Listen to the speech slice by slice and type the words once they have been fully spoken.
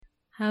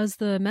How's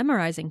the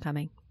memorizing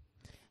coming?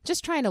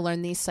 Just trying to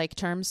learn these psych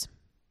terms.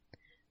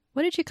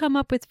 What did you come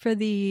up with for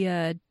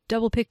the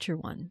double picture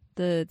one?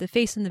 The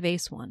face in the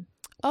vase one?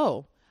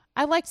 Oh,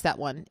 I liked that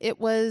one. It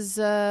was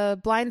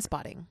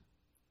Blindspotting.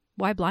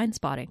 Why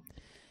Blindspotting?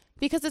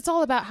 Because it's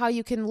all about how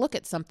you can look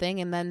at something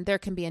and then there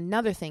can be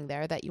another thing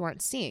there that you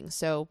aren't seeing.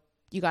 So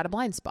you got a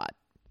blind spot.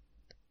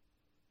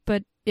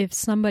 But if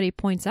somebody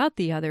points out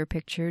the other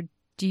picture,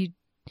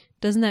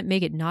 doesn't that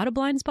make it not a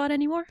blind spot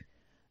anymore?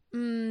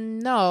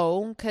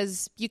 No,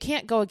 because you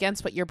can't go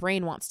against what your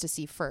brain wants to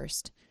see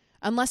first.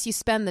 Unless you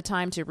spend the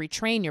time to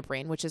retrain your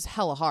brain, which is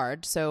hella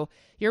hard. So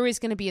you're always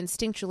going to be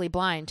instinctually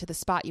blind to the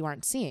spot you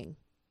aren't seeing.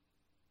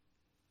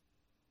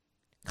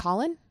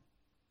 Colin?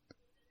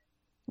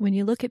 When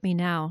you look at me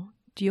now,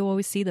 do you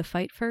always see the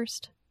fight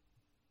first?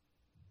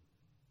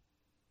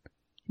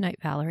 Night,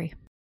 Valerie.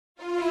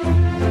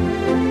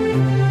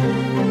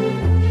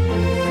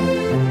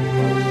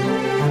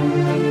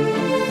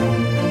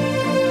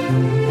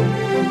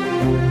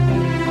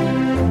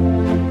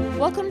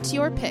 Welcome to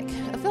Your Pick,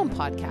 a film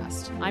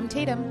podcast. I'm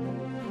Tatum.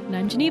 And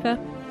I'm Geneva.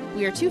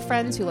 We are two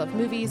friends who love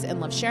movies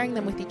and love sharing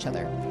them with each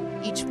other.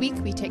 Each week,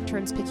 we take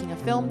turns picking a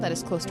film that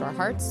is close to our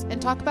hearts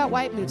and talk about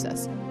why it moves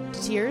us,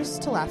 to tears,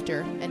 to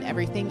laughter, and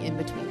everything in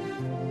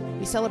between.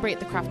 We celebrate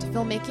the craft of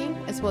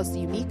filmmaking, as well as the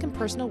unique and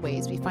personal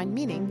ways we find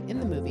meaning in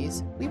the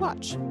movies we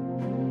watch.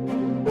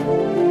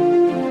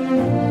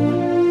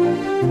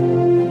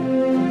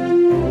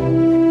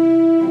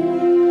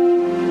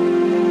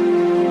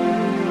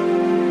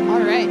 All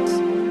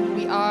right,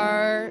 we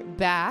are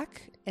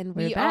back, and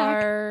we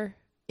are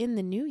in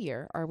the new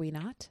year, are we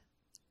not?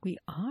 We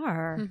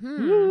are.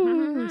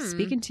 Mm-hmm.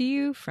 Speaking to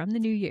you from the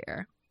new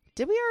year.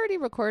 Did we already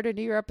record a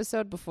New Year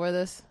episode before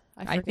this?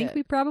 I think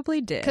we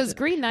probably did. Because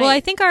Green Night. Well, I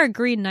think our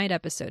Green Night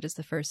episode is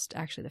the first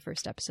episode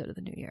of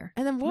the new year.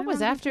 And then what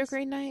was after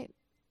Green Night?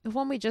 The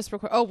one we just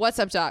recorded. Oh, What's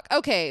Up, Doc?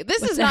 Okay,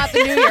 this is not the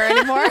new year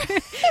anymore.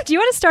 Do you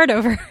want to start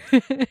over?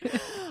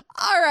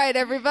 All right,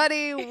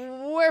 everybody,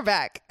 we're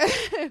back.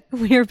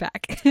 We're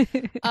back.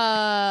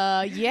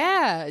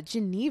 Yeah,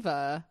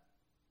 Geneva.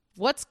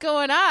 What's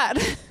going on?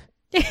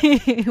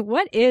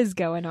 What is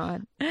going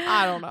on?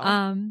 I don't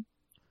know.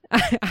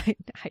 I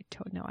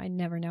don't know. I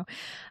never know.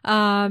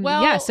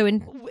 Well, yeah. So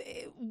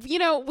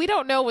we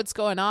don't know what's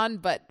going on,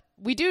 but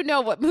we do know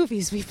what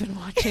movies we've been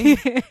watching.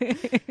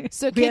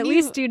 So we at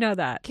least do know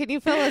that. Can you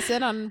fill us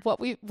in on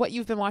what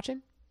you've been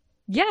watching?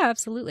 Yeah,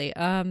 absolutely.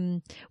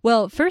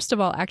 Well, first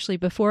of all, actually,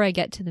 before I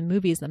get to the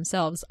movies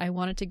themselves, I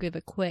wanted to give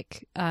a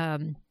quick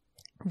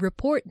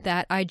report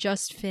that I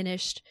just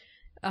finished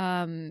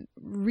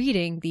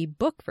reading the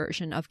book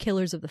version of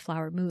Killers of the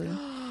Flower Moon.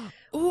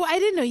 Oh, I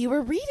didn't know you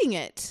were reading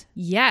it.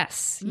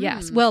 Yes.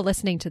 Well,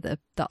 listening to the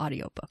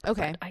audiobook.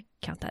 Okay. I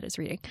count that as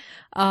reading.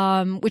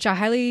 Which I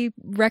highly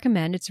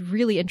recommend. It's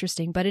really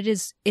interesting, but it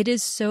is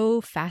so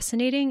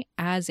fascinating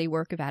as a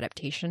work of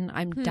adaptation.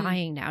 I'm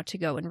dying now to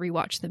go and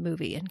rewatch the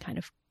movie and kind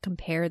of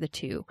compare the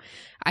two.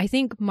 I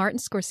think Martin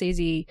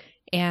Scorsese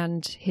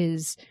and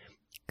his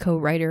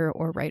co-writer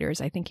or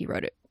writers, I think he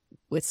wrote it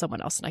with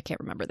someone else and I can't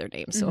remember their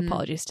name, so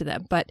apologies to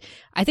them. But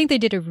I think they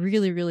did a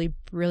really, really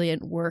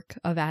brilliant work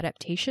of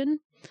adaptation.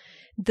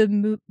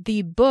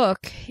 The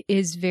book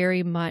is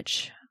very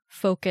much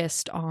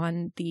focused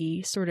on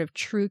the sort of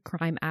true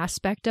crime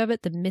aspect of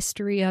it, the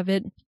mystery of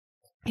it.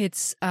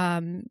 It's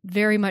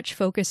very much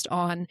focused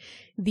on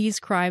these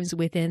crimes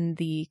within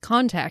the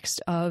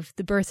context of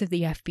the birth of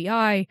the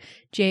FBI,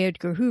 J.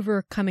 Edgar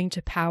Hoover coming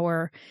to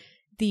power,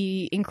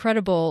 the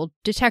incredible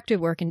detective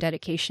work and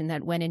dedication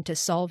that went into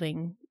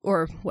solving,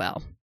 or,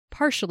 well,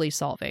 partially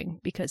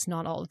solving, because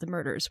not all of the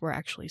murders were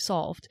actually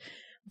solved,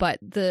 but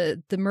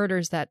the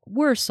murders that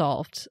were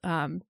solved,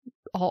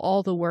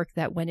 all the work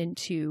that went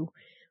into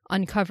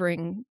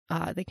uncovering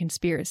the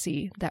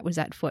conspiracy that was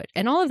at foot.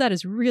 And all of that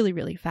is really,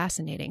 really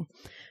fascinating.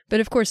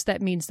 But of course,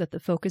 that means that the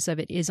focus of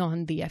it is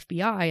on the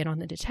FBI and on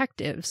the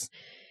detectives.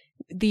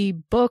 The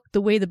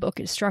way the book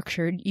is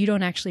structured, you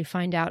don't actually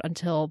find out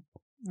until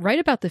right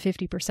about the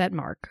 50%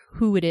 mark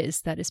who it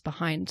is that is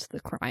behind the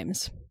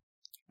crimes.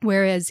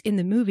 Whereas in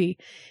the movie,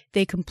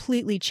 they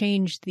completely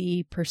change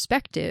the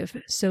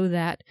perspective so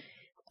that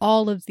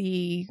all of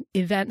the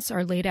events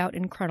are laid out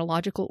in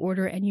chronological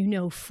order and you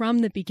know from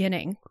the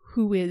beginning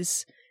who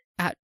is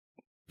at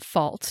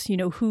fault,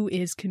 who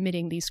is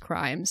committing these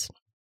crimes.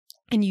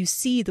 And you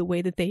see the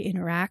way that they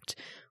interact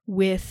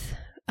with,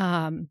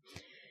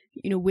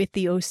 with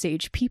the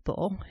Osage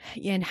people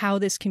and how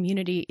this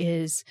community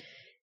is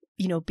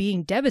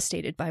being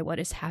devastated by what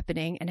is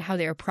happening and how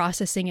they're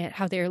processing it,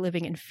 how they're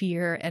living in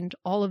fear and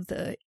all of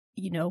the,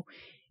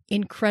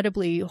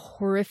 incredibly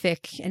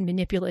horrific and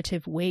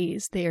manipulative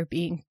ways they are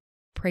being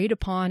preyed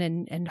upon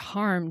and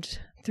harmed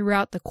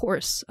throughout the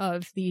course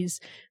of these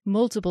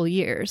multiple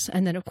years.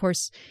 And then, of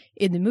course,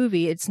 in the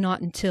movie, it's not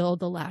until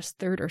the last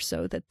third or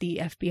so that the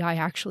FBI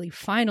actually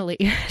finally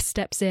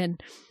steps in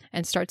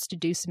and starts to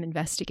do some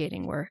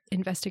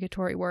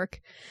investigatory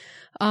work.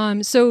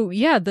 So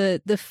yeah,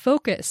 the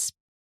focus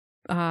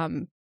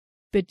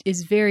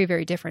is very,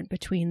 very different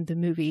between the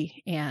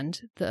movie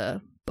and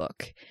the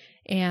book.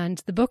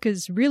 And the book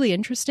is really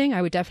interesting.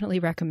 I would definitely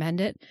recommend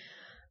it.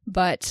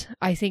 But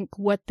I think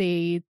what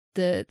the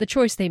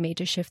choice they made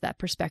to shift that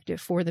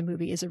perspective for the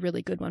movie is a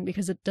really good one,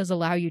 because it does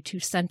allow you to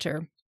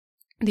center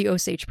the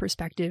Osage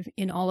perspective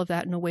in all of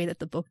that in a way that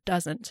the book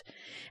doesn't.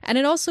 And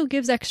it also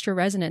gives extra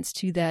resonance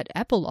to that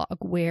epilogue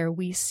where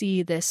we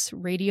see this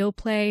radio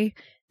play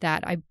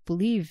that I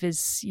believe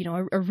is,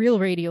 a real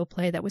radio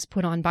play that was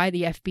put on by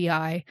the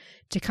FBI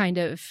to kind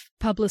of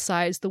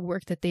publicize the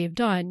work that they've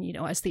done,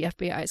 as the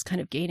FBI is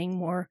kind of gaining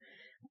more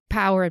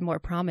power and more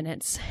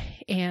prominence.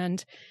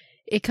 And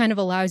it kind of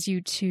allows you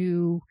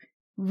to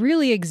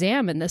really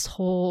examine this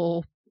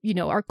whole,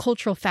 our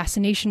cultural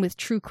fascination with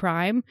true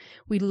crime.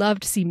 We love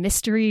to see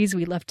mysteries.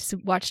 We love to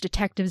watch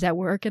detectives at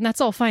work, and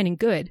that's all fine and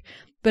good.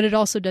 But it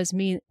also does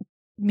mean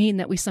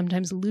that we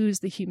sometimes lose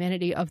the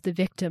humanity of the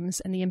victims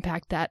and the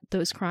impact that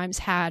those crimes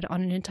had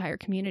on an entire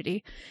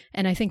community.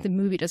 And I think the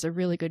movie does a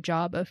really good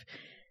job of,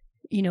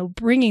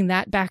 bringing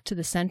that back to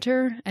the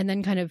center and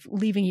then kind of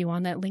leaving you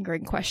on that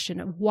lingering question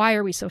of why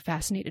are we so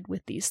fascinated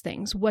with these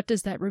things? What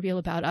does that reveal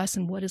about us,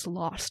 and what is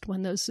lost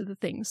when those are the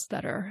things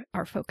that are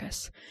our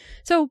focus?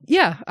 So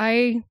yeah,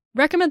 I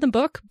recommend the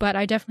book, but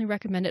I definitely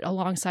recommend it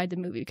alongside the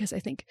movie because I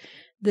think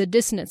the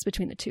dissonance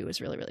between the two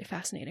is really, really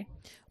fascinating.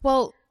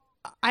 Well,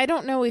 I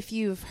don't know if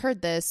you've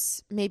heard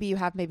this. Maybe you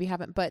have, maybe you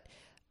haven't. But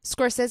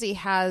Scorsese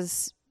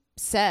has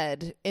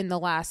said in the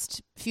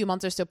last few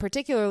months or so,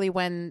 particularly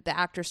when the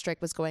actor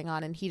strike was going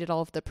on and he did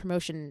all of the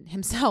promotion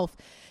himself,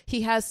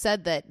 he has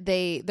said that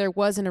there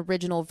was an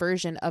original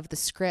version of the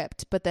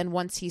script. But then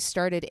once he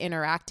started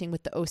interacting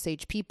with the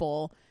Osage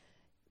people,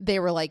 they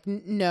were like,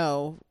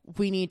 no,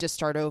 we need to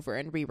start over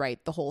and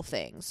rewrite the whole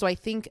thing. So I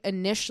think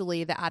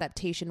initially the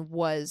adaptation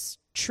was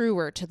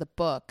truer to the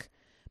book.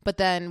 But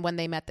then when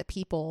they met the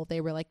people, they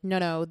were like,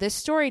 no, this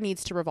story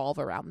needs to revolve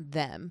around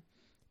them.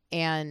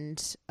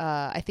 And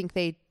I think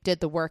they did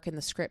the work in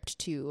the script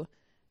to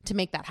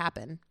make that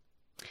happen.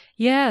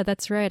 Yeah,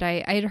 that's right.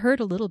 I had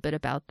heard a little bit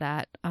about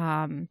that,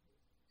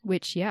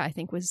 which, yeah, I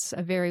think was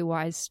a very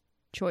wise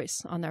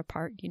choice on their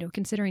part,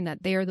 considering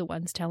that they're the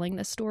ones telling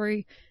the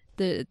story.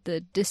 The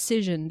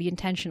decision, the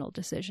intentional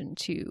decision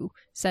to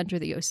center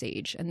the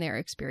Osage and their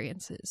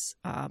experiences,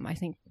 I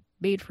think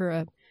made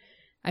for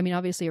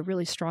obviously a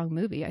really strong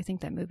movie. I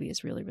think that movie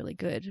is really, really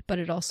good, but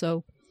it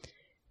also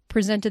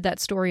presented that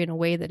story in a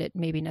way that it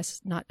maybe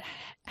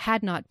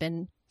had not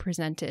been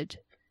presented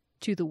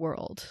to the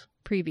world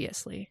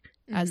previously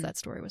as that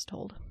story was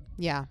told.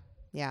 Yeah.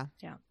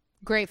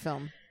 Great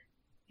film.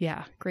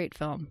 Yeah, great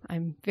film.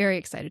 I'm very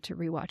excited to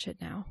rewatch it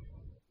now.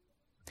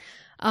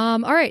 All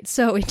right,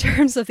 so in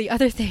terms of the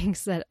other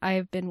things that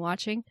I've been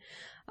watching,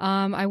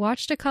 I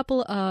watched a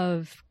couple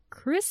of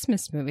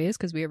Christmas movies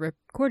because we are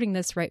recording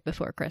this right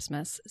before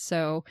Christmas.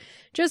 So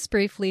just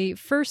briefly,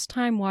 first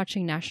time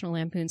watching National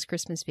Lampoon's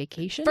Christmas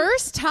Vacation.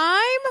 First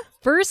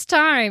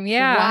time?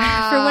 Yeah.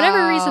 Wow. For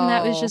whatever reason,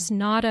 that was just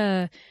not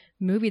a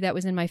movie that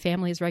was in my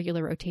family's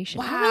regular rotation.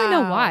 Wow. I don't really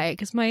know why,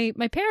 because my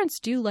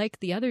parents do like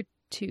the other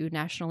two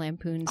National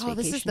Lampoon's Vacation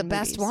movies. Oh, this is the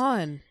best movies.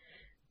 one.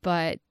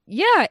 But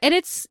yeah, and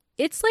it's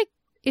like,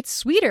 it's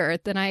sweeter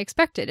than I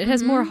expected. It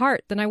has more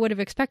heart than I would have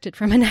expected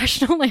from a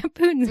National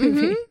Lampoon's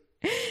movie.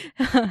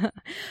 Yeah,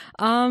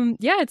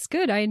 it's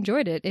good. I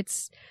enjoyed it.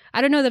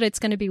 I don't know that it's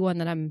going to be one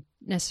that I'm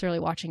necessarily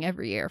watching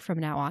every year from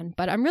now on,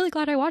 but I'm really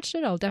glad I watched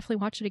it. I'll definitely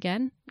watch it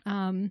again.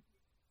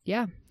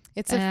 Yeah.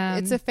 It's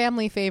a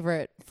family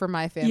favorite for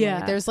my family.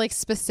 Yeah. There's like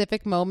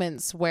specific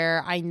moments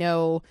where I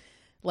know,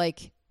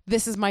 like,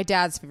 this is my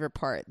dad's favorite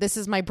part. This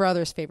is my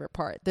brother's favorite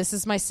part. This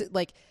is my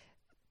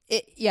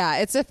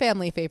it's a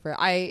family favorite.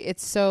 I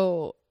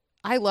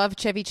love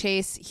Chevy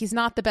Chase. He's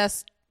not the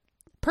best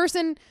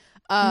person,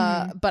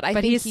 but I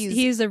think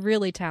he's a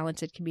really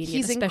talented comedian.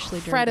 He's especially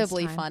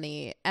incredibly during this time.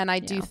 funny, and I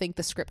do think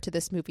the script to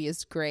this movie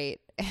is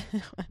great.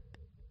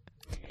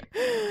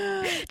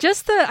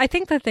 I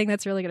think the thing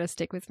that's really going to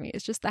stick with me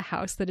is just the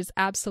house that is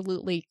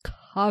absolutely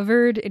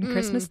covered in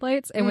Christmas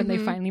lights, and when they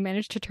finally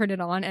manage to turn it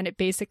on, and it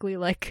basically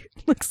like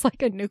looks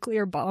like a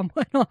nuclear bomb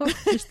went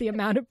off. Just the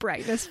amount of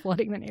brightness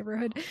flooding the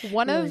neighborhood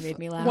made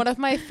me laugh. One of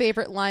my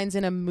favorite lines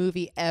in a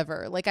movie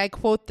ever, like I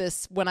quote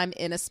this when I'm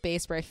in a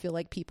space where I feel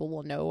like people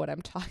will know what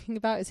I'm talking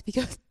about, is he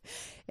goes,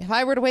 "If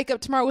I were to wake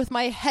up tomorrow with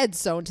my head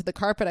sewn to the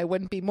carpet, I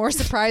wouldn't be more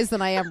surprised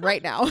than I am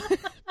right now."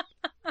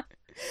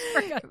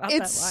 Forgot about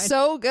it's that line.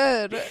 So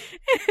good.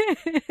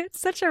 It's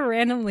such a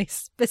randomly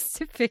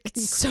specific.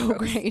 It's so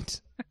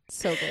great.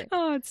 So good.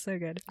 Oh, it's so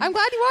good. I'm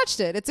glad you watched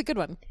it. It's a good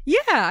one. Yeah,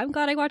 I'm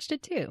glad I watched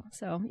it too.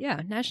 So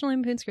yeah, National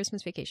Lampoon's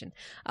Christmas Vacation.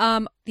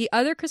 The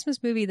other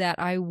Christmas movie that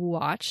I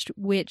watched,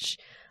 which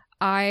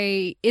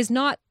is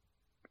not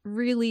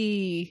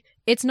really,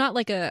 it's not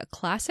like a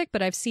classic,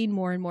 but I've seen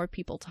more and more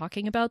people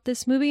talking about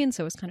this movie, and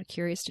so I was kind of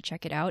curious to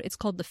check it out. It's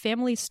called The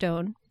Family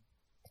Stone,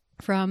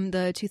 from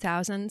the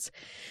 2000s.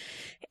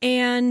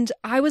 And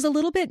I was a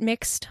little bit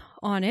mixed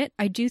on it.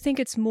 I do think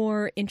it's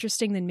more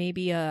interesting than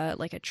maybe a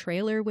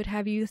trailer would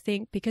have you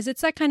think, because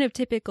it's that kind of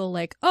typical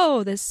like,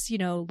 oh, this,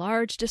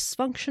 large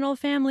dysfunctional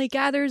family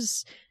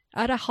gathers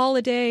at a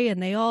holiday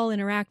and they all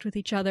interact with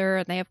each other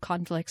and they have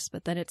conflicts,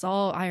 but then it's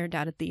all ironed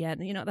out at the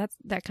end. That's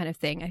that kind of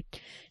thing. I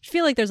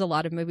feel like there's a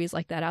lot of movies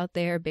like that out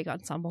there, big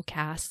ensemble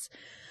casts.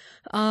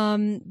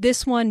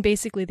 This one,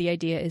 basically the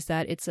idea is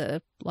that it's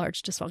a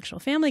large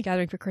dysfunctional family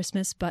gathering for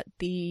Christmas, but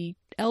the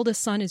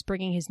eldest son is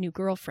bringing his new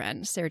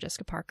girlfriend, Sarah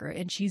Jessica Parker,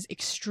 and she's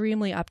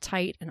extremely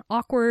uptight and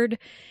awkward,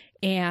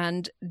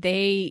 and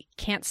they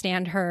can't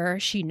stand her.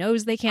 She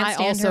knows they can't stand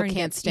her. I also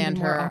can't stand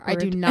her. I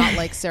do not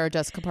like Sarah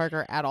Jessica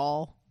Parker at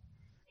all.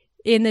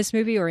 In this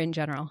movie or in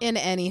general? In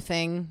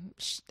anything.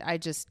 I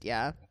just,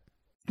 yeah.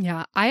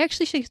 Yeah, I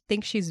actually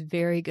think she's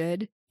very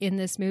good in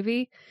this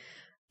movie.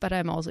 But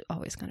I'm also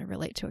always going to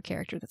relate to a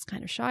character that's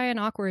kind of shy and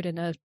awkward in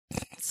a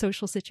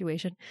social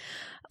situation.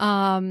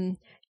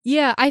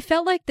 Yeah, I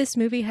felt like this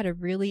movie had a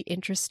really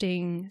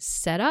interesting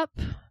setup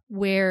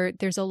where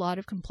there's a lot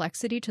of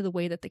complexity to the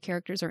way that the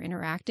characters are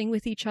interacting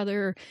with each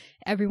other.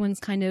 Everyone's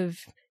kind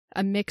of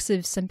a mix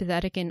of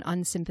sympathetic and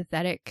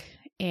unsympathetic.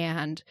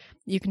 And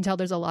you can tell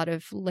there's a lot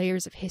of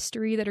layers of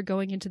history that are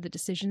going into the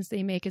decisions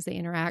they make as they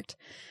interact.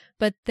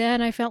 But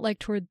then I felt like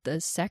toward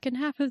the second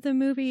half of the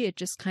movie, it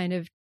just kind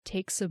of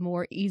takes a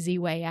more easy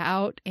way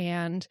out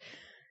and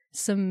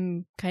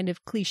some kind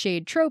of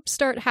cliched tropes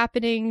start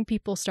happening.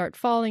 People start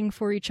falling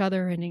for each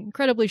other in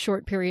incredibly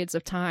short periods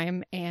of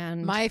time.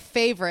 And my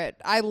favorite.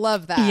 I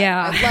love that.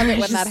 Yeah. I love it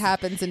when that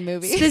happens in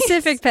movies.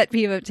 Specific pet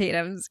peeve of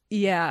Tatum's.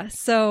 Yeah.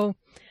 So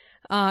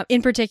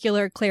in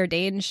particular, Claire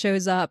Danes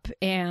shows up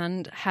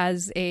and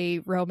has a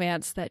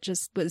romance that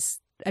just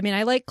was, I mean,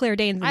 I like Claire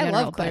Danes in general.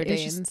 I love Claire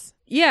Danes.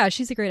 Yeah,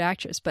 she's a great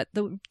actress, but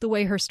the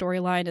way her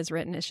storyline is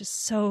written is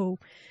just so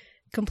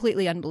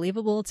completely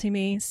unbelievable to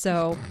me.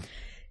 So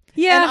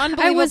yeah, and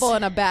unbelievable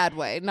in a bad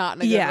way, not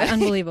in a good way.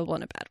 Unbelievable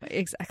in a bad way,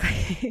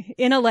 exactly.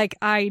 In a like,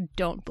 I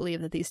don't believe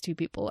that these two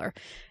people are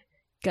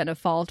gonna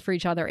fall for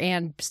each other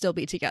and still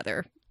be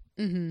together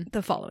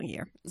the following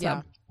year.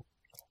 So,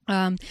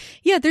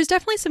 yeah, there's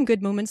definitely some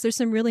good moments. There's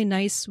some really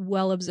nice,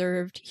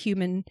 well-observed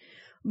human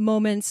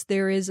moments.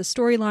 There is a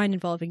storyline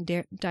involving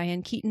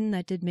Diane Keaton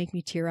that did make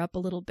me tear up a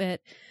little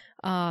bit.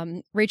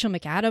 Rachel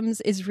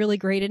McAdams is really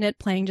great in it,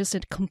 playing just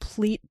a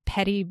complete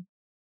petty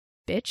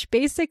bitch,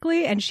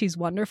 basically, and she's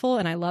wonderful,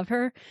 and I love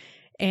her.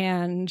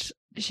 And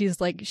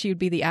she's like, she would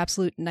be the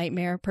absolute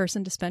nightmare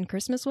person to spend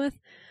Christmas with.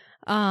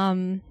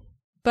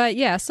 But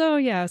yeah, so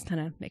yeah, I was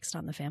kind of mixed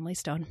on the Family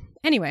Stone.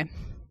 Anyway,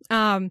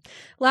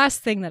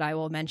 last thing that I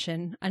will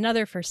mention,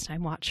 another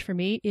first-time watch for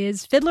me,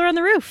 is Fiddler on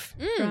the Roof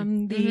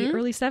from the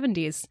early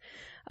 70s.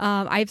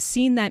 I've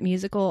seen that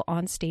musical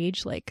on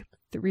stage like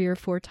 3 or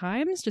 4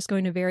 times, just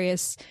going to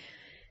various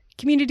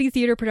community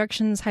theater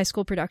productions, high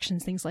school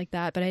productions, things like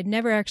that. But I'd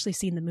never actually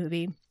seen the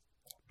movie.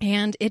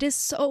 And it is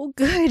so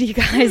good, you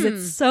guys.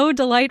 It's so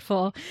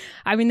delightful.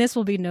 I mean, this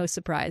will be no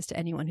surprise to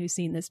anyone who's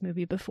seen this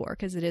movie before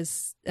because it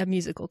is a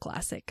musical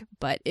classic,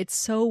 but it's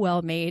so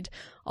well made.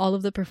 All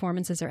of the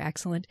performances are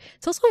excellent.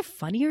 It's also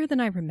funnier than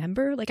I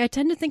remember. Like, I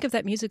tend to think of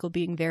that musical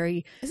being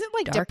very Is it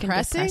like dark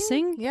depressing? And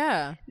depressing.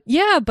 Yeah.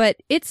 Yeah,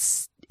 but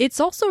it's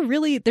also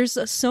really, there's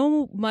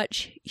so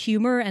much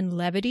humor and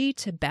levity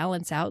to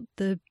balance out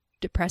the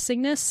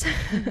depressingness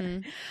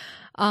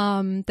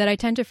that I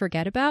tend to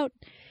forget about.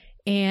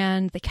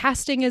 And the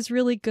casting is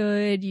really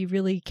good. You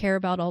really care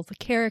about all the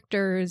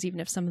characters, even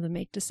if some of them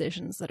make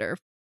decisions that are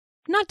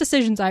not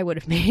decisions I would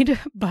have made.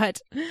 But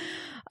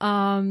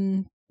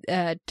Topol,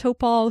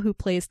 who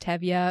plays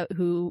Tevye,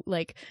 who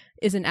like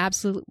is an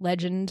absolute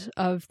legend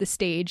of the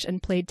stage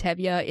and played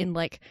Tevye in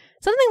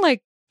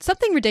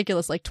something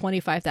ridiculous like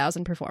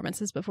 25,000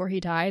 performances before he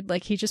died.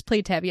 Like, he just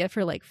played Tevye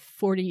for like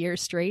 40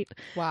 years straight.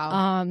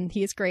 Wow.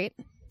 He is great.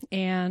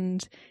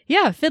 And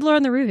yeah, Fiddler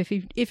on the Roof.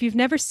 If you've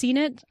never seen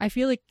it, I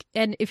feel like,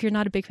 and if you're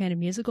not a big fan of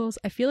musicals,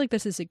 I feel like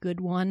this is a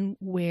good one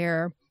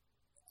where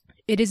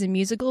it is a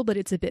musical, but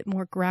it's a bit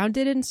more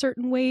grounded in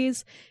certain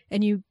ways,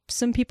 and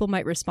some people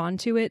might respond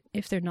to it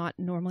if they're not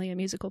normally a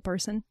musical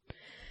person.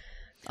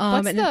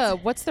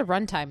 What's the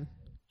runtime?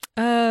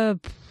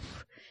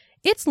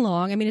 It's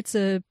long. I mean, it's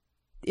the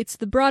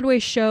Broadway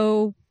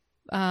show,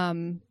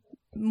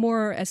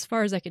 more as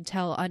far as I can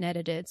tell,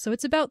 unedited. So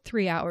it's about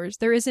 3 hours.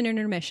 There is an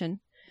intermission.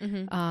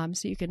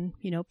 So you can,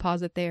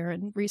 pause it there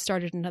and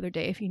restart it another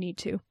day if you need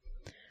to.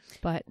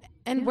 But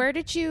where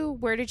did you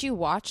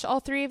watch all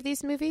 3 of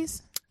these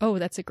movies? Oh,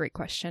 that's a great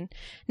question.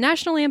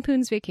 National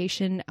Lampoon's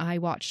Vacation I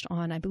watched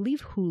on, I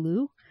believe,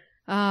 Hulu.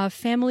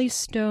 Family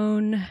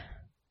Stone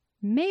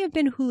may have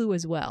been Hulu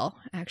as well,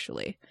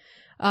 actually.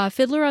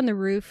 Fiddler on the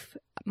Roof,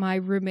 my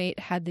roommate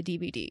had the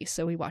DVD,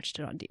 so we watched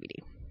it on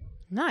DVD.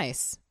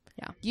 Nice.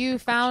 Yeah. You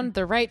found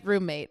the right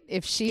roommate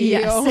if she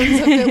owns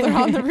a Fiddler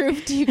on the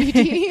Roof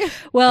DVD.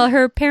 Well,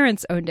 her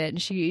parents owned it,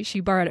 and she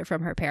borrowed it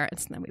from her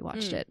parents, and then we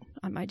watched it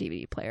on my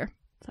DVD player.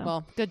 So.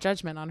 Well, good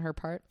judgment on her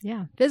part.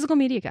 Yeah. Physical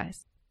media,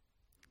 guys.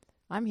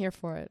 I'm here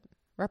for it.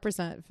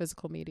 Represent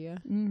physical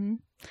media. All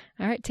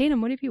right,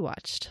 Tatum, what have you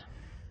watched?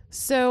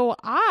 So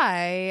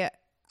I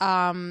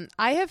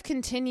have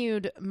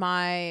continued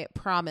my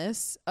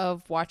promise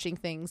of watching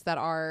things that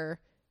are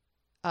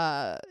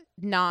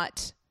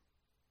not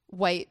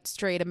white,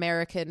 straight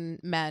American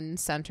men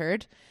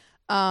centered.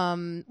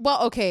 Well,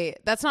 okay,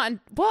 that's not,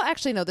 well,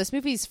 actually, no, this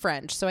movie's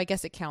French, so I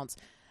guess it counts.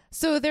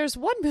 So there's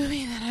one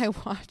movie that I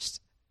watched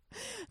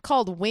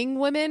called Wing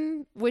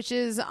Women, which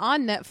is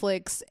on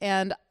Netflix,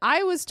 and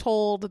I was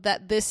told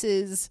that this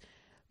is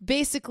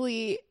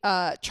basically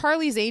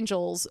Charlie's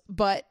Angels,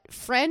 but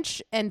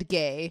French and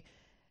gay.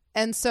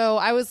 And so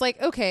I was like,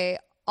 okay,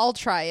 I'll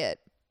try it.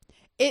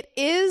 It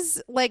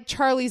is like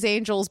Charlie's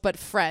Angels, but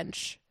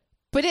French,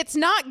 but it's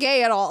not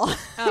gay at all.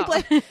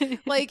 Oh.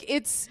 like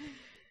it's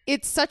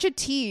such a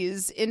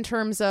tease in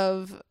terms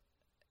of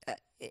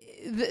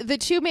the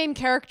two main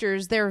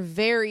characters. They're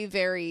very,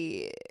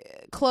 very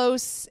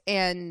close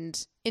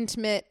and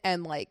intimate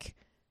and like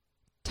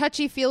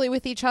touchy-feely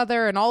with each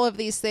other and all of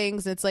these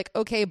things. And it's like,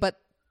 okay, but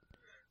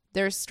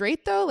they're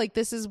straight though? Like,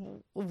 this is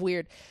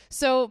weird.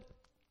 So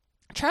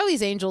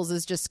Charlie's Angels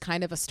is just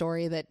kind of a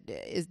story that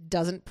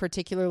doesn't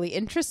particularly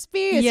interest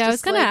me. It's I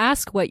was going to like,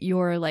 ask what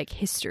your like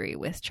history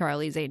with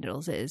Charlie's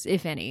Angels is,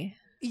 if any.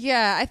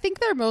 Yeah, I think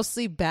they're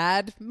mostly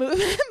bad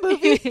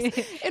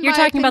movies. You're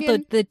talking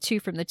about the two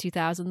from the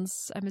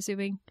 2000s, I'm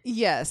assuming?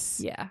 Yes.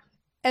 Yeah.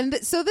 And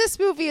so this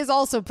movie is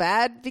also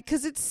bad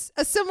because it's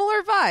a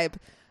similar vibe.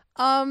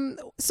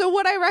 So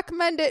would I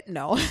recommend it?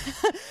 No.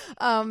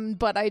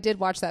 But I did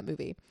watch that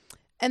movie.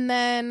 And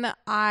then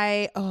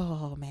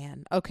oh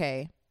man.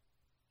 Okay,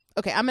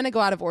 I'm going to go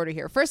out of order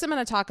here. First, I'm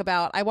going to talk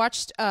about, I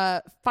watched,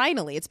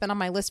 finally, it's been on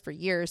my list for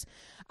years.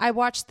 I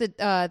watched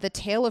the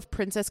Tale of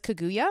Princess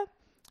Kaguya,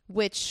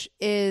 which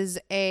is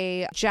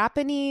a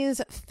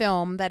Japanese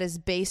film that is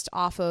based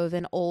off of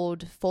an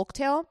old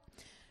folktale.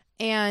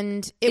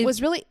 And it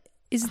was really...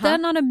 Is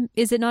it not a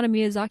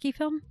Miyazaki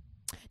film?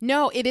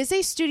 No, it is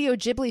a Studio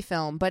Ghibli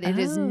film, but it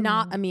is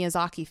not a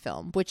Miyazaki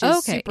film, which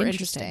is super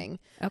interesting.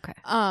 Okay.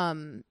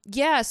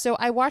 Yeah, so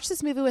I watched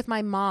this movie with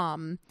my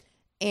mom,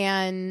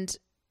 and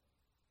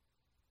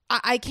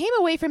I came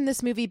away from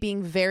this movie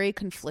being very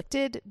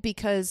conflicted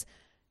because,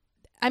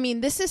 I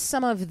mean, this is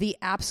some of the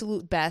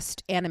absolute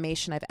best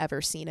animation I've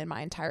ever seen in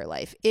my entire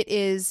life. It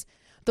is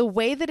the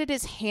way that it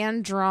is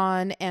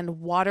hand-drawn and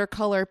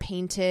watercolor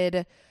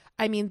painted.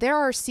 I mean, there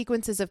are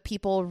sequences of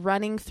people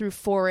running through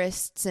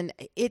forests, and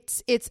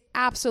it's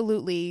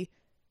absolutely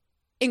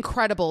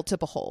incredible to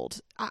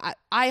behold.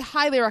 I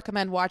highly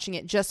recommend watching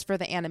it just for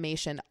the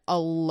animation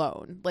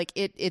alone. Like,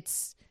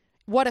 it's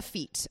what a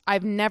feat.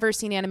 I've never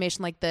seen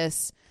animation like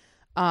this.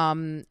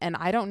 And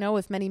I don't know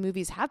if many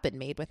movies have been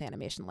made with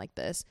animation like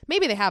this.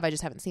 Maybe they have, I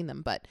just haven't seen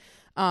them, but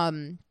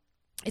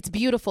it's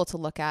beautiful to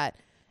look at.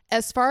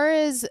 As far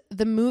as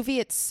the movie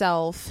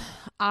itself,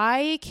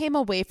 I came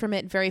away from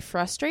it very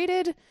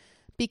frustrated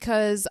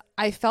because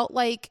I felt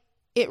like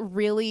it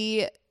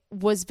really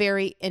was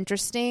very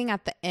interesting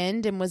at the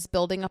end and was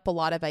building up a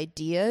lot of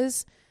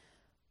ideas.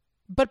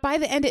 But by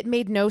the end, it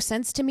made no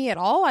sense to me at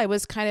all. I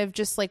was kind of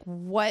just like,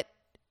 what?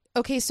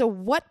 Okay, so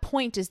what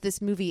point is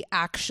this movie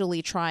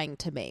actually trying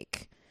to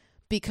make?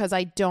 Because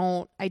I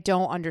don't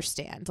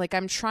understand. Like,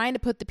 I'm trying to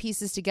put the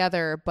pieces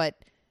together, but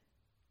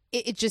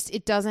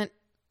it doesn't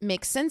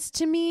make sense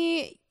to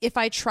me. If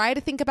I try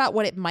to think about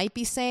what it might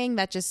be saying,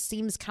 that just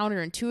seems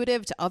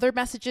counterintuitive to other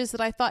messages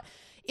that I thought.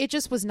 It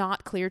just was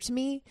not clear to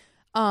me.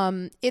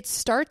 It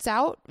starts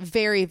out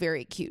very,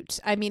 very cute.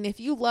 I mean, if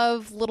you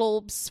love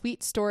little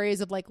sweet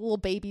stories of like little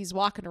babies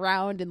walking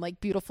around in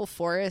like beautiful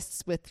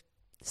forests with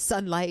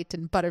sunlight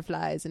and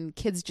butterflies and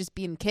kids just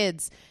being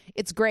kids,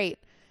 it's great.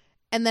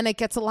 And then it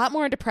gets a lot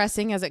more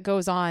depressing as it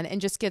goes on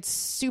and just gets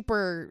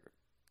super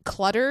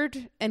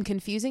cluttered and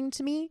confusing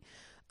to me.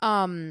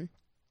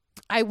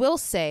 I will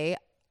say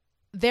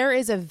there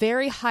is a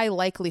very high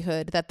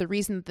likelihood that the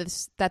reason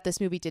that this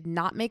movie did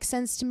not make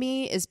sense to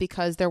me is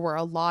because there were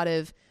a lot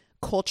of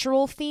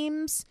cultural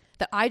themes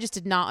that I just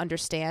did not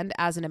understand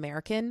as an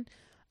American.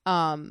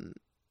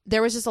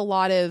 There was just a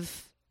lot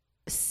of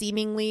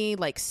seemingly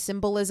like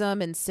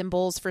symbolism and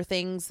symbols for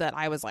things that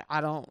I was like,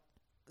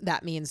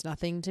 that means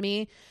nothing to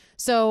me.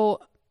 So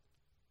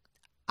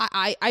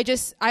I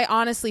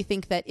honestly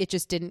think that it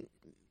just didn't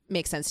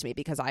make sense to me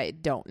because I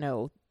don't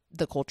know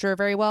the culture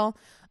very well.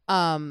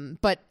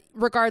 But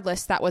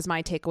regardless, that was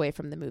my takeaway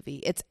from the movie.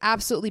 It's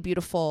absolutely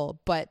beautiful,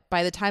 but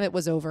by the time it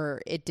was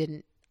over,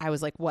 I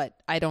was like, what?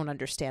 I don't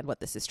understand what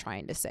this is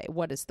trying to say.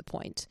 What is the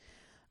point?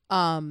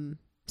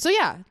 So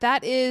yeah,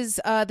 that is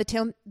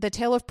the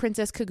Tale of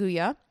Princess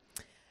Kaguya.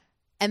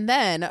 And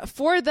then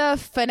for the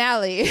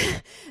finale,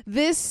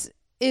 this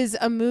is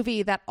a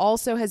movie that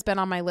also has been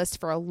on my list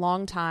for a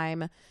long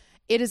time.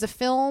 It is a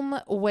film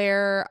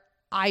where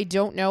I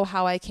don't know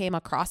how I came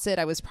across it.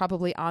 I was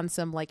probably on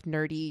some like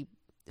nerdy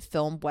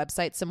film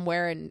website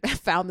somewhere and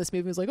found this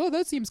movie. I was like, oh,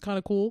 that seems kind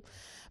of cool.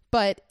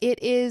 But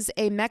it is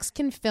a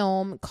Mexican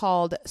film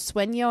called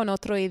Sueño en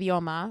otro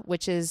idioma,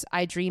 which is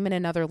I Dream in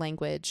Another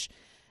Language.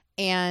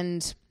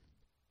 And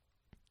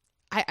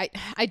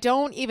I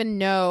don't even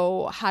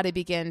know how to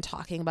begin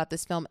talking about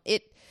this film.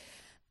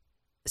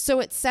 So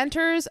it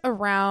centers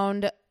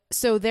around,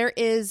 so there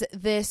is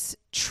this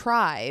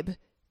tribe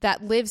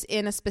that lives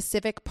in a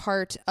specific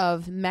part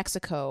of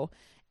Mexico,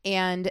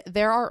 and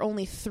there are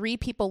only 3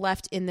 people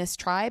left in this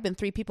tribe and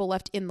 3 people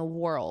left in the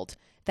world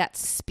that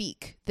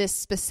speak this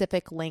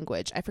specific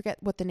language. I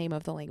forget what the name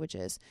of the language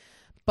is,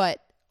 but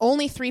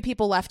only 3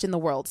 people left in the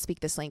world speak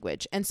this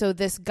language. And so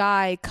this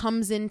guy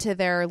comes into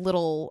their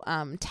little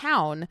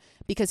town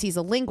because he's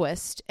a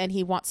linguist and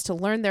he wants to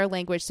learn their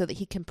language so that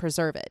he can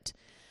preserve it.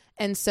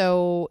 And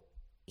so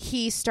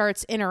he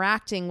starts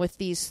interacting with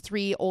these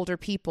 3 older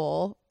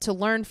people to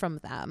learn from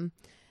them.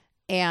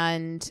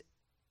 And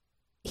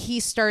he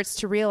starts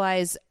to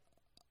realize,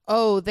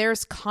 oh,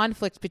 there's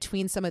conflict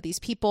between some of these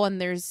people.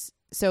 And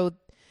so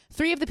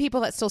 3 of the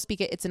people that still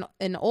speak it, it's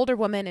an older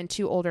woman and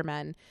 2 older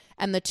men.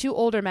 And the 2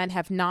 older men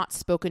have not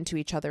spoken to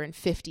each other in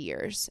 50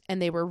 years.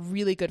 And they were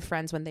really good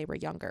friends when they were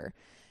younger.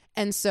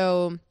 And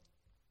so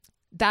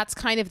that's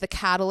kind of the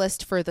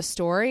catalyst for the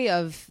story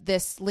of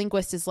this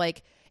linguist is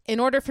like, in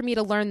order for me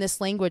to learn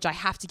this language, I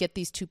have to get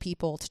these 2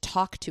 people to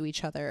talk to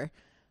each other.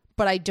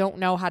 But I don't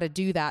know how to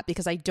do that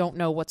because I don't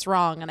know what's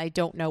wrong and I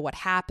don't know what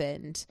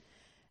happened.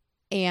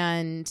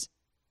 And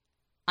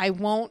I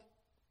won't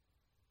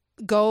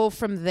go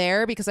from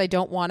there because I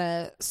don't want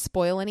to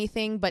spoil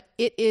anything, but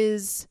it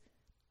is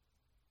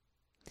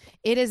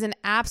an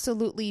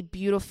absolutely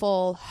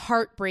beautiful,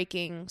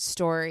 heartbreaking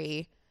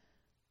story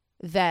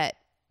that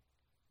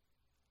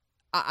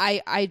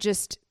I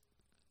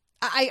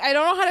don't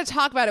know how to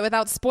talk about it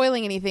without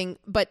spoiling anything,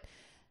 but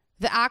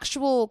the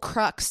actual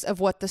crux of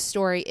what the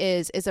story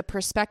is a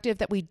perspective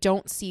that we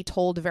don't see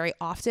told very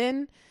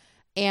often.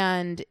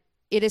 And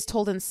it is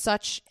told in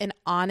such an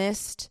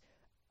honest,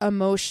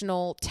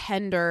 emotional,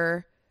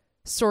 tender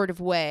sort of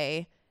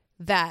way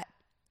that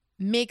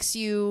makes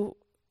you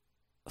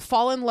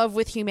fall in love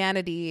with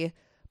humanity,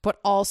 but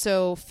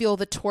also feel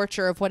the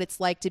torture of what it's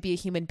like to be a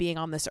human being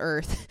on this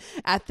earth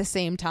at the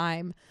same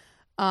time.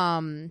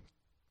 And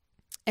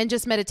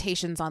just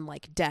meditations on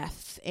like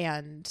death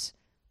and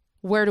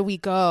where do we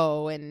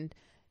go? And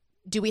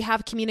do we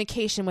have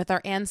communication with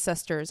our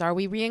ancestors? Are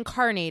we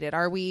reincarnated?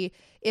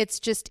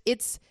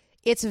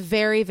 It's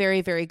very,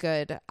 very, very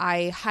good.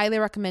 I highly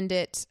recommend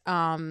it.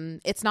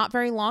 It's not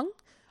very long.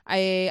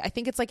 I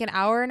think it's like an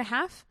hour and a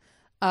half.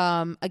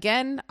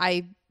 Again,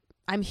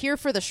 I'm here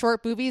for the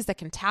short movies that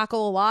can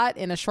tackle a lot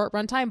in a short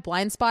runtime,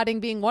 Blindspotting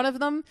being one of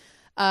them.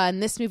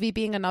 And this movie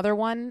being another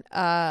one.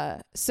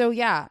 So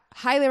yeah,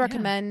 highly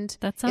recommend.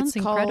 That sounds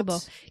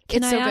incredible.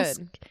 It's so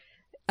good.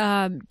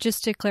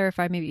 Just to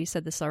clarify, maybe you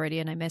said this already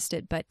and I missed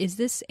it, but is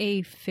this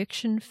a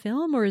fiction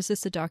film or is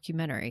this a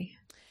documentary?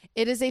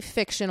 It is a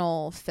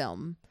fictional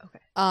film. Okay.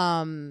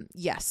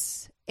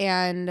 Yes.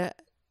 And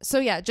so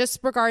yeah, just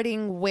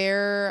regarding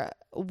where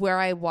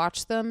I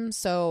watched them.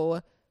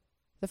 So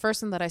the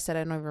first one that I said,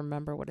 I don't even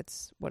remember what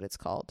it's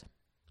called.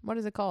 What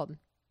is it called?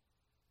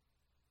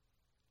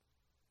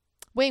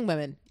 Wing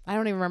Women. I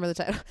don't even remember the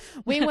title.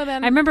 Wing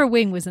Women. I remember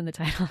Wing was in the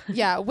title.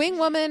 Yeah. Wing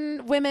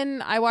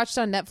Women. I watched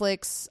on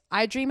Netflix.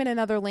 I Dream in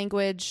Another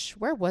Language.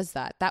 Where was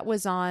that? That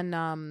was on,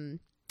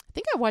 I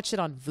think I watched it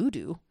on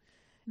Vudu.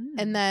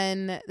 And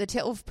then The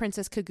Tale of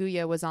Princess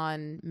Kaguya was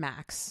on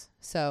Max.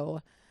 So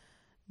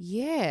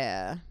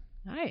yeah.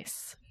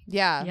 Nice.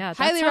 Yeah.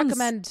 Highly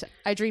recommend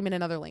I Dream in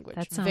Another Language.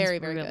 That sounds very,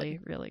 very really,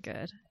 good. really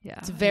good. Yeah.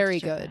 It's very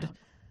good.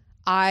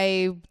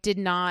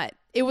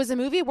 It was a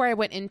movie where I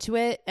went into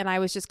it and I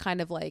was just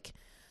kind of like,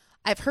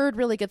 I've heard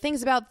really good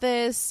things about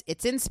this.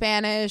 It's in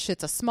Spanish.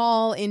 It's a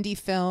small indie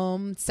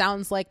film.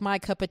 Sounds like my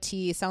cup of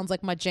tea. Sounds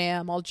like my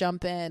jam. I'll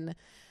jump in.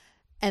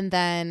 And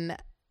then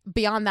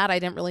beyond that, I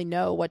didn't really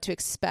know what to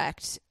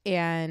expect.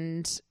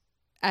 And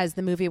as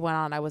the movie went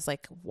on, I was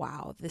like,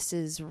 wow, this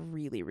is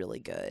really, really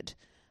good.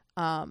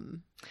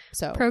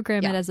 So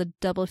program it as a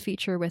double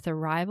feature with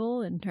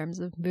Arrival in terms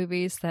of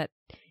movies that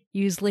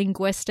use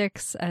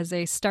linguistics as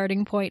a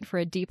starting point for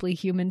a deeply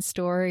human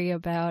story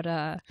about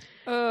life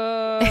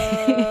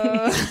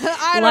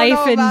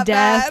and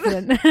death.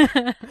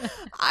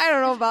 I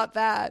don't know about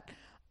that.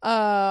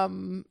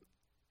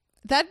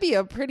 That'd be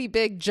a pretty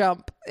big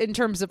jump in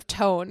terms of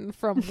tone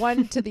from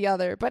one to the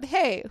other. But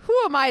hey, who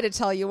am I to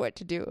tell you what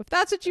to do? If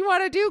that's what you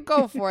want to do,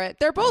 go for it.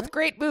 They're both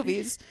great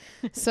movies.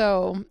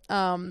 So,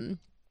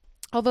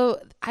 although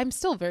I'm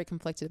still very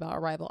conflicted about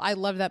Arrival. I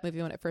loved that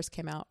movie when it first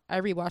came out.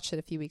 I rewatched it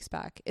a few weeks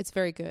back. It's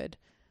very good.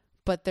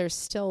 But there's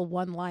still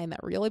one line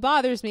that really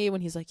bothers me when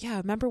he's like, yeah,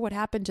 remember what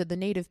happened to the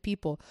native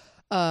people?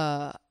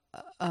 A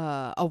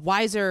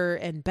wiser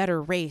and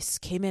better race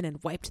came in and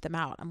wiped them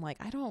out. I'm like,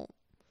 I don't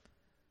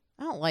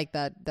like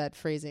that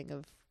phrasing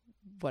of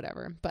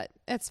whatever, but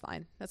it's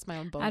fine. That's my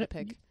own bone to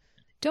pick.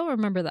 Don't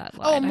remember that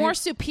line. Oh, a more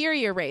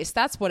superior race.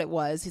 That's what it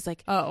was. He's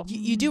like, oh,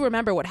 you do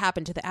remember what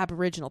happened to the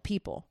Aboriginal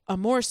people. A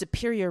more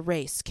superior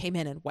race came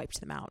in and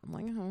wiped them out. I'm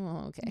like,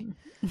 oh, okay.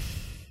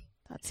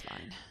 That's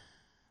fine.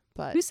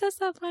 But who says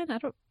that line? I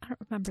don't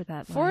remember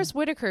that line. Forrest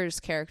Whitaker's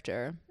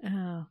character.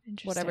 Oh,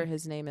 interesting. Whatever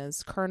his name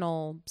is.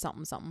 Colonel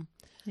something.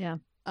 Yeah.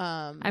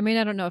 I mean,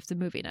 I don't know if the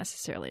movie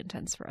necessarily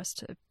intends for us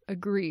to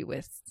agree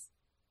with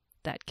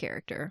that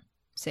character.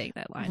 saying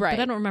that line. Right.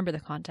 But I don't remember the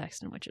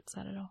context in which it's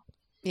said at all.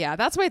 Yeah,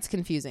 that's why it's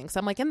confusing. So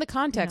I'm like, in the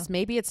context,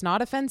 maybe it's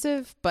not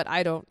offensive, but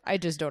I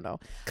just don't know.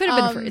 Could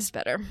have been phrased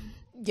better.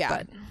 Yeah.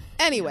 But,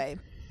 anyway,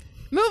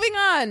 moving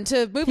on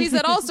to movies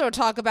that also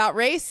talk about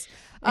race,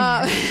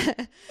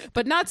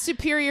 but not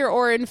superior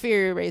or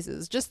inferior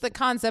races, just the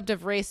concept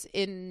of race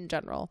in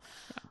general.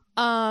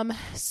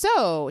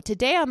 So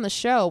today on the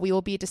show, we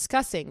will be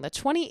discussing the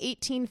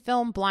 2018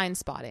 film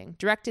Blindspotting,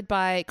 directed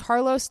by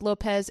Carlos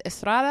Lopez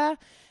Estrada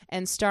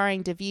and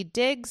starring David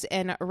Diggs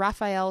and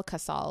Rafael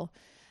Casal.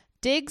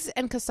 Diggs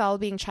and Casal,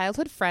 being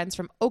childhood friends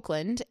from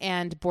Oakland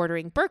and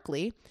bordering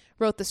Berkeley,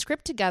 wrote the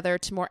script together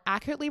to more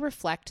accurately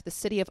reflect the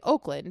city of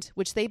Oakland,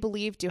 which they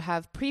believed to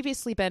have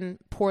previously been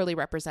poorly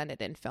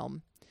represented in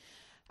film.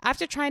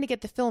 After trying to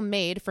get the film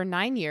made for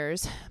 9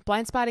 years,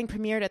 Blindspotting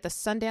premiered at the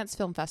Sundance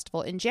Film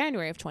Festival in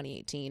January of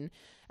 2018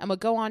 and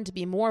would go on to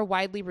be more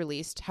widely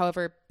released,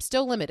 however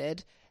still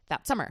limited,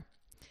 that summer.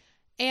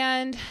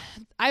 And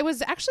I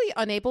was actually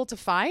unable to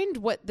find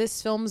what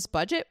this film's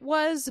budget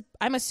was.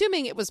 I'm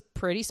assuming it was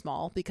pretty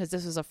small because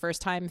this was a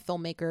first-time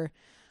filmmaker,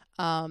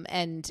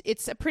 and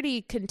it's a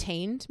pretty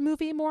contained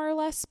movie, more or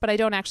less. But I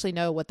don't actually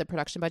know what the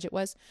production budget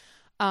was.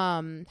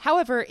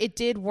 However, it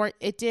did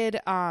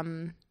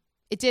earn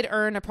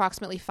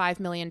approximately $5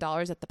 million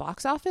at the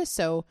box office.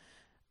 So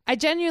I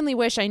genuinely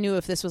wish I knew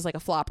if this was like a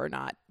flop or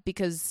not,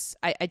 because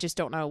I just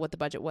don't know what the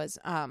budget was.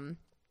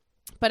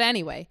 But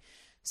anyway,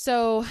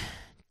 so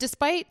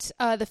despite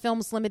the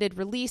film's limited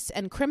release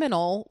and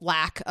criminal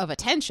lack of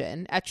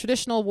attention at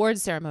traditional award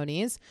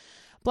ceremonies,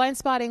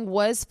 Blindspotting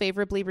was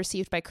favorably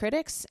received by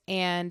critics,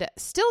 and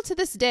still to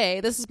this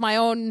day, this is my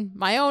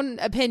own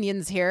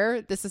opinions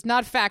here. This is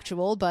not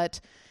factual,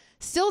 but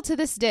still to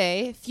this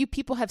day, few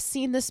people have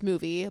seen this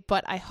movie,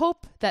 but I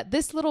hope that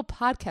this little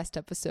podcast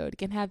episode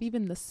can have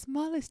even the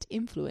smallest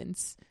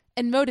influence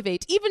and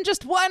motivate even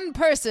just one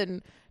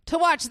person to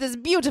watch this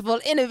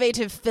beautiful,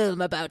 innovative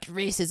film about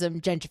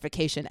racism,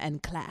 gentrification,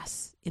 and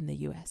class in the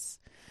U.S.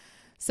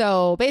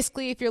 So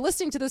basically, if you're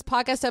listening to this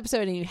podcast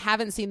episode and you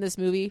haven't seen this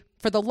movie,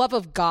 for the love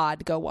of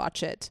God, go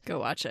watch it. Go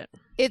watch it.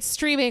 It's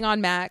streaming on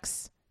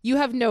Max. You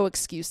have no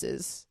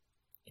excuses.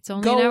 It's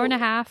only an hour and a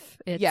half.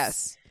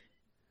 Yes.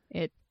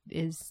 It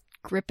is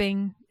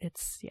gripping.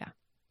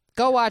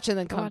 Go watch and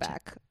then come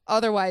back.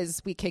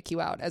 Otherwise, we kick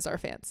you out as our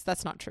fans.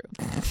 That's not true.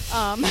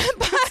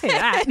 Say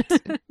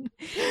that.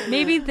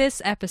 Maybe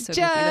this episode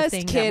will be the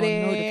thing that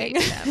will motivate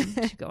them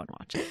to go and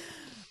watch it.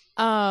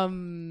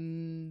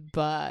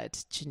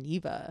 But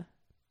Geneva,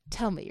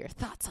 tell me your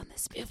thoughts on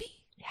this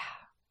movie. Yeah.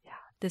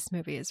 This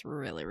movie is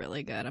really,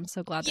 really good. I'm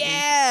so glad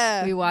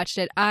that we watched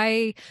it.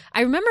 I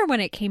remember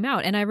when it came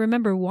out, and I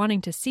remember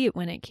wanting to see it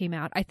when it came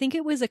out. I think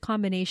it was a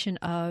combination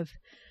of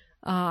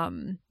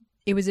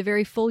it was a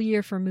very full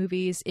year for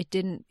movies. It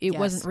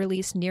wasn't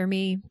released near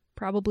me,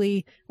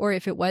 probably, or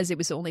if it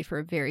was only for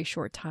a very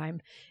short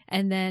time.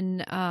 And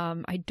then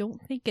I don't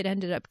think it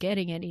ended up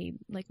getting any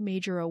like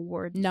major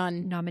award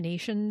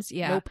nominations.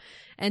 Yeah. Nope.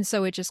 And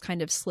so it just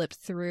kind of slipped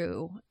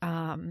through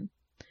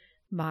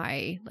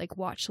my like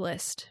watch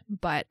list.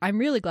 But I'm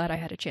really glad I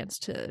had a chance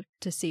to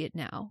see it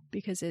now,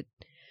 because it's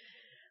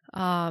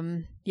a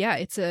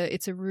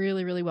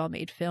really, really well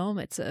made film.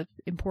 It's a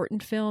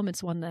important film.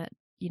 It's one that,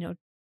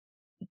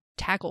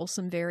 tackle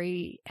some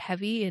very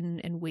heavy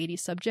and weighty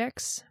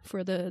subjects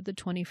for the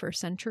 21st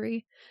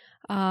century.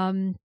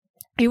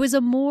 It was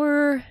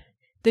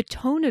the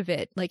tone of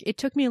it, like it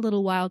took me a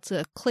little while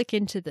to click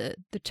into the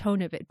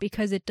tone of it,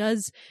 because it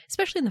does,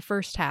 especially in the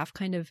first half,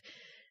 kind of,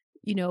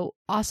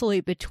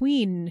 oscillate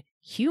between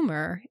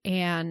humor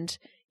and,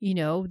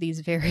 these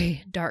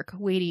very dark,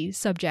 weighty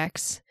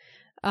subjects.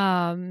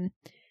 But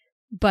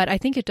I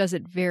think it does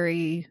it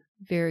very,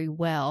 very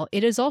well.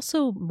 It is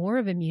also more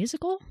of a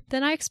musical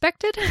than I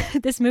expected.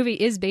 This movie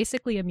is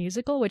basically a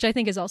musical, which I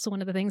think is also one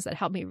of the things that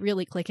helped me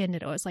really click into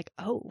it. I was like,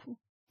 oh,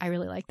 I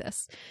really like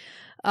this.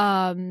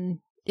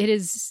 It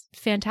is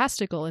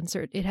fantastical.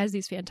 It has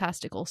these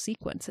fantastical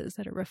sequences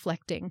that are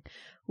reflecting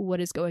what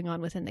is going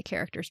on within the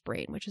character's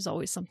brain, which is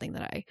always something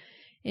that I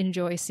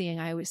enjoy seeing.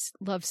 I always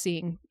love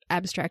seeing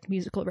abstract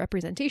musical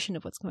representation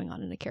of what's going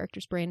on in a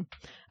character's brain.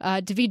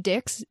 David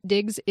Diggs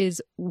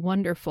is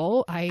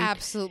wonderful. I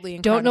absolutely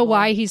incredible. Don't know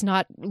why he's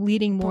not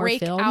leading more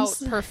films.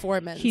 Breakout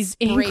performance. He's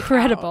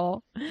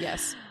incredible.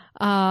 Yes.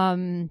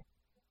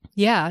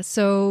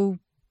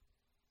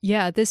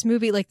 This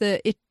movie,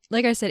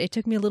 like I said, it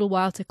took me a little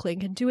while to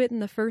cling into it in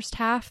the first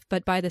half,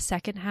 but by the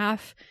second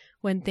half,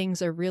 when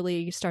things are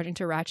really starting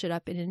to ratchet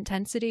up in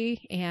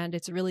intensity and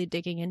it's really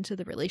digging into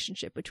the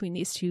relationship between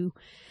these two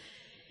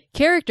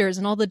characters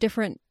and all the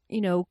different,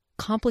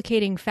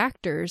 complicating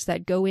factors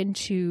that go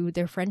into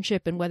their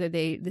friendship and whether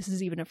this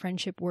is even a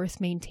friendship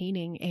worth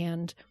maintaining,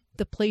 and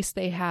the place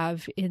they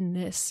have in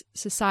this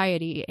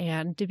society,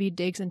 and David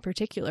Diggs in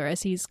particular,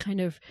 as he's kind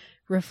of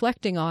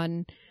reflecting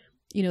on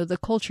the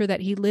culture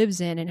that he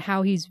lives in and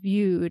how he's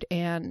viewed,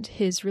 and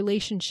his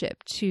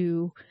relationship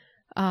to,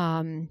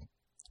 to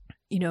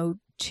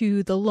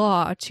the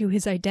law, to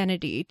his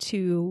identity,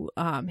 to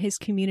his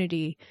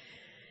community.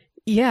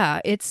 Yeah,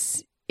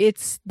 it's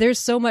there's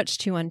so much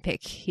to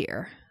unpick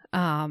here.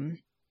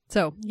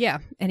 So yeah,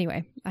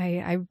 anyway,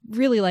 I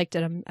really liked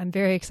it. I'm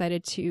very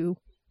excited to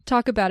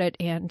talk about it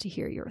and to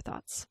hear your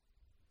thoughts.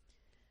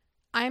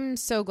 I'm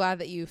so glad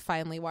that you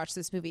finally watched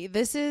this movie.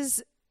 This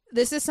is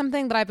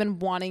something that I've been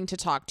wanting to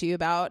talk to you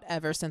about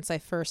ever since I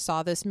first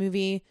saw this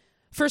movie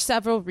for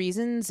several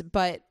reasons.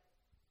 But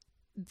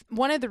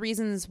one of the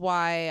reasons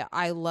why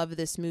I love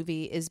this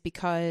movie is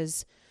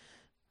because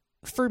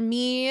for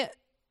me,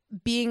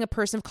 being a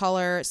person of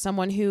color,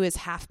 someone who is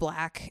half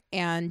Black,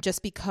 and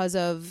just because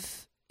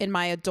of in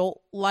my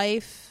adult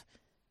life,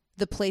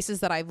 the places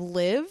that I've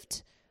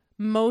lived,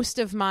 most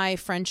of my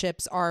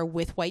friendships are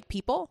with white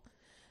people.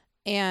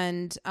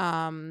 And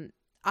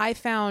I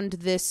found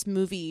this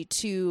movie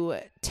to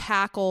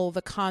tackle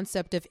the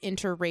concept of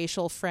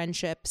interracial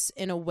friendships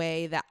in a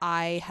way that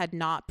I had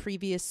not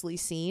previously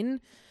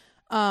seen.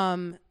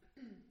 The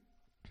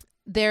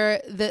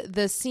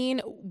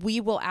scene,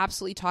 we will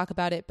absolutely talk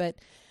about it, but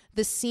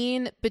the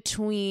scene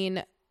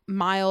between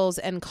Miles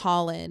and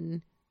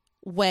Colin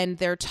when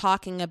they're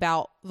talking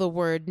about the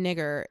word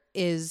nigger,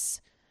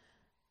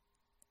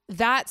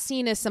 that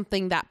scene is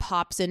something that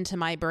pops into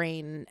my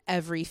brain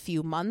every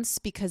few months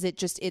because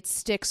it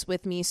sticks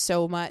with me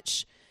so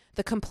much.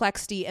 The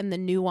complexity and the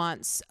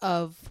nuance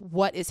of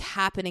what is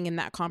happening in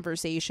that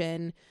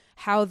conversation,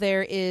 how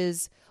there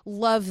is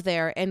love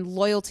there and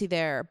loyalty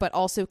there, but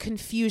also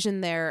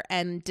confusion there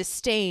and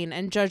disdain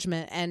and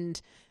judgment.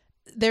 And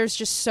there's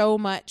just so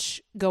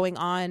much going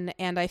on.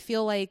 And I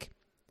feel like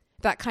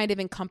that kind of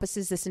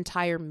encompasses this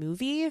entire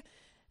movie.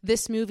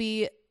 This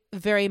movie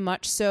very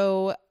much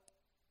so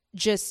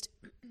just,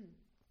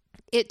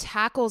 it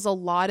tackles a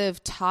lot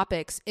of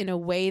topics in a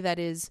way that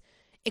is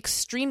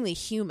extremely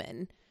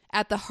human.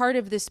 At the heart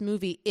of this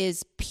movie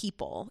is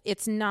people.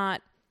 The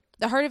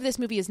heart of this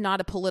movie is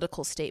not a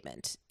political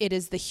statement. It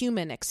is the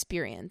human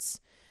experience.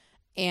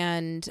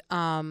 And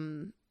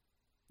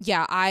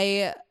yeah,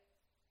 I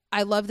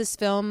love this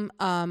film.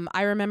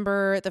 I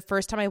remember the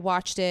first time I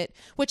watched it,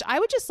 which I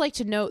would just like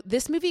to note,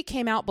 this movie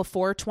came out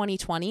before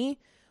 2020,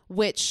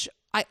 which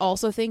I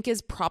also think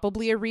is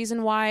probably a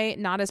reason why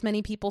not as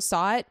many people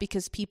saw it,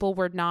 because people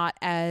were not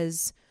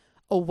as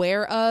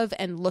aware of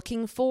and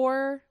looking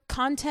for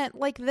content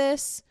like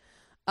this,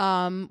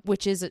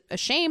 which is a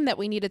shame that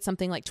we needed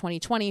something like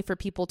 2020 for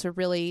people to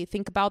really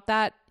think about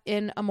that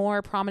in a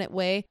more prominent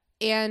way.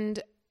 And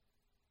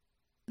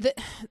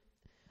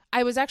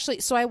I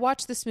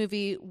watched this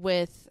movie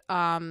with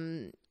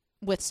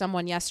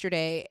someone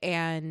yesterday,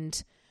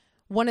 and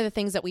one of the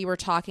things that we were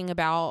talking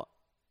about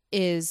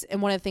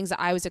and one of the things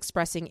that I was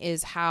expressing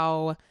is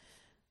how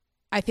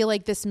I feel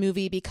like this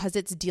movie, because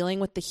it's dealing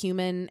with the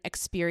human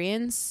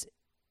experience,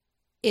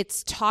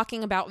 it's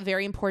talking about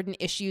very important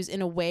issues in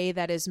a way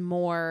that is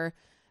more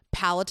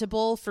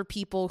palatable for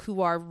people who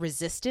are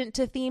resistant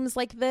to themes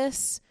like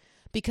this,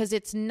 because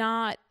it's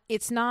not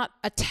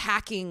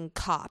attacking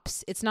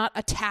cops. It's not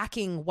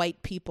attacking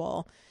white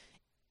people.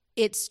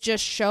 It's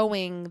just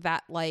showing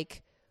that,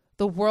 like,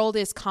 the world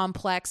is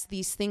complex.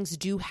 These things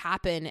do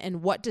happen.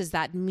 And what does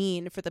that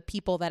mean for the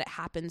people that it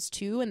happens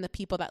to and the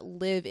people that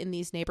live in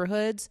these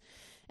neighborhoods?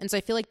 And so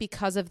I feel like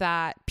because of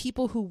that,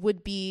 people who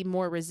would be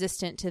more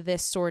resistant to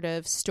this sort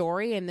of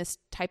story and this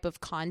type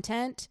of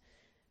content,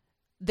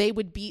 they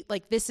would be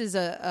like, this is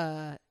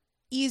a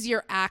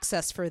easier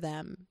access for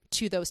them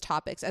to those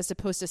topics, as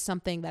opposed to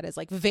something that is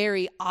like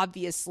very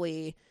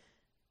obviously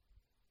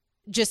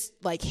just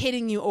like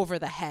hitting you over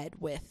the head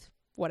with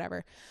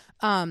whatever.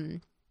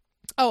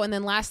 Oh, and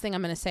then last thing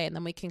I'm going to say, and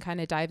then we can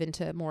kind of dive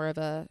into more of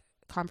a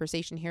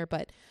conversation here.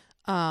 But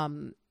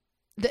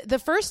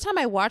the first time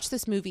I watched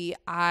this movie,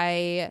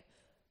 I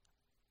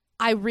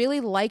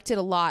really liked it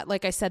a lot.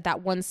 Like I said,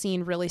 that one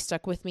scene really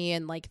stuck with me,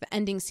 and like the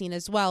ending scene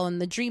as well,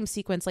 and the dream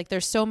sequence. Like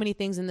there's so many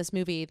things in this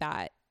movie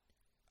that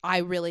I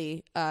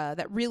really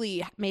that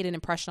really made an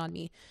impression on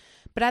me.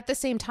 But at the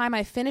same time,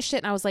 I finished it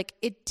and I was like,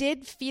 it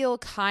did feel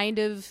kind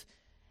of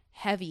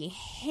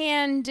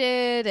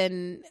heavy-handed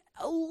and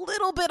a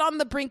little bit on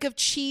the brink of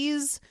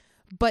cheese,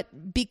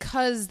 but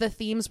because the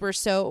themes were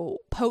so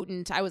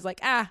potent, I was like,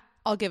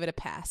 I'll give it a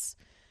pass.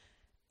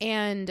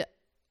 And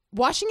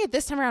watching it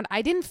this time around,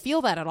 I didn't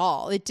feel that at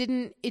all. It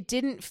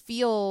didn't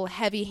feel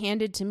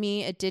heavy-handed to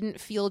me. It didn't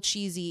feel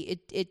cheesy.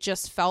 It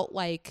just felt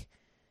like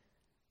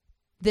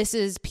this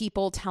is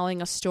people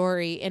telling a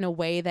story in a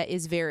way that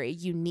is very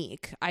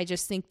unique. I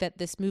just think that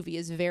this movie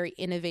is very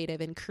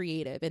innovative and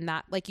creative, and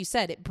that, like you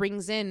said, it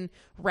brings in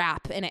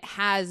rap, and it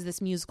has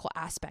this musical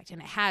aspect,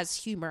 and it has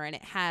humor, and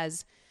it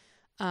has,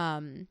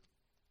 I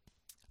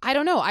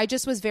don't know. I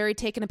just was very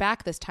taken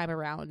aback this time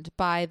around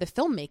by the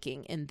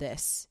filmmaking in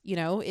this. You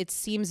know, it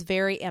seems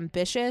very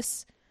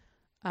ambitious.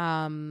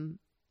 The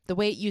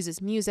way it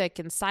uses music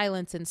and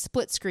silence and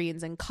split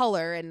screens and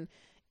color, and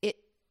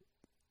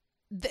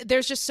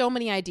there's just so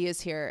many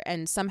ideas here,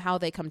 and somehow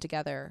they come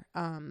together.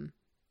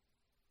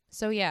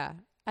 So yeah,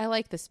 I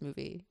like this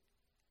movie,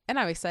 and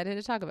I'm excited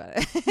to talk about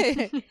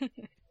it.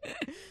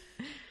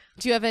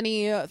 Do you have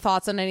any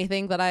thoughts on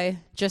anything that I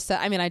just said?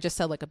 I mean, I just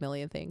said like a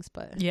million things,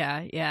 but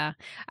Yeah.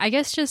 I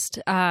guess just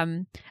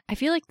I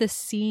feel like the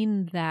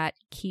scene that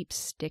keeps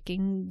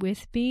sticking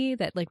with me,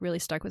 that like really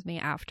stuck with me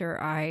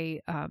after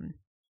I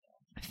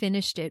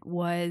finished it,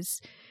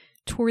 was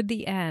toward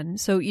the end.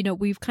 So, you know,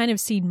 we've kind of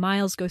seen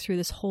Miles go through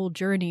this whole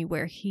journey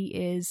where he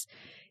is,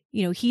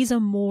 you know, he's a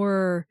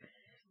more,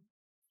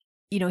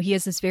 you know, he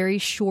has this very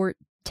short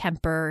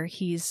temper.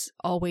 He's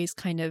always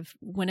kind of,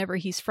 whenever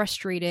he's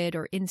frustrated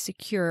or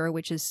insecure,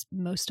 which is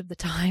most of the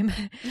time,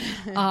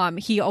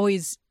 he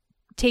always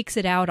takes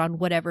it out on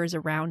whatever's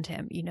around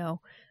him, you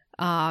know.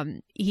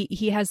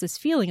 He has this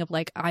feeling of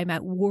like, I'm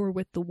at war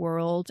with the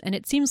world. And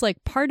it seems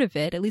like part of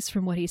it, at least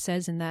from what he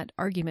says in that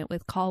argument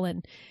with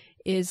Colin,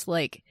 is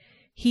like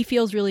he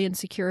feels really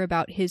insecure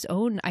about his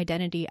own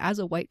identity as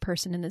a white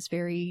person in this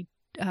very,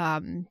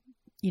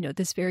 you know,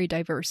 this very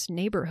diverse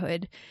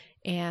neighborhood.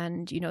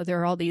 And, you know, there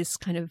are all these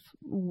kind of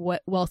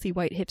wealthy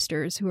white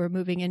hipsters who are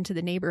moving into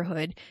the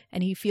neighborhood,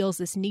 and he feels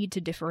this need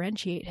to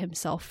differentiate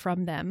himself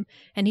from them.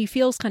 And he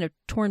feels kind of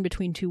torn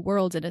between two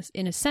worlds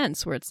in a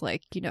sense, where it's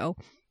like, you know,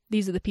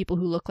 these are the people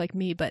who look like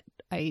me, but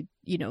I,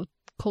 you know,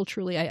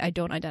 culturally, I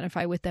don't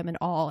identify with them at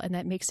all. And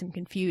that makes him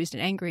confused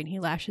and angry, and he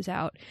lashes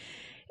out.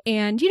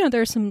 And, you know,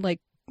 there are some like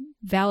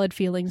valid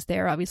feelings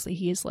there. Obviously,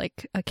 he is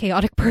like a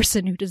chaotic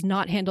person who does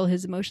not handle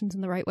his emotions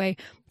in the right way.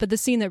 But the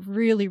scene that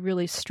really,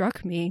 really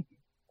struck me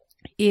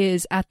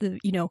is at the,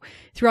 you know,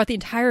 throughout the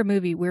entire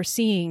movie, we're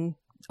seeing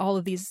all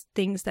of these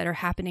things that are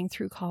happening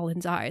through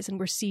Colin's eyes. And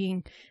we're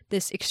seeing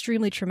this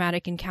extremely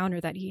traumatic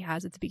encounter that he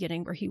has at the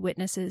beginning, where he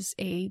witnesses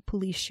a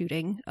police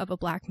shooting of a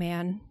black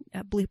man,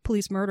 a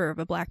police murder of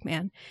a black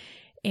man.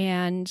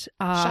 And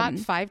shot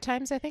 5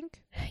 times, I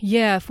think.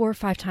 Yeah, 4 or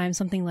 5 times,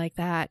 something like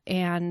that.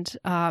 And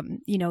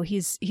you know,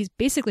 he's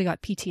basically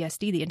got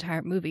PTSD the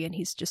entire movie, and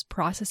he's just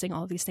processing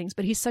all of these things.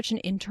 But he's such an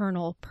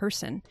internal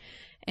person.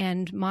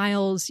 And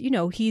Miles, you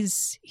know,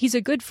 he's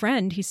a good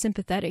friend. He's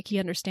sympathetic. He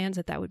understands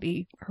that would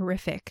be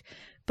horrific,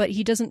 but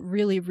he doesn't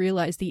really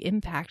realize the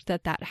impact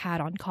that had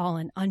on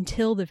Colin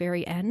until the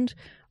very end,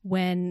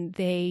 when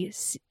they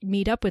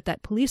meet up with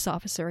that police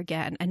officer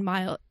again. And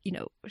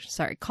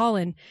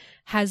Colin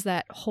has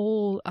that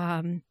whole,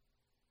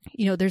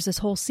 you know, there's this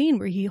whole scene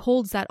where he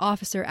holds that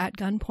officer at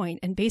gunpoint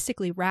and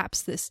basically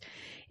raps this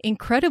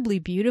incredibly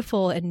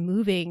beautiful and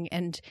moving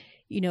and,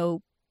 you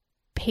know,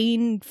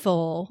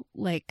 painful,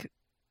 like,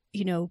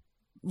 you know,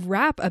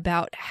 rap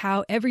about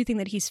how everything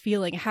that he's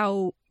feeling,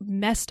 how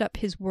messed up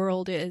his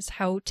world is,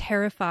 how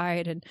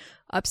terrified and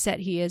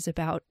upset he is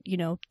about, you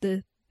know,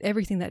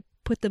 everything that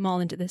put them all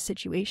into this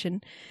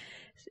situation.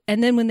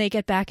 And then when they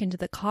get back into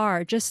the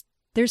car, just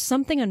there's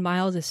something on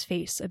Miles's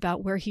face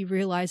about where he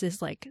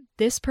realizes, like,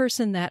 this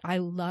person that I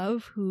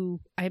love, who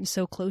I am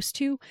so close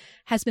to,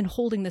 has been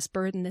holding this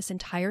burden this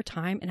entire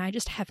time, and I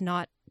just have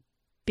not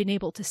been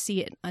able to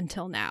see it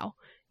until now.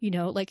 You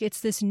know, like,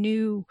 it's this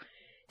new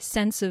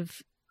sense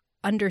of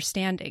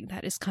understanding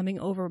that is coming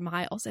over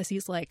Miles as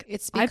he's like,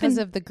 it's because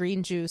of the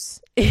green juice.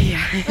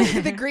 Yeah.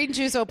 The green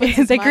juice opens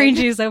his mind. Green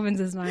juice opens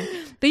his mind.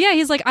 But yeah,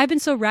 he's like, I've been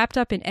so wrapped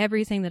up in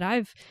everything that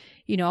I've,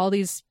 you know, all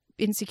these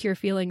insecure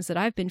feelings that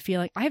I've been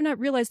feeling. I have not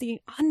realized the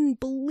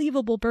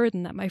unbelievable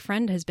burden that my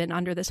friend has been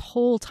under this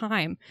whole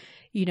time,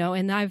 you know,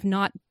 and I've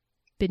not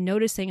been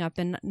noticing, I've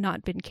been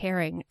not been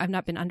caring, I've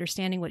not been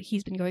understanding what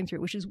he's been going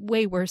through, which is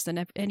way worse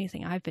than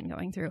anything I've been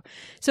going through.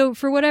 So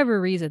for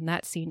whatever reason,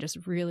 that scene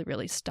just really,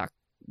 really stuck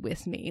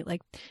with me.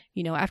 Like,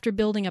 you know, after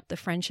building up the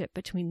friendship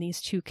between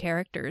these two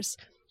characters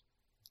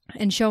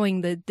and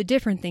showing the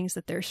different things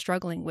that they're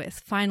struggling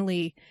with,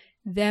 finally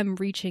them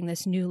reaching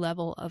this new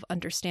level of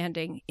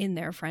understanding in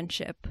their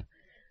friendship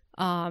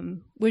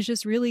was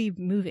just really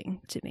moving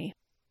to me.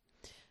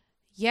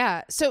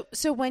 Yeah.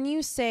 So when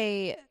you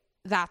say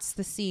that's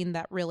the scene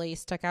that really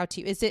stuck out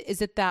to you, is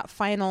it that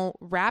final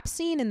rap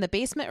scene in the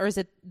basement, or is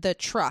it the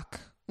truck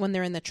when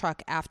they're in the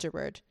truck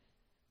afterward?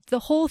 The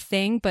whole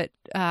thing, but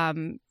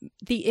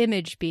the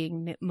image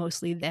being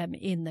mostly them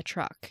in the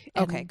truck.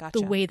 Okay, gotcha.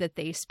 The way that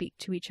they speak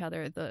to each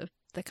other, the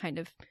kind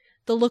of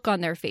the look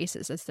on their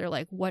faces as they're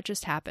like, what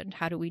just happened?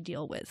 How do we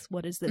deal with?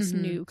 What is this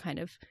new kind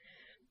of,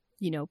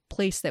 you know,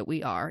 place that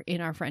we are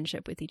in our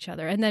friendship with each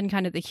other? And then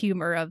kind of the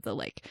humor of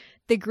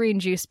the green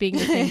juice being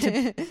the thing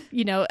to,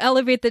 you know,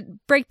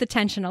 break the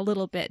tension a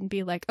little bit and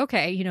be like,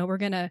 okay, you know, we're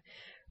going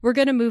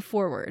to move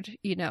forward.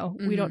 You know,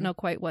 we don't know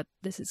quite what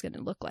this is going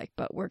to look like,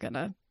 but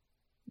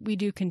we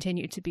do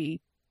continue to be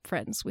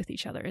friends with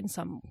each other in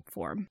some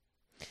form.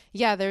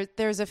 Yeah,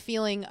 there's a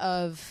feeling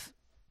of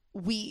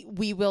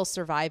we will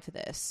survive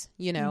this,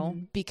 you know,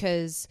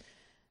 because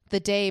the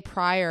day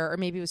prior, or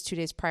maybe it was 2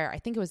 days prior, I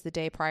think it was the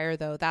day prior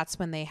though, that's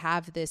when they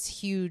have this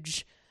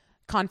huge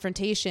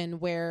confrontation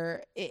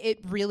where it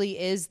really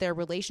is their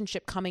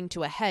relationship coming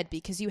to a head,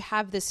 because you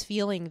have this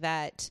feeling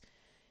that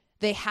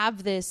they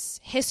have this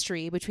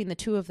history between the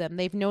two of them.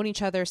 They've known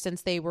each other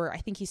since they were, I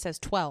think he says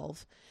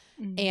 12.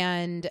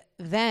 And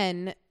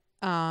then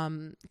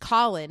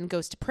Colin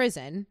goes to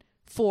prison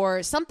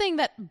for something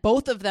that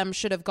both of them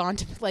should have gone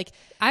to, like,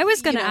 I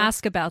was going to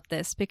ask about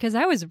this because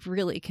I was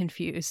really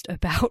confused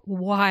about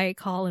why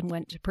Colin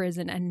went to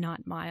prison and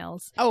not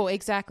Miles. Oh,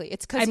 exactly.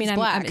 It's because he's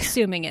black. I'm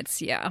assuming it's,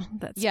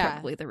 that's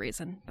probably the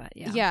reason, but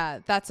yeah. Yeah,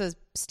 that's a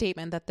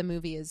statement that the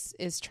movie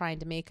is trying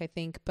to make, I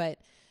think. But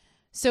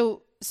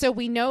so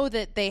we know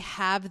that they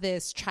have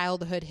this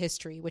childhood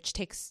history, which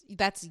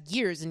that's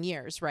years and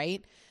years,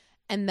 right?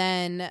 And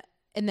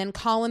then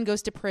Colin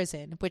goes to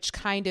prison, which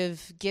kind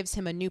of gives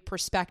him a new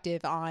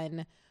perspective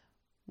on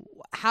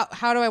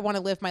how do I want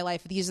to live my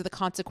life? These are the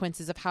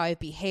consequences of how I've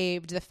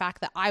behaved. The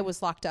fact that I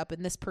was locked up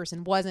and this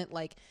person wasn't,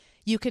 like,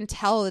 you can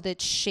tell that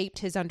it shaped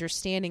his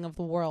understanding of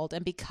the world.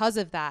 And because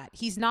of that,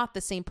 he's not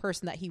the same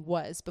person that he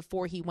was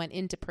before he went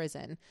into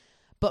prison.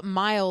 But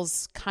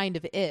Miles kind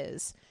of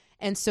is.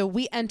 And so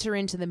we enter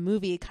into the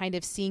movie kind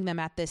of seeing them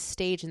at this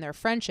stage in their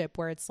friendship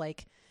where it's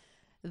like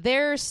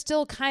they're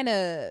still kind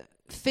of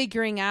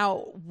figuring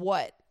out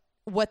what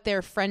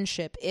their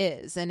friendship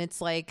is. And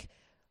it's like,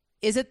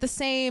 is it the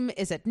same?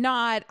 Is it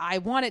not? I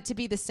want it to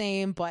be the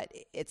same, but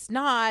it's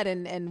not.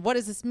 And what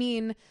does this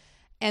mean?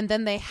 And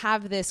then they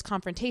have this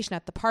confrontation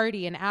at the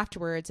party and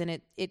afterwards.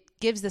 And it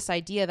gives this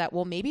idea that,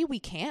 well, maybe we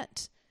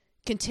can't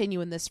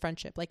continue in this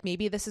friendship. Like,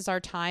 maybe this is our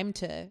time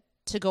to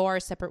go our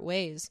separate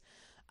ways.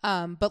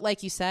 But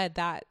like you said,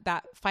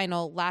 that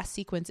final last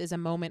sequence is a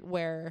moment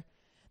where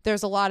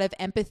there's a lot of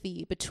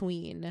empathy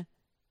between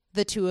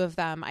the two of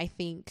them, I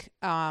think,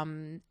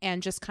 and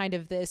just kind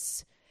of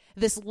this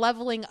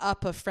leveling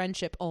up of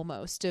friendship,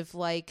 almost, of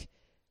like,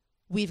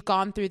 we've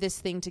gone through this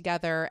thing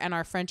together and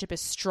our friendship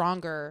is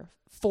stronger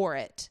for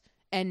it,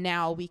 and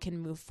now we can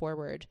move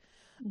forward.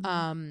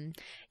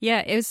 Yeah,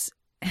 it was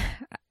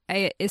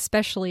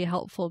especially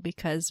helpful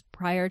because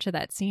prior to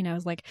that scene, I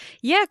was like,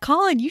 yeah,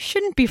 Colin, you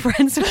shouldn't be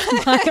friends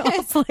with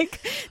Miles. Like,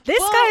 this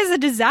guy is a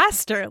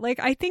disaster. Like,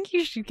 I think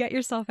you should get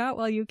yourself out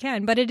while you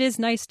can. But it is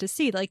nice to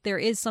see, like, there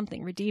is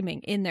something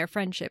redeeming in their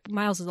friendship.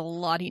 Miles has a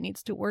lot he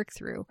needs to work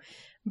through,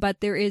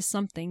 but there is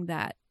something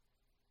that,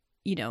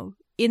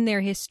 in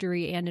their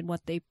history and in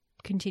what they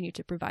continue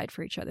to provide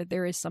for each other,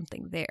 there is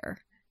something there.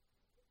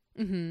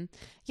 Mm-hmm.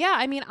 Yeah,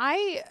 I mean,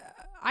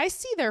 I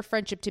see their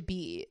friendship to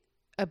be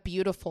a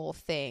beautiful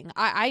thing.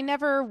 I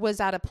never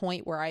was at a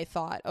point where I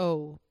thought,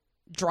 oh,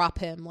 drop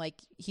him, like,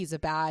 he's a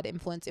bad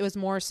influence. It was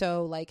more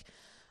so like,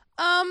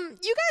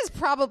 you guys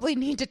probably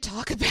need to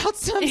talk about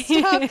some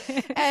stuff.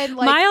 And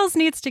like, Miles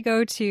needs to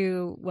go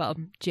to,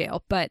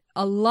 jail, but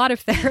a lot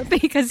of therapy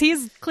because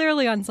he's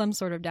clearly on some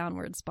sort of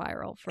downward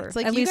spiral for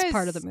like, at least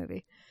part of the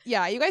movie.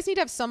 Yeah, you guys need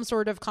to have some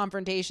sort of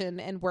confrontation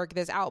and work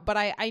this out. But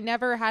I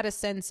never had a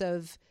sense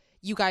of,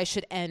 you guys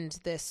should end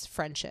this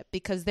friendship,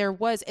 because there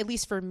was, at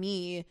least for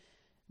me,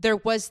 there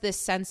was this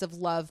sense of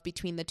love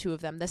between the two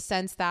of them. The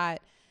sense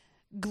that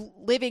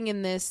living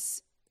in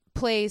this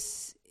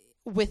place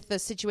with the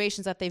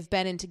situations that they've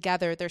been in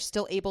together, they're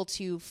still able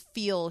to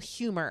feel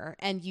humor.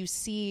 And you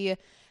see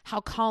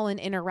how Colin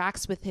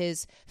interacts with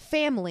his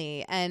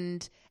family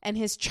and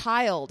his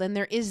child. And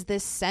there is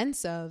this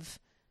sense of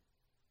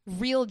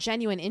real,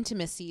 genuine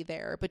intimacy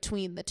there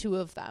between the two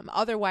of them.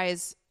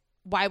 Otherwise,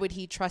 why would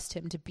he trust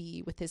him to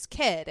be with his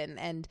kid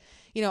and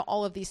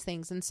all of these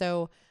things? And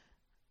so,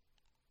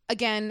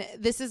 again,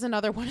 this is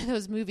another one of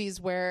those movies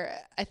where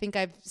I think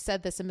I've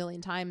said this a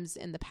million times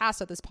in the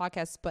past of this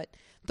podcast, but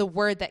the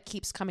word that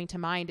keeps coming to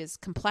mind is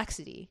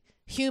complexity.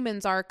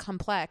 Humans are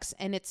complex,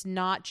 and it's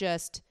not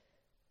just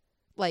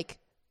like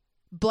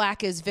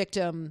black is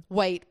victim,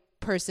 white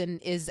person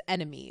is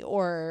enemy,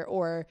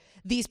 or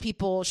these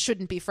people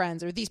shouldn't be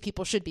friends, or these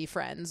people should be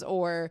friends,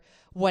 or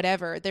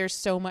whatever. There's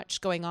so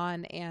much going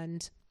on,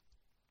 and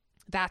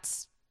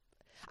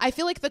I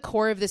feel like the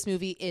core of this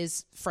movie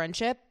is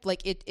friendship.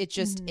 Like, it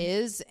just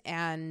is.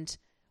 And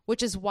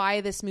which is why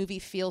this movie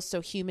feels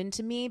so human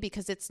to me,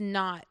 because it's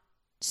not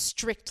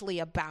strictly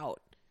about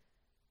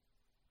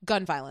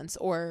gun violence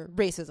or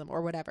racism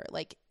or whatever.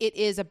 Like, it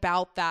is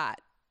about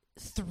that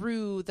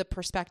through the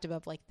perspective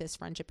of, like, this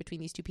friendship between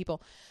these two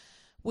people,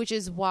 which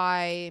is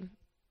why,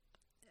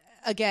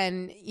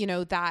 again,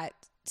 that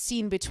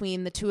scene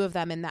between the two of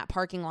them in that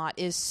parking lot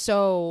is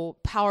so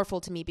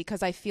powerful to me,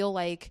 because I feel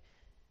like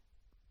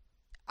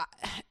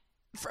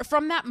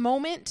from that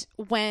moment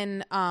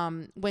when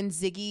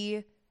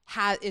Ziggy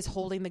is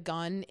holding the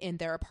gun in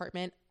their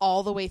apartment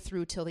all the way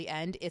through till the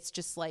end, it's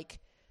just like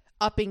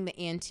upping the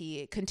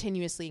ante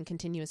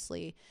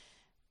continuously.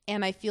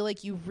 And I feel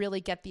like you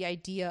really get the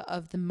idea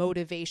of the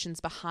motivations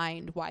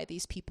behind why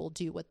these people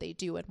do what they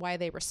do and why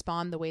they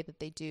respond the way that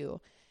they do.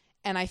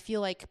 And I feel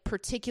like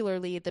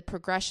particularly the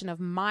progression of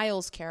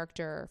Miles'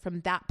 character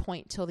from that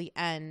point till the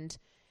end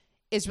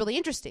is really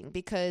interesting,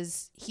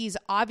 because he's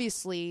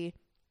obviously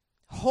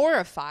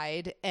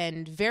horrified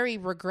and very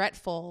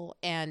regretful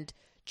and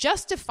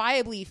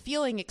justifiably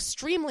feeling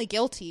extremely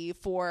guilty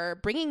for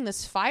bringing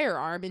this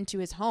firearm into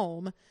his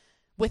home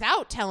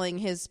without telling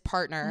his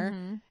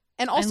partner,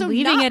 and also and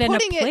leaving not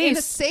putting it in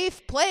a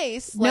safe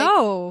place.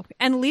 No,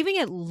 and leaving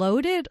it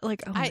loaded.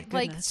 Like, oh my goodness.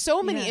 Like,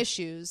 so many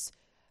issues,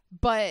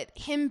 but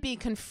him being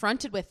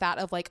confronted with that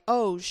of like,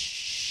 oh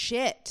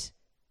shit,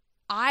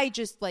 I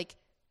just like,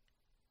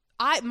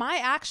 my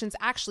actions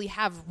actually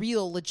have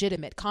real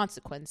legitimate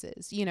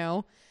consequences, you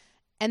know?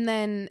 And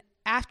then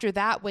after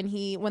that,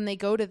 when they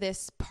go to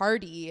this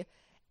party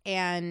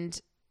and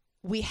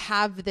we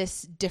have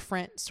this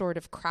different sort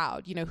of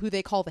crowd, you know, who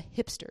they call the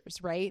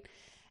hipsters, right?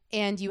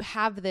 And you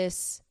have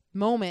this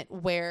moment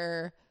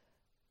where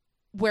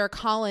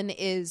Colin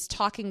is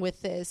talking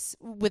with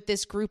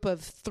this group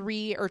of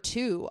 3 or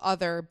 2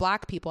 other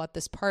black people at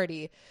this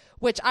party,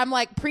 which I'm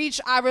like, preach,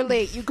 I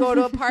relate. You go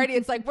to a party,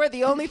 it's like, we're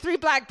the only 3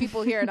 black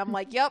people here. And I'm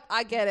like, yep,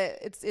 I get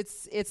it.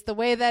 It's the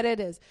way that it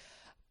is.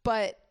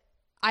 But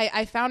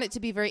I found it to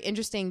be very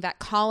interesting that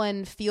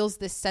Colin feels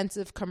this sense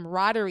of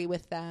camaraderie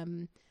with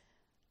them.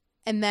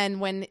 And then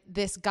when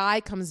this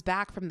guy comes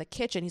back from the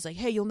kitchen, he's like,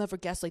 hey, you'll never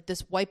guess, like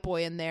this white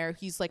boy in there,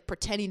 he's like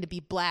pretending to be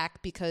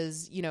black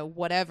because, you know,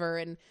 whatever.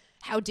 And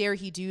how dare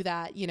he do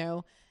that? You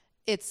know,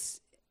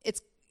 it's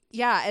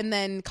yeah. And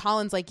then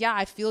Colin's like, yeah,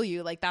 I feel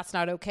you. Like, that's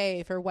not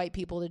okay for white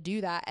people to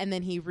do that. And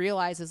then he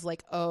realizes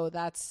like, oh,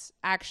 that's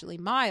actually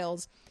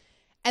Miles.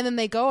 And then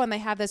they go and they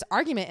have this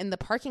argument in the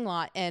parking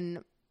lot.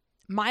 And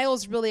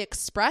Miles really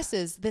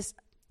expresses this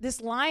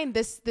line,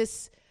 this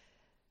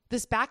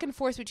back and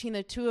forth between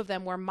the two of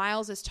them, where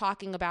Miles is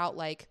talking about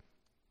like,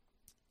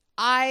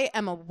 I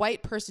am a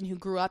white person who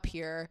grew up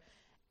here.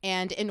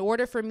 And in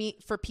order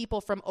for people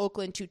from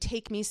Oakland to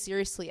take me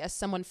seriously as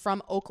someone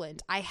from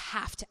Oakland, I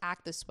have to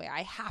act this way.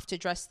 I have to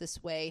dress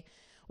this way.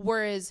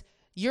 Whereas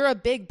you're a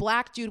big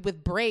black dude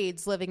with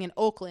braids living in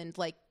Oakland.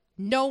 Like,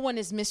 no one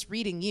is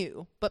misreading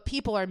you, but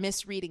people are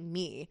misreading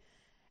me.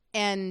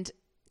 And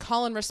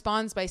Colin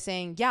responds by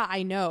saying, yeah,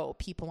 I know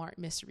people aren't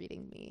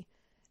misreading me.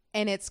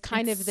 And it's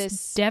kind of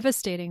this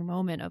devastating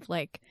moment of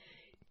like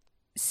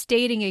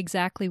stating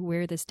exactly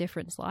where this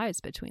difference lies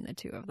between the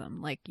two of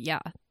them. Like, yeah,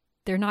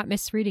 they're not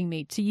misreading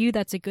me. To you,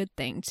 that's a good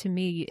thing. To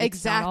me,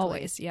 it's not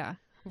always. Yeah.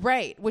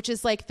 Right. Which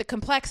is like the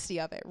complexity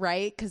of it,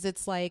 right? Because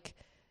it's like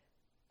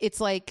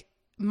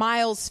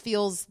Miles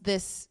feels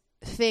this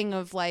thing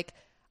of like,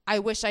 I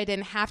wish I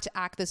didn't have to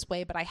act this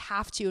way, but I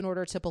have to in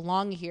order to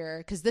belong here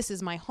because this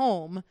is my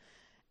home.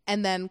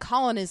 And then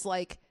Colin is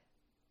like,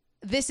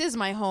 this is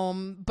my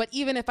home, but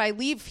even if I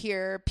leave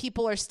here,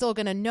 people are still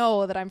going to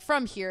know that I'm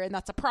from here, and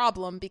that's a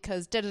problem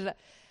because da-da-da.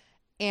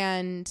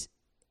 And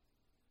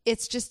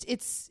it's just,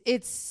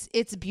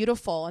 it's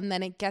beautiful. And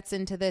then it gets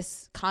into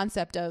this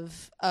concept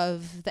of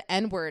the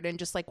N-word and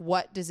just like,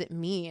 what does it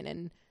mean?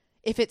 And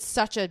if it's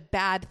such a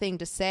bad thing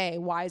to say,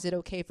 why is it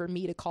okay for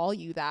me to call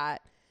you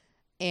that?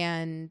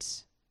 And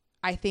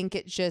I think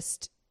it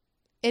just,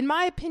 in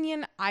my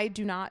opinion, I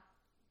do not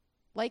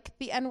like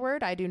the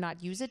N-word. I do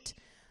not use it.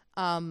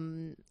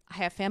 I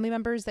have family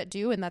members that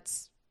do, and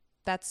that's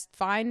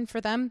fine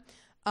for them.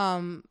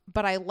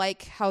 But I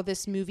like how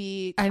this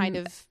movie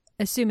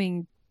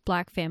assuming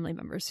black family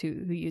members who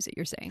use it,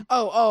 you're saying.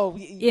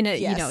 In a, yes.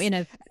 You know, in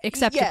a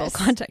acceptable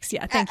context.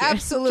 Yeah. Thank you.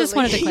 Absolutely. Just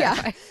wanted to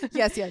clarify.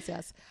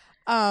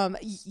 Yeah.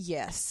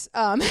 Yes.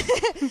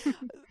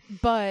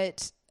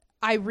 But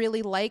I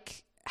really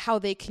like how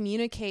they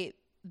communicate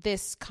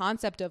this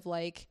concept of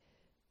like,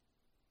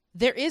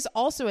 there is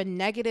also a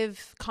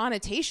negative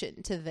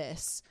connotation to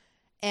this.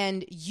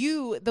 And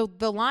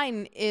the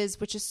line is,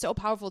 which is so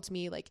powerful to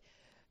me, like,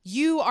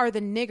 you are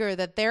the nigger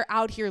that they're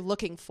out here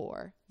looking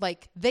for.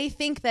 Like, they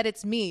think that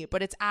it's me,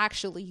 but it's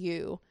actually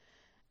you.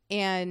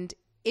 And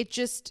it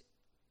just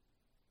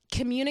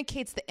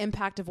communicates the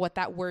impact of what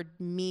that word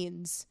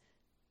means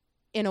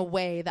in a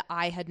way that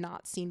I had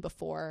not seen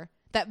before.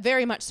 That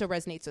very much so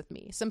resonates with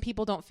me. Some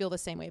people don't feel the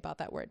same way about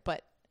that word,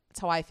 but that's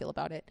how I feel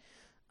about it.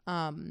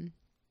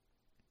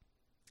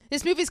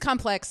 This movie's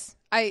complex.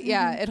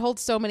 It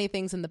holds so many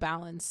things in the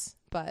balance,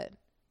 but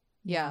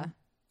yeah.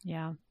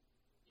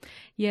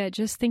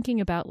 Just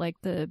thinking about like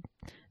the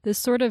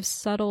sort of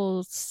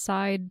subtle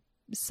side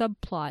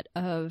subplot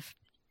of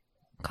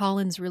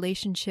Colin's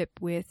relationship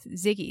with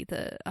Ziggy,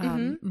 the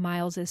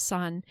Miles's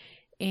son,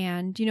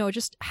 and you know,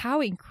 just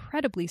how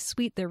incredibly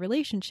sweet their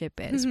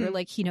relationship is. Where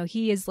like, you know,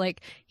 he's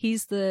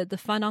the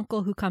fun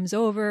uncle who comes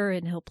over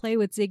and he'll play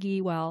with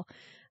Ziggy while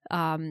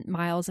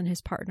Miles and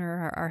his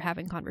partner are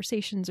having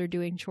conversations or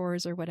doing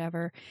chores or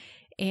whatever.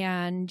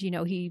 And, you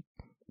know,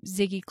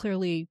 Ziggy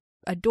clearly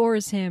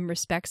adores him,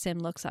 respects him,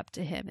 looks up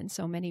to him in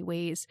so many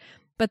ways.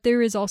 But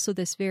there is also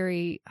this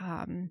very,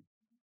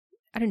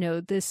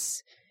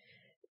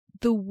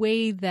 the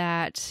way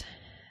that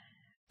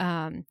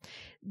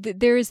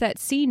there is that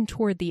scene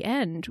toward the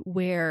end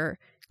where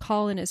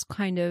Colin is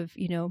kind of,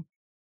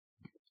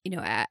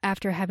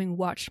 after having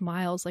watched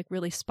Miles like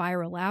really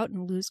spiral out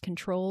and lose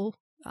control,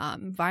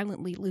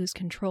 violently lose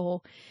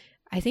control.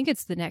 I think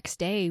it's the next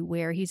day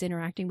where he's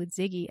interacting with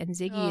Ziggy, and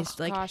Ziggy is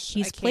like,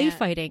 he's play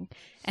fighting,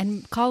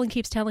 and Colin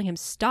keeps telling him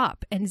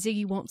stop, and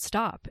Ziggy won't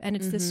stop. And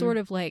it's this sort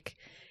of like,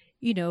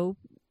 you know,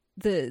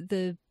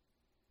 the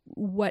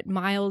what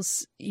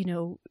Miles, you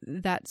know,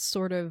 that's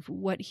sort of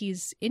what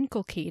he's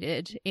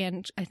inculcated.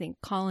 And I think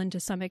Colin, to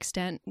some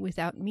extent,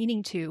 without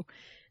meaning to,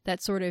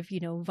 that sort of, you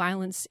know,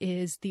 violence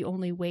is the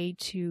only way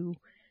to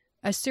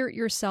assert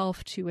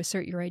yourself, to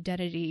assert your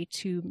identity,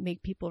 to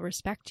make people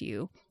respect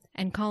you.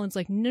 And Colin's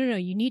like, no,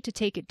 you need to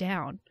take it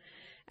down.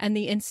 And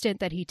the instant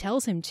that he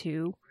tells him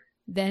to,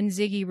 then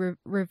Ziggy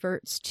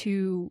reverts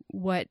to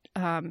what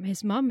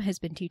his mom has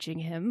been teaching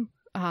him,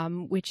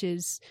 which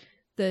is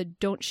the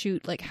don't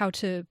shoot, like how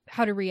to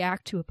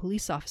react to a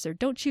police officer.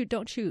 Don't shoot.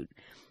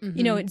 Mm-hmm.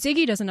 You know, and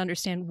Ziggy doesn't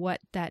understand what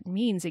that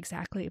means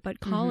exactly, but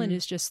Colin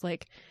is just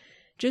like,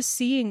 just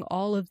seeing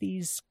all of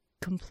these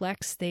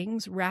complex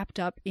things wrapped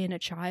up in a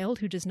child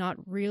who does not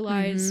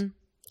realize,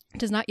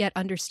 does not yet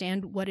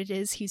understand what it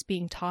is he's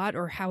being taught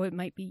or how it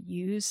might be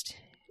used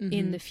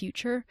in the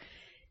future.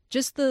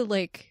 Just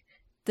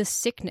the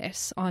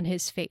sickness on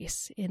his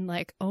face in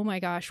like, oh my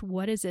gosh,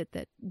 what is it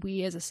that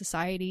we as a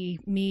society,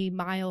 me,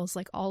 Miles,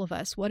 like all of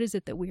us, what is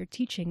it that we're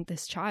teaching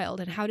this child,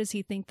 and how does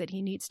he think that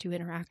he needs to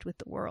interact with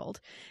the world?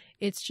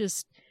 It's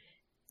just,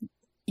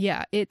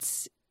 yeah,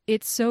 it's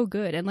so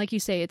good. And like you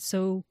say, it's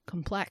so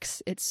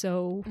complex. It's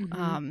so,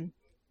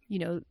 you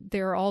know,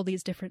 there are all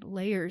these different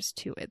layers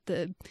to it.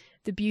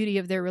 The beauty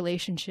of their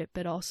relationship,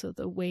 but also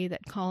the way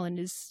that Colin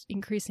is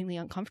increasingly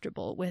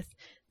uncomfortable with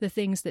the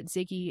things that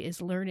Ziggy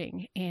is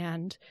learning,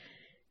 and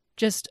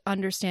just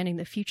understanding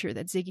the future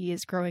that Ziggy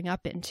is growing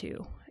up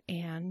into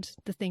and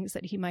the things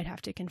that he might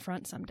have to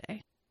confront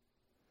someday.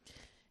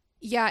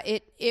 Yeah,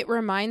 it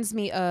reminds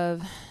me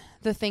of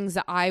the things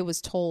that I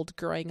was told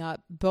growing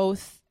up,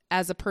 both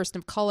as a person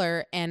of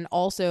color and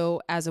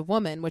also as a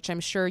woman, which I'm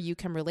sure you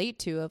can relate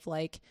to, of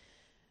like,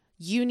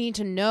 you need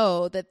to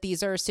know that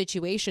these are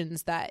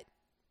situations that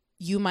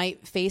you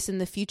might face in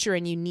the future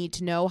and you need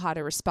to know how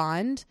to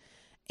respond.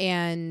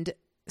 And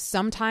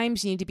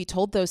sometimes you need to be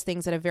told those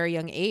things at a very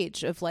young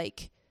age of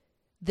like,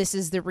 this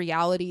is the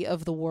reality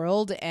of the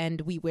world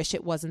and we wish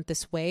it wasn't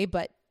this way,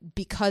 but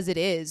because it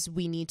is,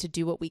 we need to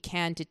do what we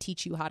can to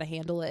teach you how to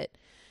handle it.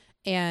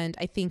 And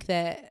I think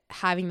that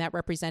having that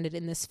represented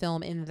in this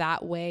film in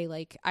that way,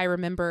 like I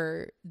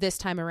remember this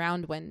time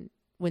around when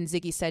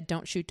Ziggy said,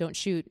 don't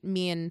shoot,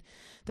 me and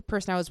the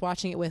person I was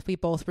watching it with, we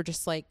both were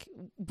just like,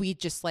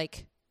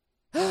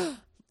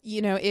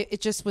 you know,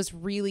 it just was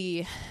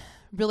really,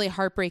 really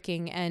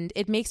heartbreaking. And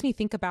it makes me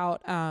think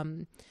about,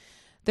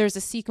 there's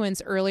a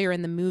sequence earlier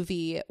in the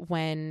movie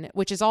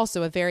which is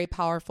also a very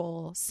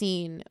powerful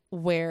scene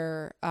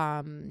where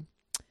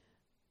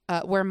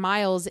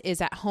Miles is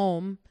at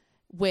home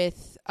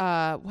with,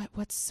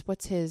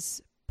 what's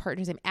his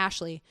partner's name?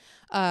 Ashley.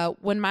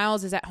 When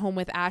Miles is at home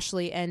with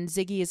Ashley and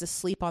Ziggy is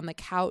asleep on the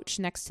couch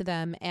next to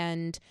them,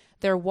 and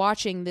they're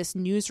watching this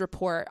news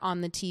report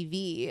on the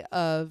TV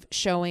of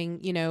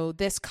showing, you know,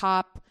 this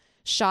cop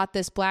shot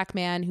this black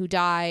man who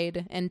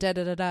died and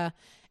da-da-da-da.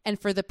 And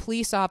for the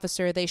police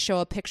officer, they show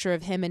a picture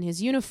of him in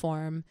his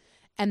uniform.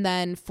 And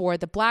then for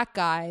the black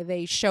guy,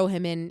 they show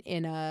him in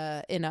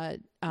a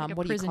like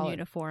what do you call it?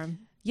 Uniform.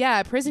 Yeah,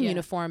 a prison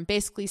uniform,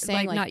 basically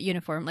saying like not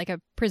uniform, like a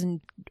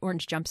prison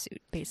orange jumpsuit,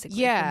 basically.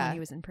 Yeah, when he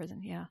was in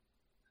prison. Yeah.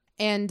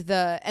 And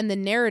the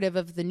narrative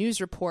of the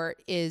news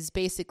report is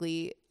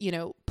basically, you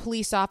know,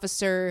 police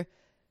officer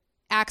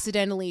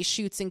accidentally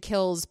shoots and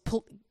kills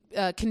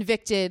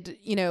convicted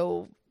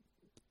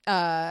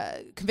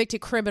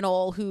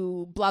criminal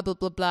who blah, blah,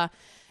 blah, blah.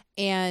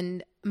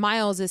 And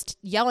Miles is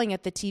yelling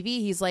at the TV.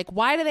 He's like,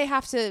 why do they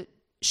have to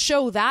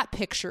show that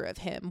picture of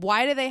him?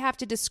 Why do they have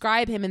to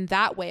describe him in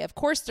that way? Of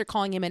course they're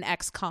calling him an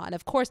ex-con.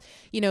 Of course,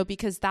 you know,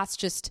 because that's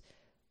just,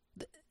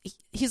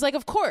 he's like,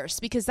 of course,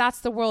 because that's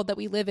the world that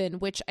we live in,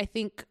 which I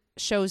think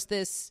shows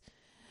this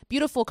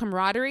beautiful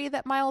camaraderie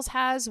that Miles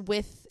has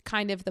with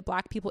kind of the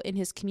black people in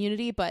his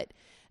community. But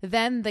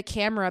then the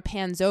camera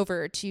pans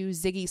over to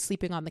Ziggy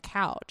sleeping on the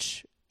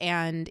couch.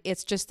 And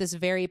it's just this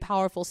very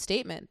powerful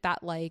statement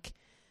that, like,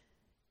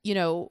 you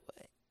know,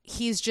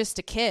 he's just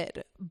a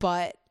kid,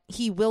 but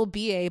he will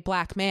be a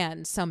black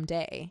man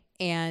someday.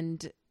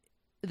 And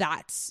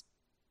that's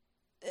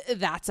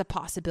a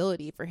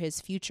possibility for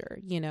his future,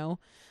 you know?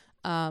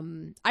 I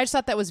just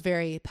thought that was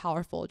very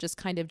powerful, just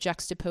kind of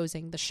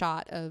juxtaposing the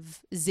shot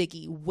of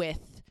Ziggy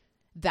with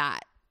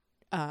that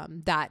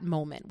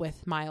moment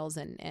with Miles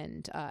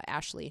and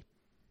Ashley.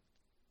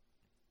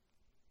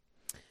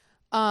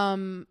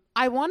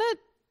 I want to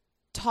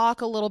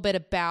talk a little bit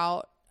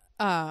about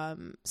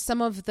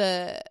some of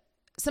the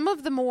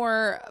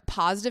more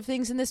positive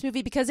things in this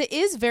movie, because it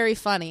is very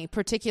funny,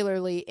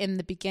 particularly in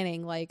the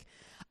beginning. Like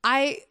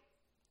I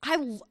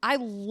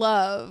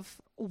love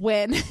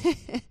when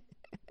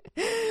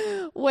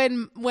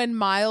when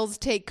Miles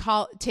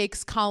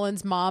takes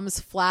Colin's mom's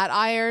flat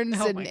irons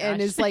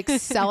and is like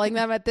selling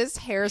them at this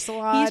hair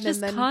salon. He's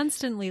just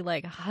constantly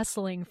like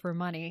hustling for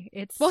money.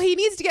 Well, he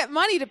needs to get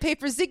money to pay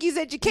for Ziggy's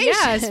education.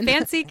 Yeah, his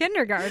fancy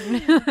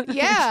kindergarten.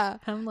 Yeah.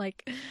 I'm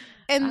like,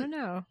 I don't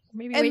know.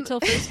 Maybe wait till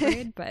first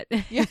grade, but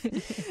yeah.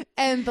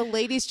 And the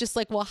lady's just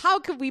like, well, how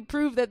can we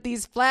prove that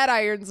these flat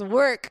irons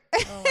work?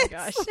 Oh my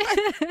gosh.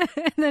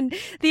 And then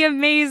the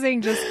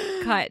amazing just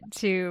cut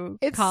to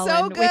Colin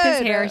so with his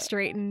hair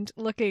straightened,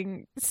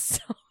 looking so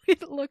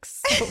It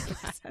looks so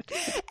bad.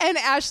 And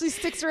Ashley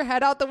sticks her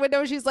head out the window.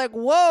 And she's like,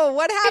 whoa,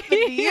 what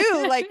happened to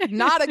you? Like,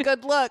 not a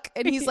good look.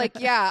 And he's like,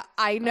 yeah,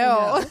 I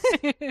know.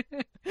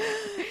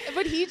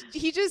 But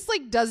he just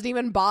like doesn't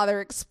even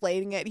bother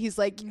explaining it. He's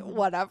like,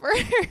 whatever.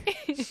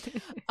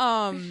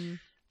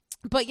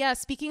 But yeah,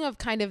 speaking of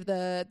kind of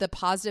the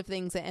positive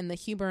things and the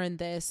humor in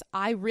this,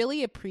 I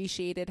really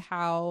appreciated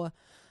how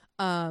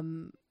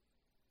one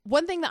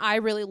thing that I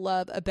really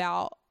love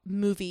about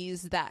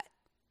movies that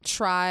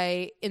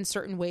try in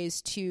certain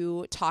ways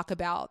to talk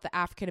about the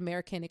African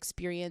American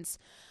experience,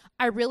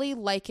 I really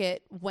like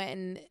it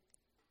when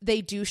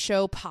they do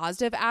show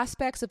positive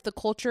aspects of the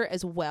culture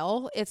as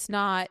well. It's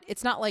not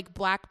like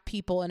Black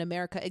people in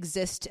America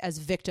exist as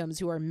victims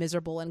who are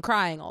miserable and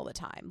crying all the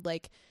time.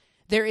 Like,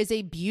 there is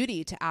a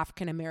beauty to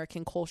African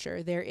American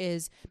culture. There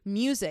is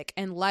music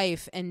and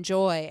life and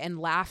joy and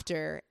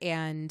laughter,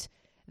 and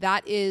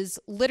that is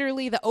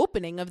literally the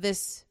opening of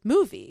this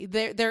movie.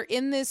 They're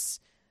in this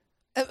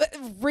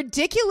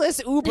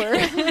ridiculous Uber.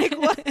 Like,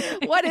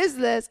 what is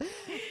this?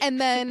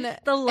 And then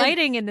the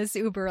lighting in this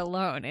Uber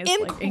alone is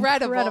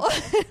incredible.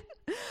 Like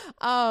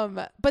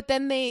incredible. But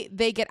then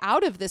they get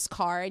out of this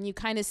car, and you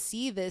kind of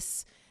see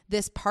this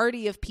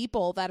party of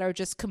people that are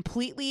just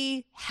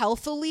completely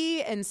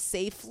healthily and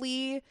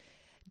safely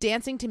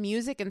dancing to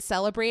music and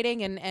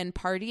celebrating and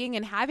partying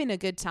and having a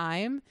good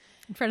time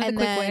in front of the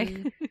Quick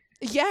Way.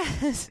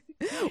 Yes.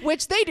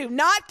 Which they do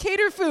not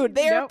cater food.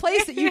 They are a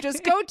place that you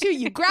just go to,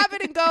 you grab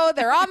it and go.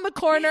 They're on the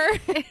corner.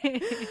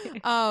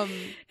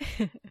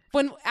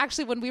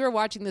 When we were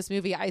watching this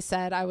movie,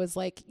 I was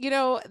like,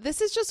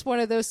 this is just one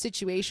of those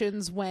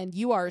situations when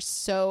you are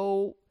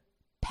so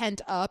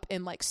pent up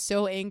and like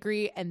so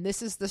angry, and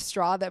this is the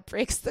straw that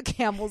breaks the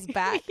camel's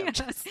back. Yeah.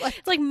 Just like,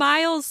 it's like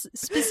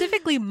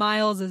specifically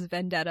Miles's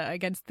vendetta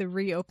against the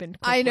reopened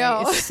Quick I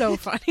know. Way is so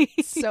funny.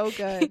 So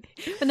good.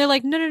 And they're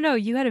like, no,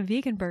 you had a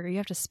vegan burger, you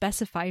have to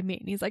specify meat.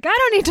 And he's like, I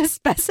don't need to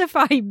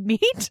specify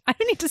meat. I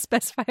don't need to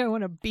specify I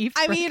want a beef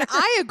burger. I mean,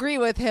 I agree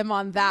with him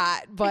on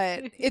that,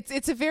 but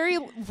it's a very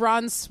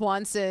Ron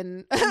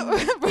Swanson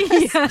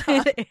yeah,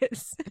 it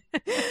is.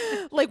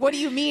 Like, what do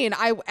you mean?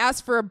 I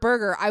asked for a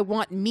burger, I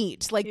want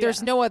meat. Like,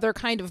 there's no other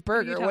kind of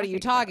burger. What are you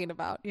talking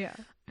about? Yeah.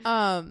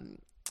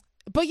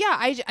 But yeah,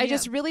 I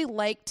just really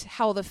liked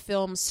how the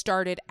film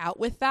started out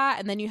with that,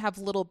 and then you have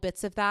little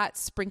bits of that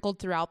sprinkled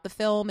throughout the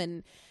film,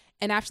 and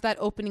after that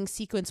opening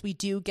sequence, we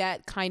do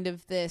get kind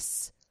of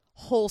this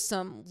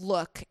wholesome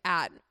look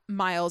at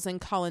Miles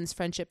and Colin's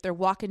friendship. They're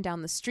walking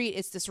down the street.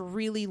 It's this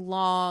really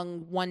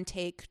long one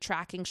take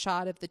tracking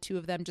shot of the two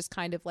of them just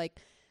kind of like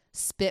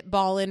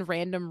spitballing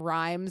random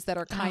rhymes that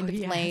are kind of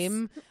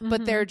lame,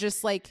 but they're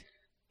just like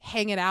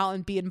hanging out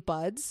and being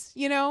buds,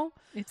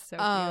 It's so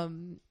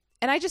cute.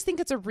 And I just think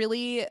it's a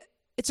really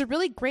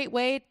great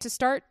way to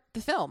start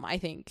the film, I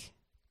think.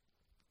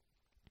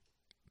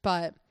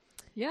 But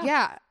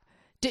yeah.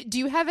 Do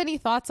you have any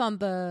thoughts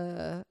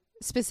on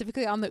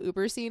specifically on the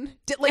Uber scene?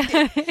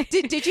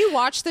 Did you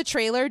watch the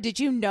trailer? Did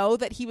you know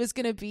that he was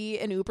going to be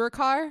an Uber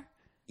car?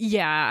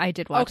 Yeah, I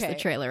did watch the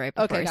trailer right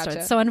before I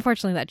started. So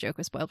unfortunately, that joke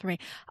was spoiled for me.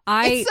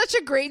 It's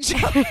such a great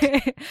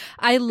joke.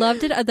 I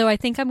loved it, though I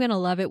think I'm going to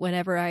love it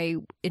whenever I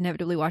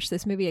inevitably watch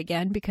this movie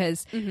again,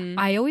 because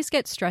I always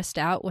get stressed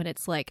out when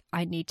it's like,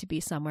 I need to be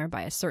somewhere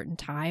by a certain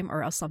time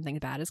or else something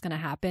bad is going to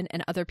happen,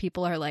 and other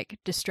people are like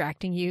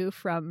distracting you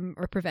from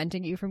or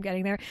preventing you from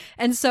getting there.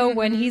 And so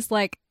when he's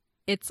like,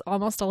 it's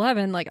almost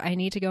 11, like I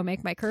need to go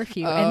make my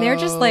curfew, and they're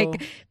just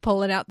like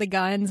pulling out the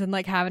guns and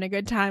like having a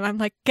good time, I'm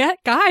like,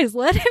 guys,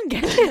 let him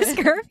get his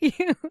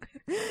curfew.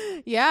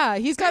 Yeah,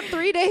 he's got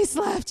 3 days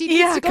left. He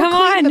needs to go come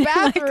clean on. the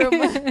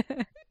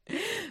bathroom.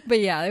 But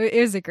yeah, it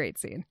was a great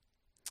scene.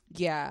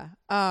 Yeah.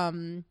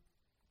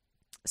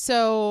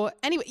 So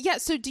anyway,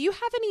 so do you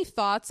have any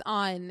thoughts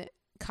on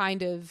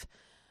kind of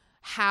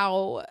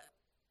how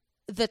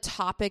the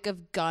topic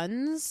of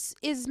guns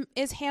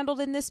is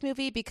handled in this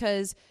movie?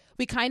 Because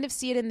we kind of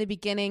see it in the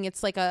beginning.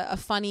 It's like a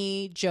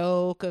funny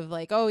joke of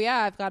like, oh yeah,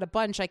 I've got a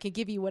bunch. I can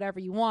give you whatever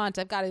you want.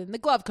 I've got it in the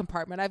glove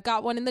compartment. I've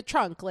got one in the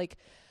trunk, like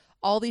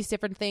all these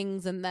different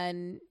things. And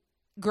then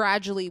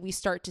gradually we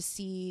start to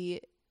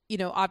see,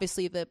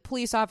 obviously the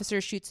police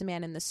officer shoots a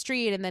man in the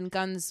street, and then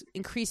guns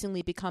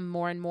increasingly become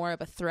more and more of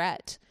a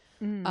threat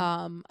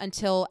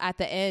until at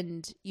the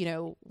end,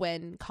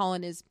 when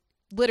Colin is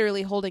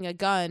literally holding a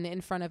gun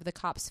in front of the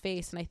cop's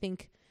face. And I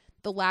think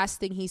the last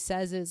thing he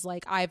says is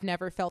like, I've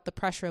never felt the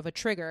pressure of a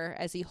trigger,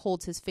 as he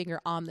holds his finger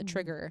on the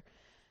trigger.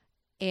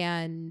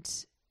 And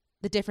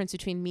the difference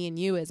between me and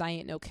you is I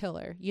ain't no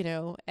killer,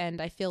 and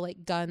I feel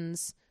like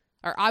guns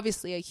are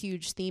obviously a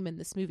huge theme in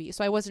this movie.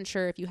 So I wasn't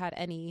sure if you had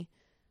any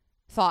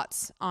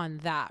thoughts on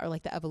that, or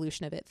like the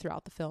evolution of it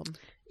throughout the film.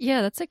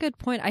 Yeah, that's a good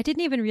point. I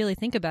didn't even really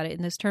think about it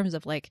in those terms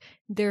of like,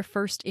 they're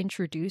first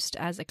introduced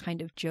as a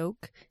kind of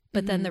joke,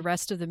 but then the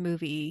rest of the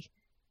movie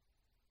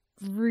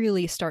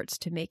really starts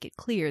to make it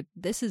clear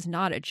this is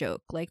not a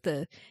joke. Like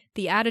the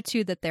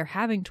attitude that they're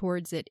having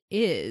towards it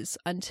is,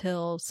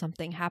 until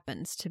something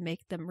happens to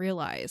make them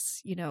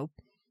realize,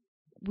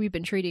 we've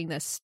been treating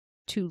this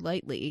too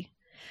lightly.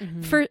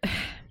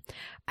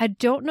 I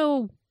don't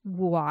know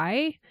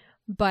why,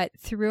 but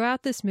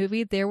throughout this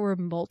movie, there were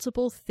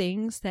multiple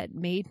things that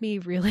made me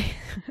really,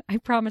 I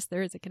promise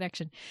there is a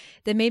connection,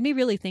 that made me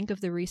really think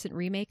of the recent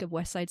remake of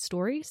West Side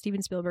Story,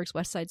 Steven Spielberg's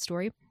West Side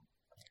Story.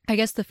 I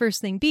guess the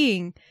first thing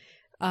being,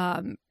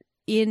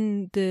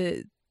 in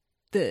there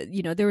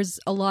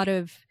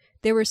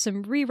was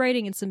some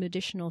rewriting and some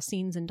additional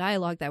scenes and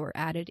dialogue that were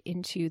added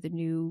into the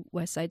new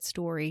West Side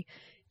Story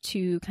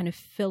to kind of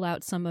fill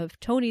out some of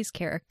Tony's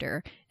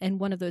character. And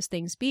one of those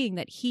things being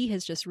that he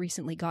has just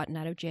recently gotten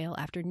out of jail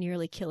after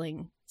nearly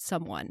killing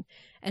someone.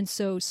 And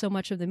so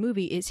much of the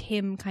movie is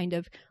him kind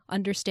of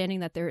understanding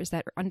that there is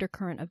that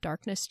undercurrent of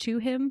darkness to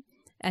him,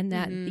 and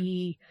that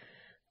the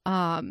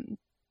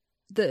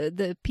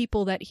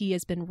people that he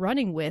has been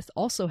running with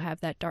also have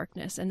that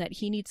darkness, and that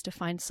he needs to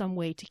find some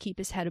way to keep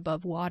his head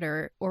above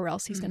water, or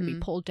else he's going to be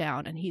pulled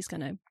down and he's going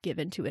to give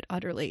into it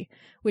utterly,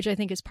 which I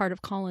think is part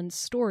of Colin's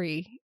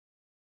story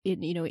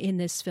in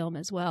this film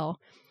as well.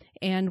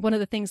 And one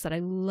of the things that I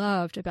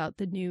loved about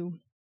the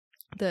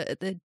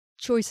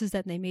choices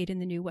that they made in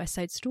the new West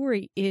Side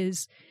Story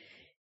is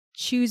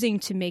choosing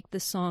to make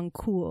the song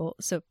cool.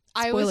 So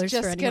I was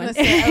just gonna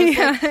say,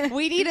 like,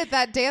 we needed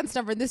that dance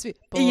number in this week.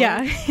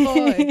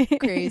 Boy,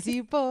 crazy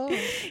boy.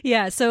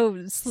 Yeah,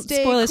 so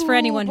spoilers cool, for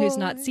anyone boy. who's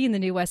not seen the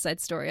new West Side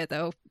Story,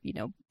 though,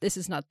 this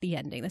is not the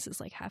ending. This is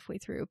like halfway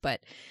through,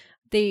 but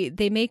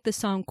they make the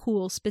song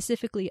cool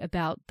specifically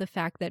about the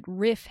fact that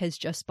Riff has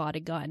just bought a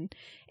gun,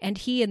 and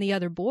he and the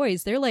other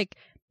boys, they're like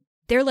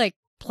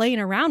playing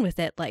around with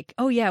it, like,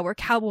 oh yeah, we're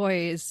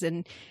cowboys,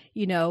 and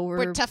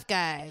we're tough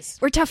guys.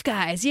 We're tough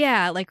guys,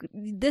 yeah. Like,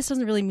 this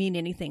doesn't really mean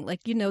anything.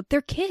 Like,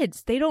 they're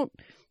kids.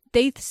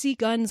 They see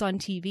guns on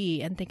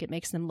TV and think it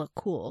makes them look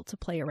cool to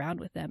play around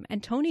with them.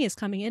 And Tony is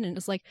coming in and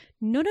is like,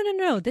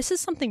 no, this is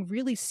something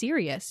really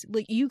serious.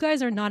 Like, you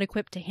guys are not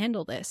equipped to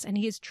handle this. And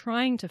he is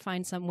trying to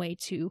find some way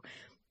to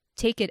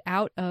take it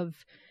out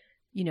of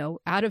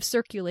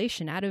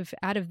circulation, out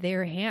of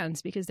their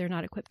hands, because they're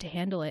not equipped to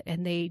handle it.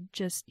 And he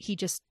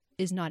just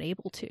is not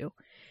able to.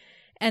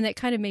 And that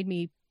kind of made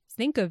me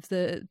think of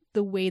the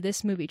way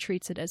this movie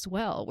treats it as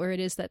well, where it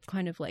is that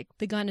kind of like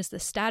the gun is the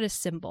status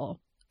symbol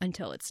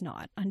until it's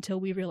not, until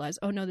we realize,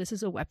 oh no, this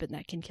is a weapon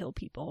that can kill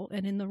people,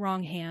 and in the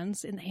wrong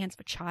hands, in the hands of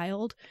a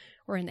child,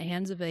 or in the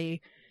hands of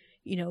a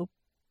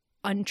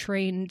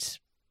untrained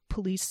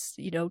police,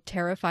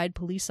 terrified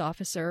police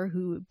officer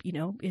who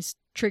is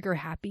trigger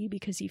happy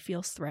because he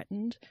feels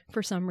threatened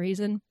for some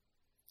reason.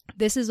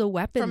 This is a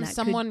weapon from that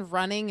someone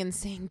running and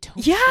saying,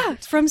 "Don't." Yeah,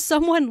 from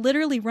someone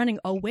literally running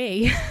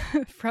away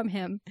from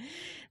him.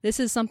 This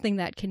is something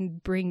that can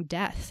bring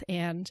death,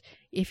 and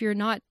if you're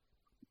not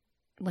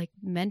like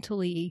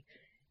mentally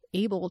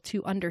able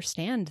to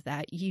understand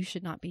that, you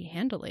should not be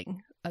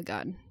handling a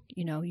gun.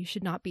 You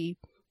should not be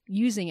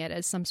using it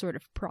as some sort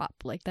of prop.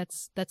 Like,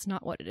 that's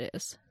not what it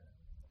is.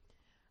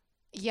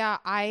 Yeah,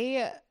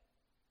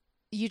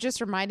 you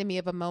just reminded me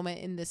of a moment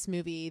in this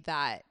movie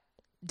that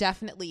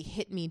definitely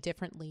hit me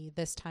differently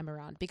this time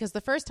around, because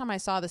the first time I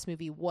saw this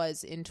movie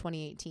was in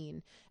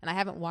 2018, and I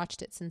haven't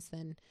watched it since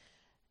then.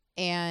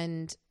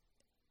 And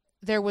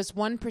there was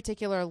one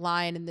particular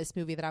line in this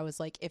movie that I was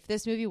like, if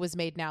this movie was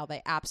made now,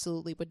 they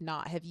absolutely would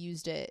not have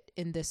used it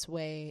in this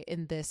way,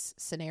 in this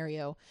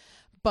scenario.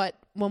 But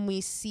when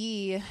we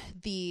see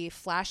the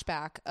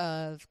flashback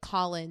of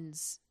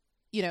Colin's,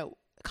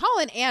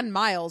 Colin and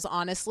Miles,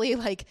 honestly,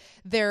 like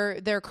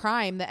their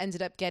crime that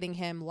ended up getting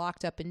him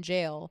locked up in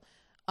jail.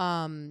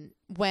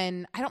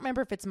 When I don't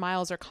remember if it's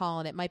Miles or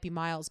Colin, it might be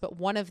Miles, but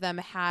one of them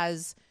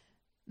has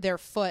their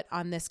foot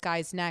on this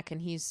guy's neck and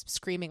he's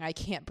screaming, "I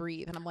can't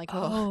breathe." And I'm like,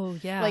 oh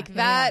yeah, like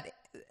that.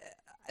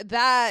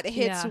 That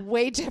hits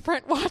way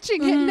different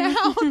watching it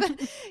now,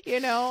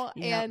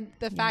 and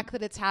the fact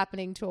that it's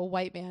happening to a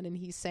white man and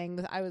he's saying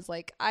that, I was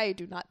like, I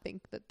do not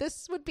think that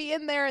this would be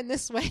in there in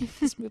this way if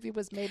this movie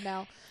was made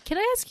now. Can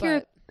I ask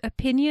your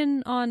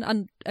opinion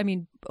on, I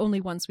mean,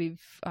 only once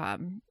we've,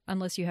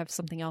 unless you have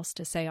something else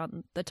to say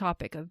on the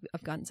topic of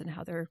guns and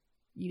how they're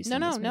used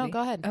in this movie. No,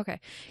 go ahead. Okay.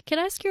 Can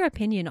I ask your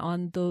opinion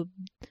on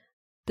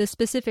the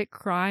specific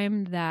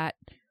crime that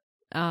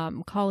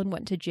Colin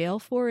went to jail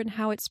for and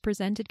how it's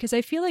presented? Because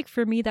I feel like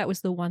for me that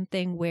was the one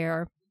thing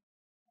where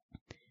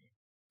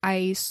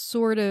I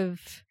sort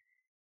of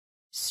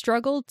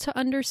struggled to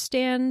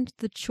understand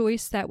the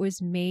choice that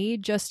was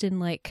made, just in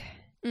like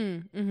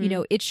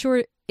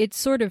it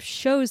sort of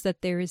shows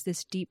that there is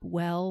this deep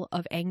well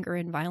of anger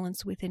and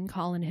violence within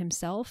Colin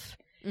himself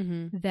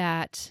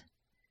that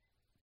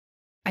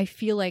I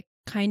feel like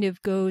kind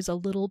of goes a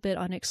little bit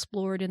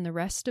unexplored in the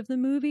rest of the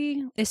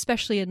movie,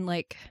 especially in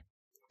like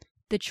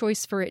the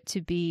choice for it to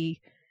be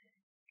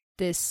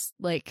this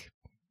like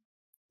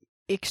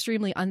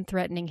extremely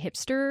unthreatening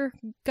hipster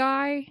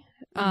guy,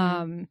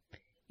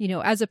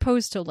 as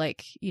opposed to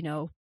like,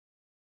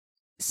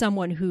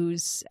 someone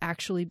who's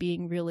actually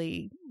being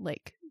really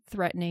like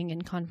threatening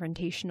and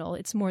confrontational.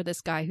 It's more this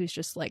guy who's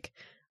just like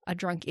a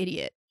drunk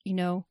idiot,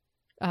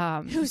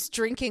 Who's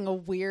drinking a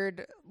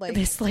weird, like,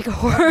 this like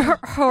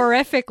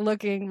horrific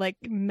looking, like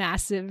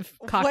massive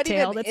cocktail. What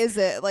even that's is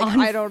it? Like, on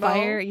I don't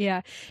fire. know.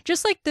 Yeah.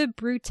 Just like the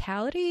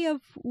brutality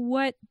of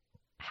what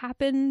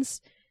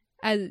happens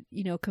as,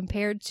 you know,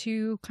 compared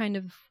to kind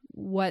of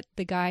what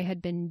the guy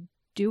had been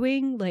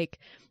doing. Like,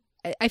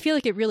 I feel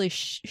like it really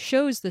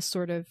shows this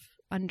sort of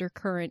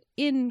undercurrent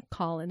in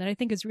Colin that I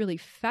think is really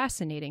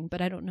fascinating,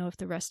 but I don't know if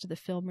the rest of the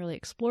film really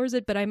explores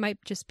it, but I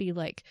might just be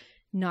like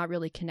not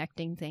really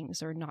connecting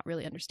things or not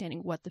really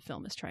understanding what the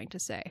film is trying to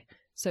say.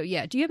 So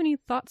yeah, do you have any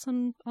thoughts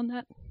on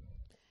that?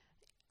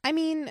 I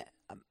mean,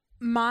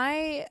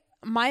 my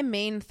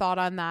main thought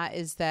on that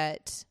is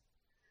that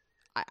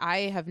I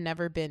have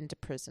never been to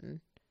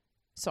prison,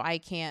 so I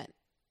can't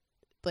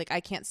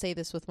say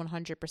this with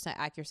 100%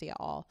 accuracy at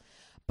all.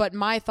 But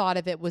my thought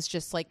of it was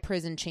just like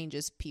prison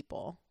changes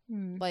people.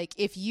 Like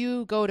if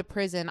you go to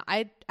prison,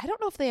 I don't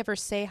know if they ever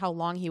say how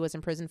long he was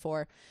in prison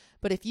for,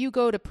 but if you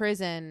go to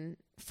prison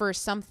for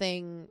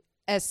something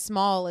as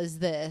small as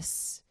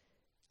this,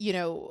 you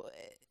know,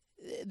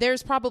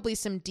 there's probably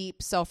some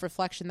deep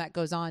self-reflection that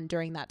goes on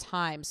during that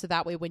time. So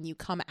that way, when you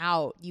come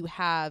out, you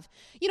have,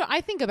 you know, I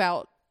think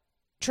about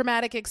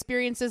traumatic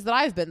experiences that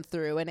I've been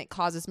through, and it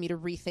causes me to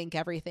rethink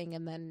everything.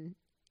 And then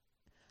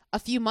a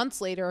few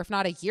months later, if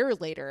not a year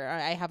later,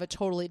 I have a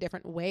totally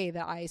different way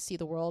that I see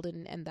the world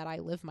and that I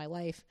live my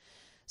life.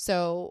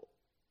 So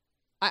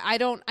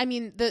I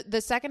mean,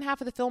 the second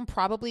half of the film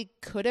probably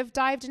could have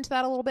dived into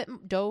that a little bit,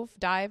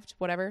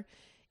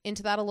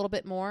 into that a little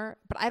bit more,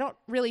 but I don't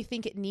really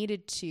think it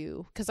needed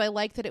to, because I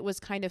like that it was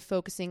kind of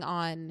focusing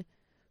on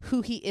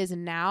who he is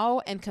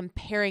now and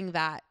comparing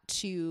that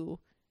to,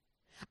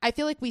 I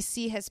feel like we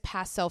see his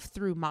past self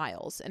through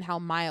Miles and how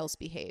Miles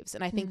behaves.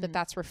 And I think that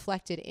that's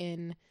reflected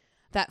in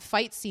that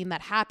fight scene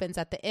that happens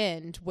at the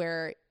end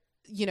where,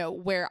 you know,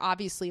 where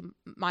obviously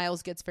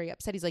Miles gets very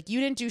upset. He's like,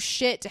 you didn't do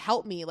shit to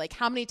help me. Like,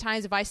 how many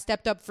times have I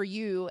stepped up for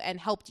you and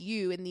helped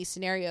you in these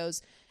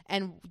scenarios?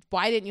 And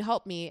why didn't you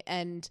help me?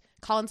 And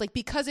Colin's like,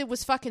 because it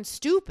was fucking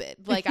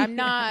stupid. Like, I'm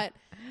not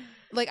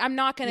going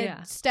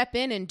to step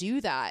in and do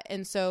that.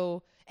 And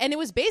so, and it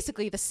was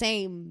basically the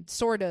same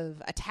sort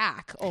of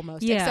attack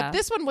almost, except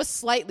this one was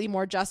slightly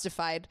more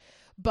justified.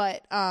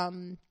 But,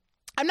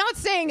 I'm not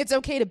saying it's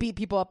okay to beat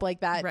people up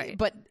like that, right,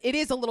 but it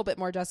is a little bit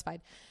more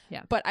justified.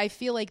 Yeah. But I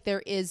feel like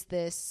there is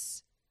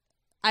this,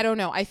 I don't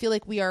know. I feel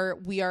like we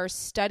are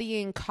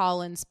studying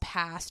Colin's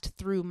past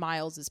through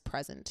Miles's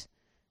present.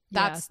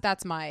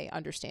 That's my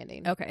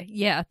understanding. Okay.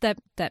 Yeah,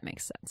 that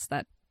makes sense.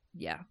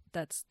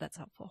 That's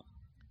helpful.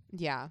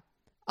 Yeah.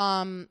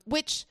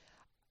 Which,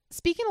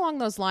 speaking along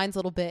those lines a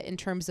little bit in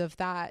terms of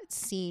that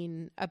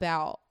scene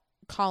about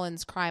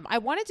Colin's crime, I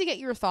wanted to get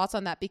your thoughts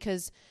on that,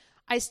 because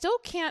I still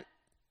can't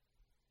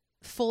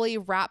fully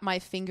wrap my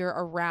finger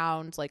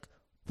around, like,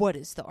 what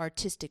is the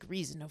artistic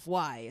reason of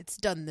why it's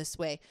done this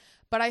way.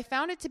 But I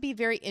found it to be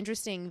very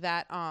interesting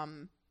that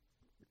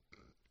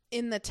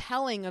in the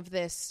telling of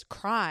this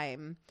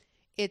crime,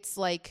 it's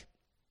like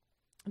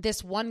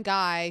this one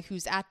guy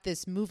who's at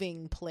this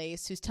moving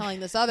place who's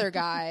telling this other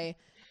guy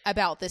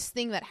about this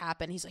thing that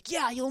happened. He's like,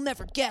 yeah, you'll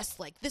never guess,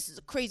 like, this is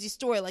a crazy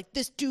story, like,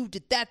 this dude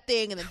did that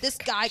thing, and then this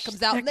guy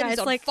comes out and then he's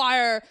on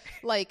fire.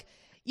 Like,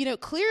 you know,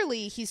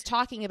 clearly he's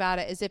talking about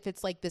it as if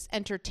it's like this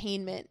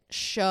entertainment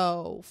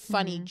show,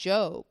 funny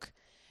joke.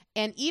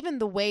 And even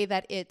the way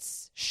that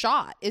it's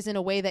shot is in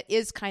a way that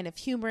is kind of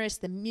humorous.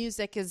 The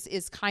music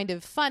is kind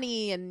of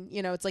funny. And,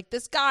 you know, it's like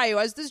this guy who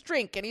has this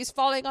drink and he's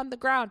falling on the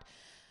ground.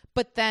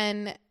 But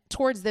then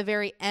towards the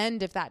very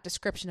end of that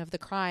description of the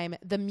crime,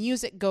 the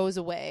music goes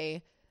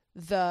away.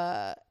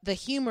 The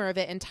humor of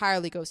it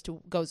entirely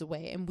goes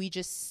away, and we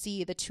just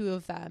see the two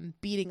of them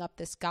beating up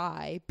this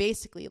guy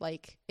basically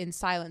like in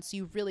silence.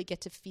 You really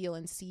get to feel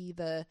and see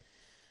the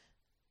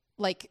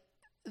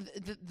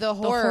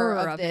horror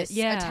of this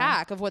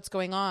attack of what's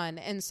going on.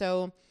 And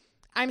so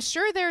I'm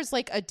sure there's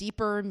like a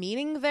deeper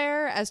meaning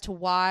there as to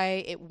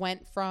why it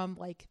went from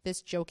like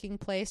this joking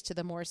place to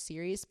the more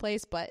serious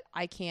place, but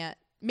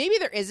maybe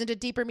there isn't a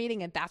deeper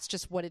meaning and that's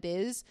just what it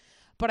is.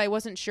 But I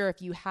wasn't sure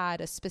if you had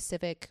a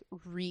specific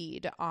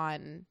read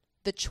on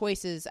the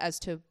choices as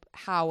to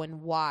how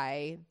and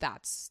why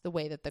that's the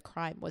way that the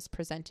crime was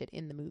presented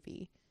in the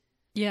movie.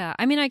 Yeah.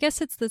 I mean, I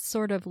guess it's the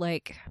sort of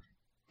like,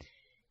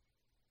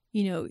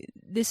 you know,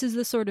 this is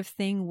the sort of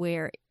thing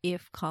where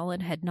if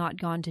Colin had not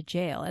gone to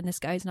jail, and this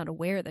guy's not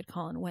aware that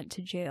Colin went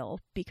to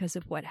jail because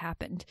of what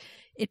happened,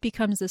 it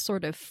becomes this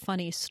sort of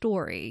funny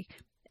story.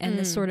 And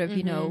this sort of,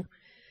 you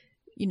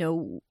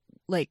know,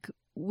 like,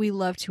 we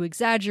love to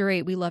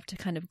exaggerate. We love to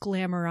kind of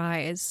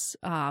glamorize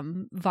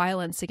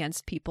violence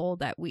against people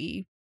that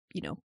we,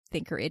 you know,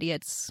 think are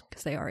idiots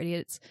because they are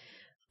idiots.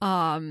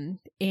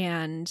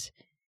 And,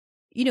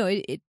 you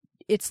know,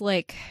 it's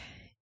like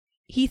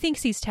he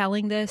thinks he's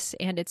telling this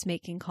and it's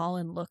making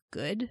Colin look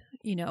good.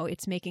 You know,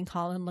 it's making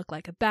Colin look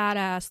like a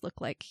badass,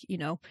 look like, you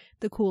know,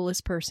 the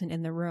coolest person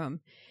in the room.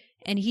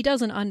 And he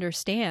doesn't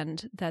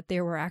understand that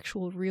there were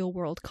actual real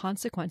world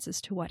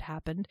consequences to what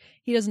happened.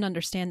 He doesn't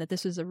understand that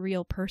this was a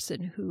real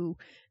person who,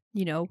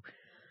 you know,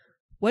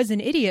 was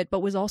an idiot,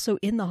 but was also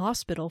in the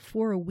hospital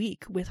for a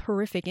week with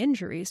horrific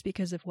injuries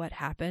because of what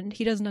happened.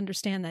 He doesn't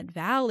understand that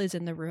Val is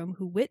in the room,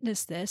 who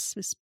witnessed this,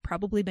 has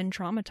probably been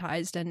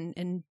traumatized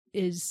and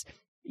is,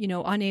 you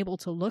know, unable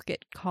to look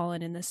at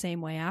Colin in the same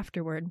way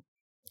afterward.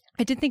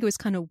 I did think it was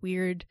kind of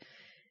weird.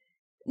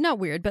 Not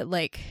weird, but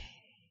like,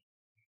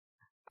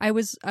 I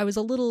was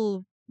a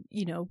little,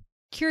 you know,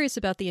 curious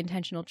about the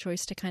intentional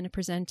choice to kind of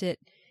present it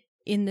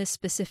in this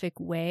specific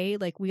way.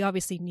 Like, we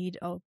obviously need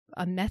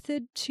a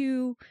method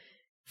to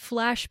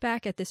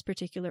flashback at this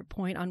particular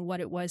point on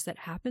what it was that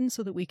happened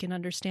so that we can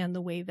understand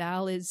the way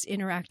Val is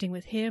interacting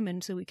with him,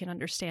 and so we can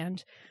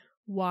understand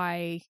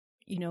why,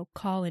 you know,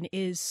 Colin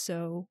is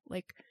so,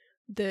 like,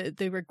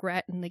 the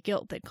regret and the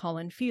guilt that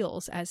Colin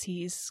feels as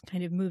he's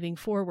kind of moving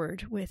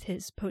forward with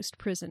his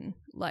post-prison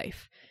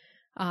life.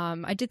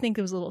 I did think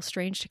it was a little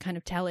strange to kind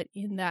of tell it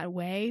in that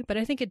way, but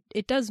I think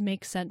it does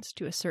make sense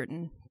to a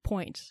certain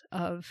point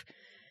of,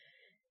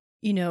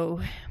 you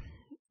know,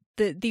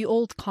 the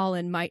old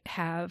Colin might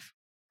have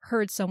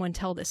heard someone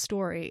tell this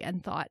story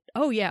and thought,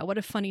 oh yeah, what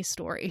a funny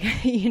story,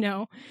 you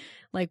know,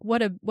 like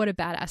what a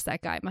badass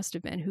that guy must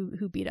have been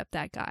who beat up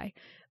that guy.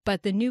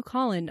 But the new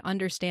Colin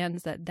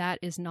understands that that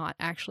is not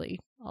actually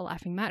a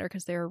laughing matter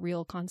because there are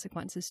real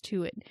consequences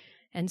to it.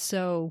 And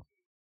so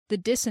the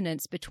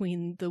dissonance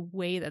between the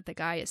way that the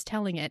guy is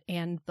telling it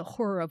and the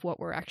horror of what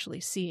we're actually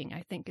seeing,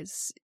 I think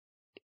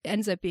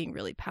ends up being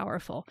really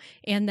powerful.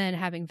 And then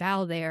having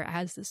Val there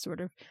as this sort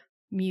of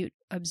mute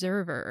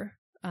observer,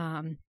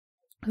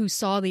 who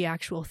saw the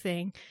actual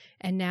thing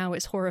and now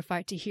is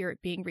horrified to hear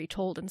it being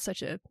retold in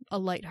such a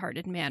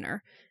lighthearted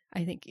manner,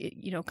 I think it,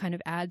 you know, kind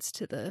of adds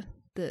to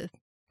the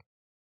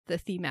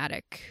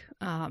thematic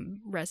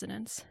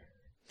resonance.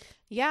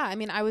 Yeah, I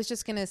mean, I was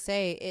just gonna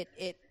say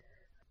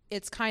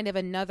it's kind of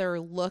another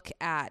look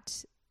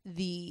at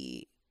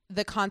the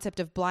concept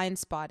of blind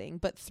spotting,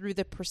 but through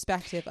the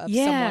perspective of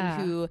someone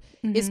who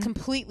is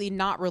completely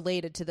not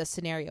related to the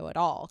scenario at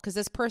all. Because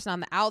this person on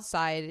the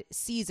outside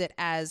sees it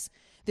as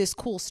this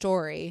cool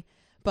story,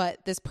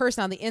 but this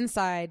person on the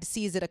inside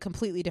sees it a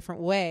completely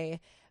different way.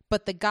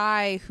 But the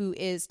guy who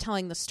is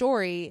telling the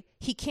story,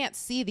 he can't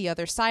see the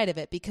other side of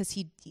it because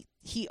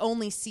he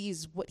only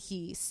sees what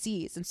he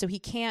sees. And so he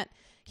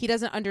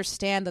doesn't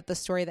understand that the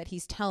story that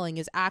he's telling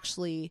is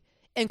actually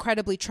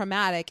incredibly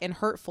traumatic and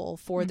hurtful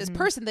for this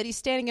person that he's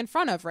standing in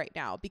front of right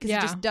now, because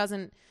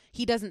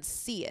he doesn't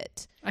see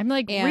it. I'm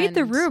like, read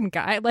the room,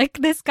 guy. Like,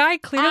 this guy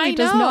clearly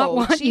does not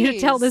want you to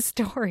tell this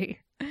story.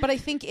 But I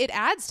think it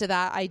adds to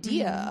that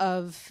idea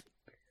of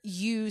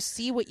you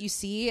see what you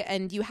see,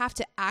 and you have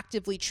to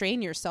actively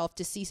train yourself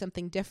to see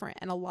something different.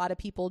 And a lot of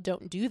people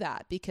don't do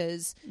that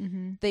because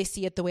they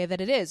see it the way that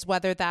it is,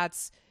 whether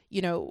that's,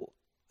 you know,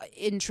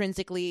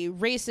 intrinsically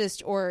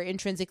racist or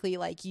intrinsically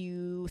like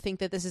you think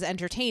that this is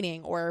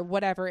entertaining or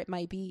whatever it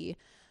might be.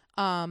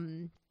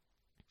 But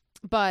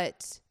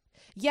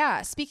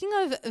yeah, speaking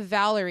of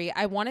Valerie,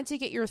 I wanted to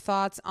get your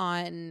thoughts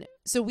on,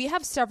 so we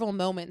have several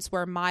moments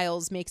where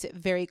Miles makes it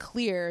very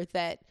clear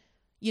that,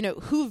 you know,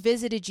 who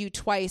visited you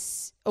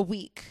twice a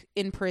week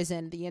in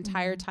prison the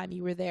entire time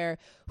you were there,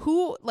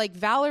 who, like,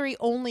 Valerie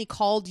only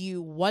called you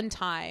one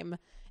time,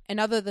 and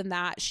other than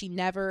that she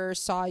never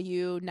saw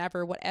you,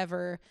 never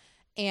whatever.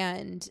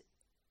 And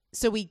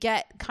so we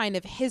get kind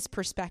of his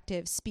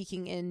perspective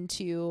speaking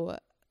into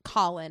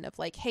Colin of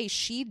like, hey,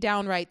 she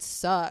downright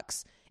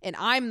sucks, and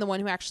I'm the one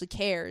who actually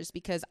cares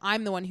because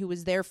I'm the one who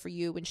was there for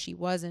you when she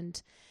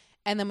wasn't.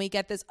 And then we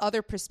get this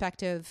other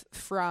perspective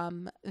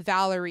from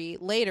Valerie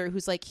later,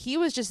 who's like, he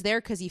was just there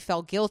because he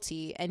felt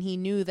guilty and he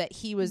knew that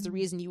he was the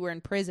reason you were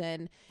in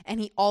prison, and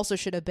he also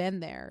should have been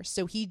there.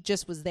 So he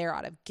just was there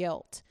out of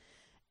guilt.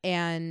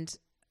 And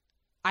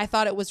I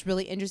thought it was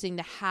really interesting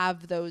to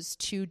have those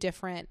two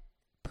different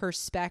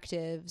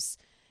perspectives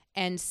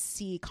and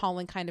see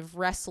Colin kind of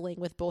wrestling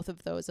with both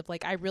of those of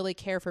like, I really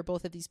care for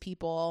both of these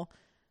people.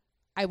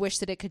 I wish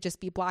that it could just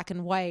be black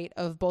and white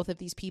of both of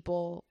these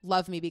people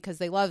love me because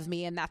they love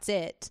me and that's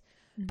it.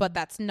 But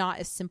that's not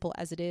as simple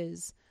as it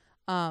is.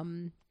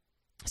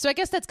 So I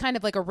guess that's kind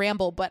of like a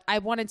ramble, but I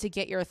wanted to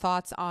get your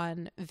thoughts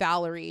on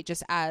Valerie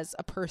just as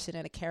a person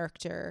and a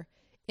character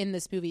in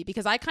this movie,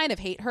 because I kind of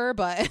hate her,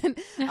 but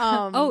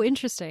oh,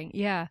 interesting.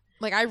 Yeah.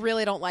 Like, I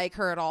really don't like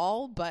her at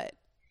all, but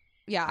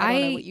yeah, I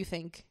don't know what you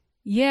think.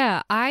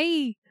 Yeah,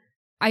 I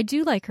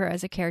do like her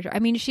as a character. I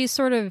mean, she's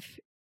sort of,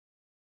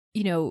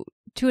 you know,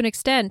 to an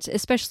extent,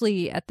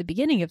 especially at the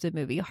beginning of the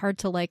movie, hard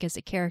to like as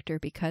a character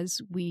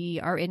because we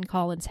are in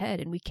Colin's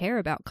head and we care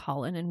about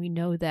Colin and we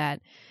know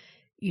that,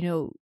 you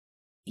know,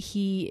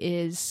 he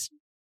is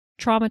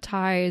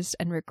traumatized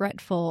and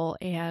regretful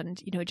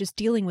and, you know, just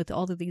dealing with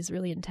all of these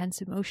really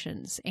intense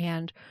emotions,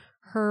 and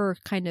her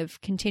kind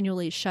of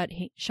continually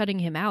shutting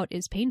him out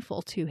is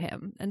painful to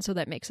him. And so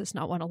that makes us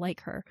not want to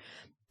like her.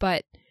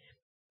 But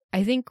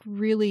I think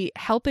really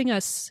helping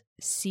us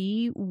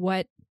see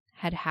what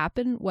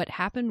happened,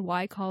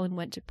 why Colin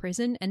went to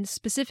prison, and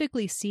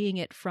specifically seeing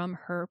it from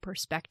her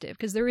perspective,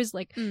 because there is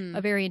like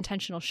a very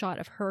intentional shot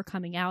of her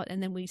coming out,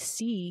 and then we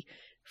see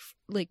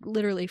like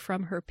literally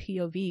from her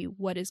POV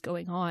what is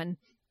going on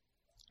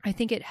I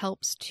think it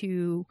helps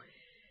to,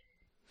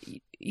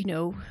 you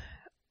know,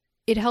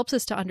 it helps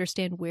us to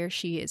understand where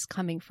she is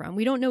coming from.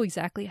 We don't know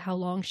exactly how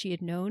long she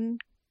had known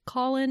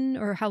Colin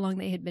or how long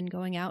they had been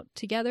going out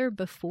together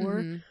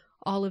before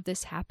all of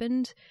this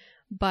happened.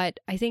 But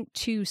I think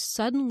to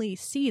suddenly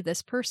see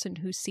this person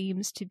who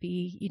seems to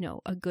be, you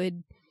know, a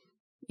good,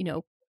 you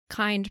know,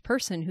 kind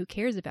person who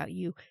cares about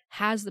you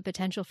has the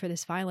potential for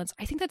this violence,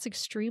 I think that's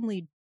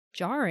extremely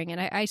jarring.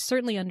 And I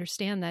certainly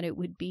understand that it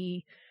would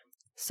be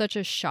such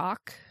a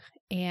shock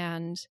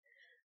and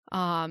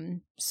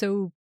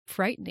so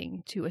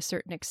frightening to a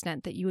certain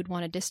extent that you would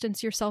want to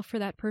distance yourself for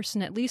that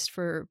person, at least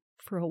for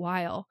a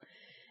while.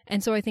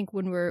 And so I think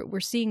when we're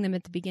seeing them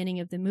at the beginning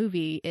of the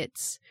movie,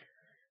 it's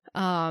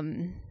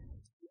Colin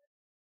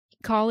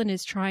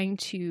is trying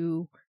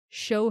to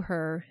show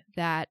her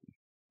that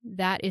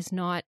is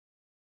not,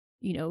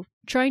 you know,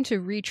 trying to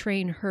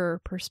retrain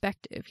her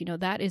perspective. You know,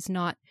 that is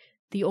not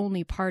the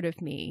only part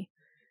of me.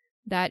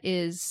 That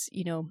is,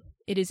 you know,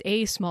 it is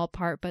a small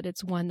part, but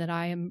it's one that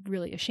I am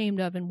really ashamed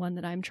of and one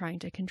that I'm trying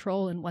to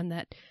control and one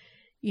that,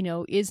 you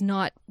know, is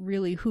not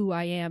really who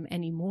I am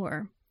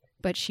anymore.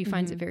 But she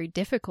finds it very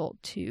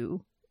difficult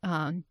to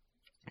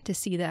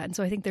see that. And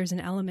so I think there's an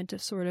element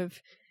of sort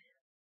of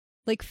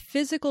like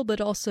physical,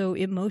 but also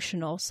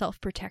emotional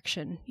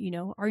self-protection. You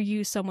know, are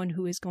you someone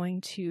who is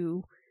going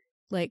to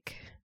like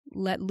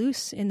let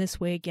loose in this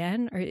way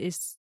again? Or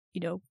is,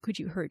 you know, could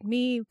you hurt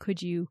me?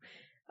 Could you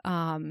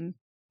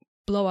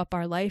blow up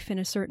our life in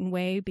a certain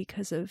way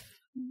because of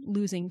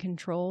losing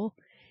control?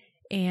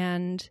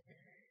 And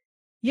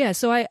yeah,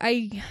 so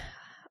I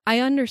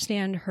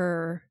understand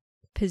her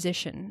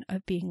position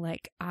of being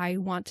like, I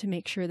want to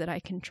make sure that I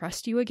can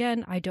trust you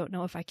again. I don't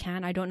know if I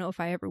can. I don't know if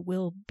I ever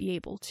will be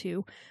able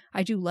to.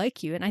 I do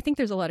like you. And I think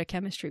there's a lot of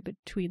chemistry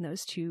between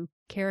those two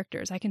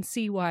characters. I can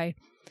see why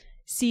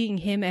seeing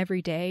him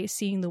every day,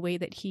 seeing the way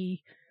that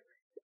he,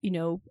 you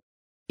know,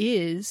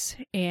 is,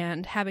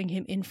 and having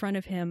him in front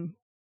of him,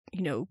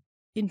 you know,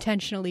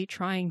 intentionally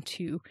trying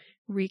to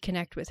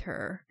reconnect with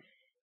her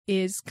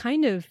is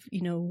kind of,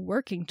 you know,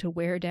 working to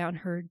wear down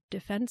her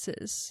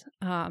defenses.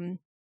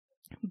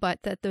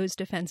 But that those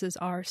defenses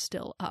are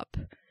still up.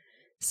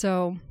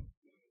 So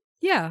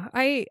yeah,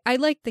 I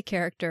like the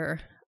character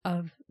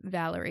of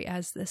Valerie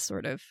as this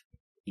sort of,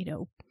 you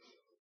know,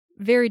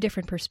 very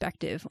different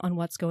perspective on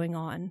what's going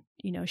on.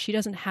 You know, she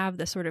doesn't have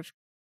the sort of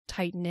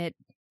tight-knit,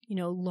 you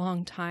know,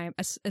 long time,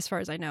 as far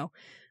as I know,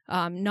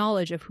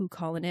 knowledge of who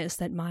Colin is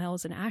that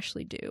Miles and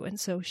Ashley do. And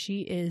so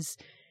she is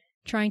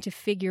trying to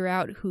figure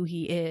out who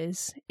he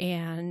is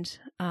and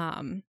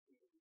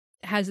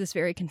has this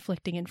very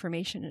conflicting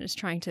information and is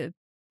trying to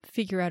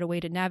figure out a way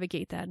to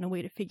navigate that and a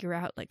way to figure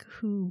out like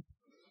who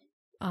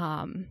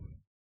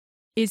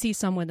is he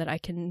someone that I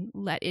can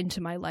let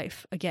into my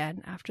life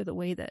again after the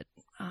way that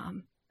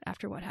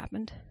after what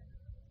happened.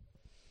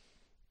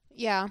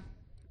 Yeah,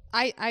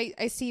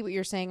 I see what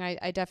you're saying.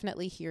 I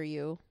definitely hear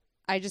you.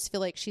 I just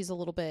feel like she's a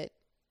little bit,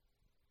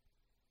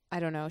 I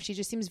don't know, she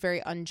just seems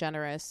very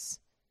ungenerous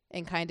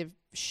and kind of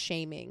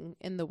shaming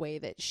in the way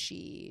that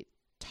she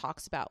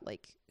talks about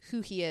like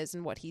who he is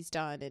and what he's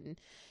done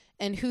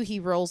and who he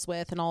rolls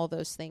with and all of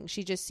those things.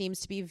 She just seems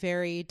to be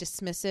very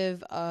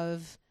dismissive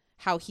of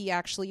how he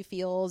actually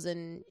feels.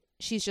 And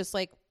she's just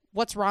like,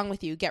 what's wrong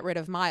with you? Get rid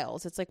of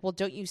Miles. It's like, well,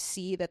 don't you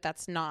see that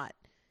that's not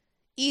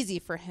easy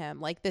for him?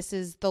 Like, this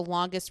is the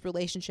longest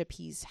relationship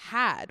he's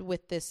had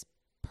with this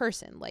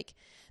person. Like,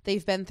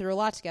 they've been through a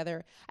lot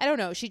together. I don't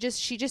know. She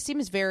just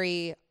seems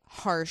very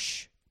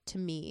harsh to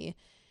me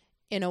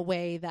in a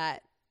way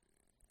that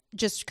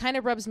just kind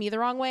of rubs me the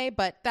wrong way,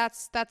 but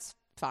that's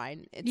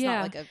fine. It's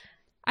not like a...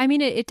 I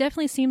mean, it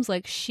definitely seems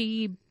like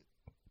she,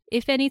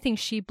 if anything,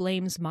 she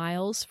blames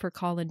Miles for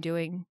Colin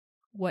doing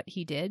what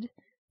he did.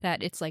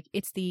 That it's like,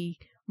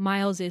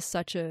 Miles is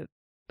such a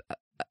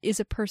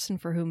person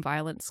for whom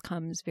violence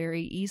comes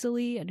very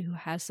easily and who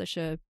has such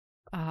a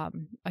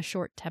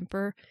short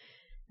temper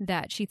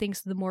that she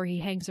thinks the more he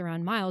hangs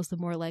around Miles, the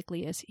more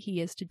likely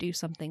he is to do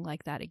something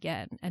like that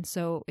again. And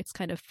so it's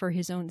kind of for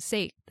his own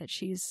sake that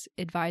she's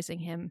advising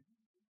him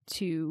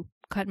to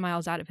cut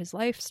Miles out of his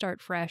life,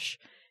 start fresh,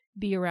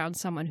 be around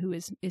someone who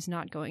is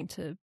not going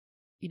to,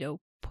 you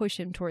know, push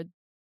him toward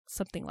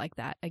something like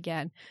that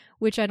again,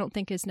 which I don't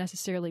think is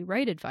necessarily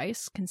right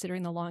advice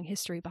considering the long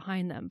history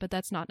behind them, but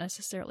that's not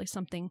necessarily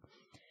something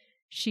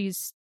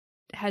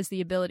has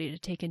the ability to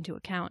take into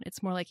account.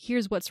 It's more like,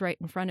 here's what's right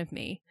in front of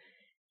me.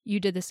 You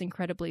did this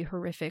incredibly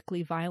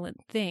horrifically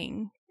violent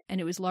thing, and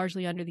it was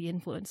largely under the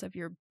influence of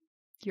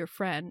your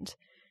friend.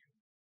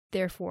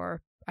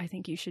 Therefore, I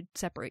think you should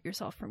separate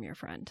yourself from your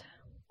friend.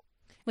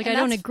 Like, I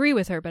don't agree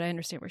with her, but I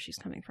understand where she's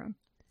coming from.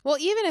 Well,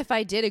 even if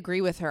I did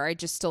agree with her, I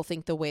just still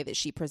think the way that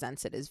she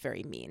presents it is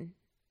very mean.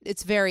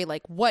 It's very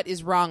like, what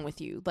is wrong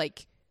with you?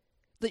 Like,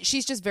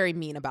 she's just very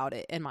mean about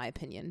it, in my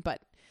opinion.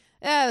 But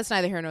that's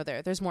neither here nor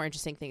there. There's more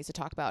interesting things to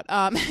talk about.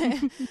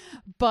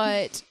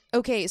 But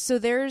okay, so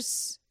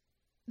there's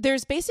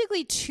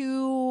basically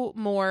two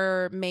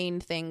more main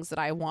things that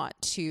I want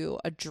to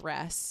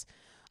address.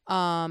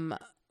 One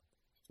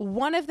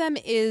one of them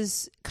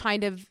is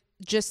kind of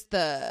just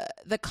the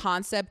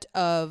concept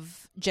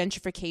of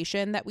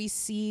gentrification that we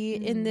see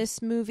in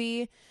this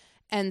movie.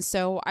 And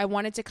so I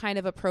wanted to kind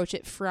of approach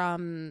it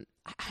from,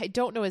 I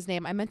don't know his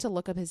name. I meant to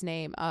look up his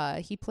name.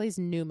 He plays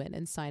Newman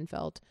in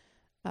Seinfeld.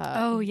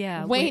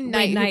 Wayne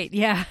Knight.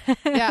 Yeah.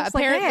 Yeah.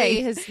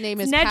 Apparently his name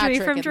is Nedry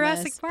Patrick from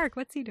Jurassic Park.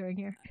 What's he doing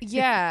here?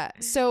 Yeah.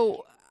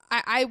 So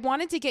I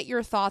wanted to get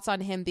your thoughts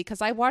on him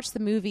because I watched the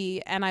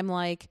movie and I'm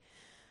like,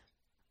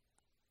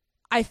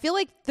 I feel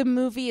like the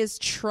movie is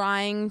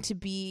trying to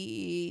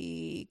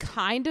be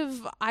kind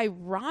of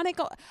ironic.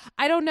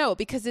 I don't know,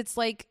 because it's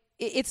like,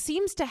 it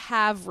seems to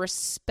have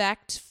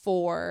respect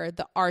for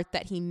the art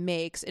that he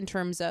makes in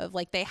terms of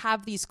like, they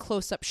have these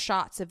close-up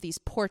shots of these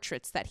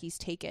portraits that he's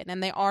taken,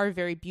 and they are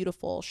very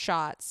beautiful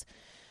shots.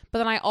 But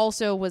then I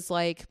also was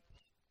like,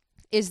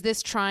 is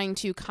this trying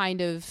to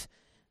kind of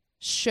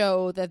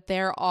show that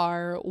there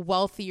are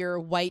wealthier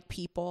white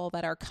people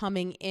that are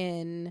coming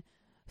in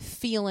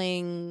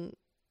feeling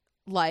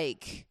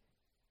like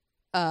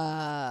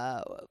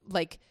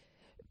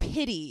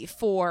pity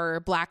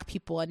for Black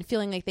people and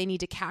feeling like they need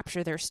to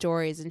capture their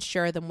stories and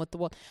share them with the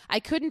world? I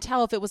couldn't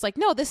tell if it was like,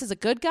 no, this is a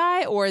good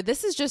guy, or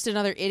this is just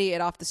another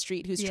idiot off the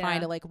street who's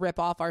trying to like rip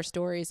off our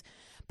stories.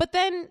 But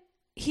then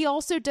he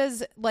also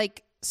does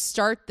like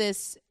start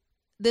this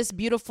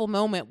beautiful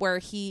moment where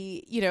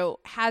he, you know,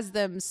 has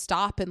them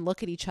stop and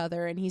look at each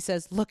other, and he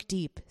says, look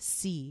deep,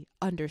 see,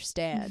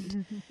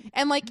 understand.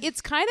 And like,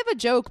 it's kind of a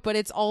joke, but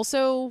it's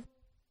also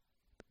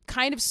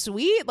kind of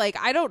sweet. Like,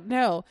 I don't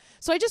know.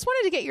 So I just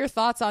wanted to get your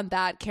thoughts on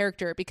that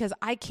character, because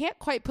I can't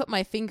quite put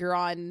my finger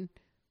on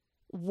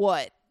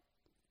what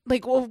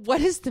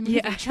is the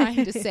movie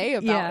trying to say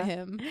about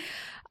him.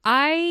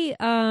 I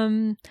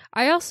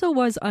also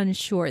was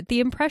unsure.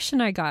 The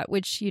impression I got,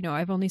 which, you know,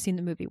 I've only seen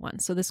the movie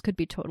once, so this could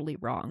be totally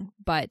wrong,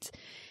 but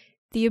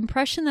the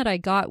impression that I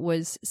got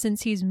was,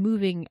 since he's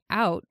moving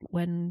out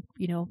when,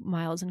 you know,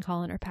 Miles and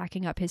Colin are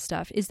packing up his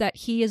stuff, is that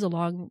he is a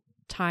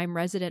long-time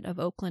resident of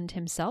Oakland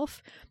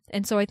himself.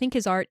 And so I think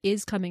his art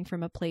is coming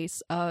from a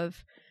place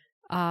of,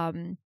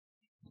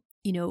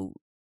 you know,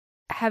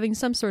 having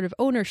some sort of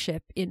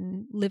ownership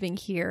in living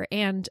here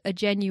and a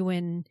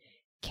genuine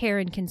care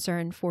and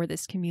concern for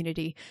this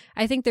community.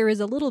 I think there is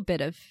a little bit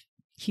of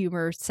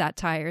humor,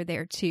 satire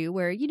there too,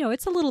 where, you know,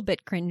 it's a little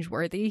bit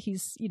cringeworthy.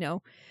 He's, you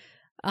know,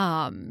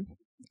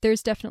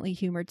 there's definitely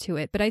humor to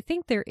it, but I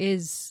think there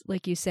is,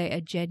 like you say,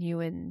 a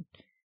genuineness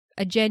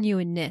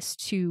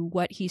to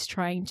what he's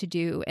trying to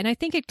do. And I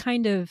think it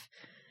kind of,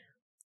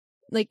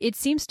 like, it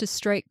seems to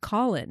strike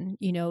Colin,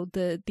 you know,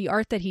 the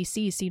art that he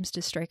sees seems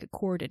to strike a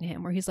chord in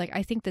him, where he's like,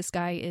 I think this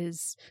guy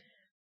is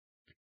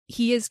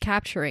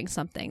capturing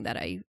something that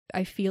I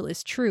feel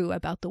is true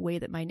about the way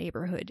that my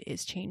neighborhood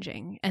is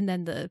changing. And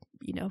then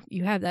you know,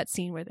 you have that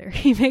scene where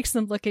he makes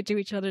them look into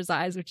each other's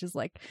eyes, which is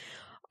like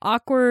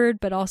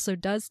awkward, but also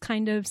does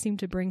kind of seem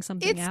to bring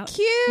something out. It's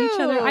cute. Each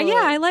other.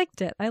 Yeah, I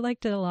liked it. I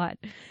liked it a lot.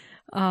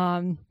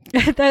 Where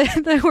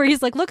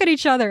he's like, look at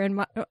each other,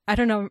 and I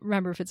don't know,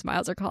 remember if it's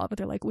Miles or Colin, but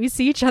they're like, we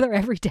see each other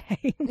every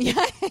day.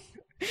 Yeah.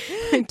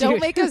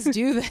 Don't make us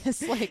do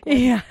this. Like,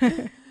 yeah.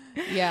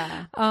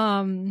 Yeah.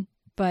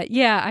 But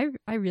yeah,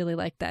 I really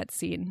like that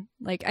scene.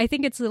 Like, I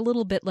think it's a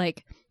little bit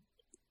like,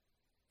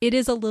 it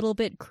is a little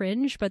bit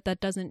cringe, but that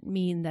doesn't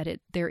mean that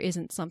there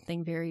isn't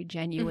something very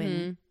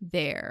genuine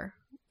there,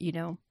 you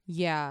know?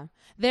 Yeah.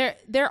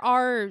 There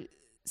are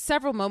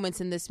several moments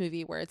in this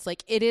movie where it's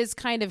like, it is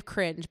kind of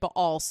cringe, but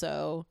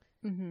also,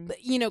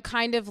 you know,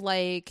 kind of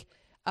like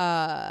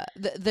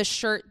the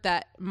shirt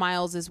that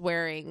Miles is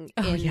wearing.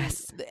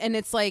 Yes. And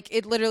it's like,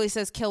 it literally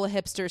says, kill a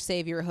hipster,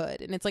 save your hood.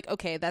 And it's like,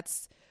 okay,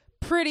 that's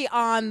pretty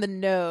on the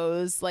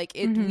nose. Like,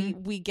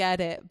 we get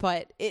it,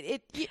 but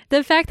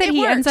the fact that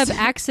he works. ends up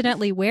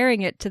accidentally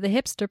wearing it to the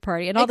hipster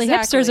party, and all the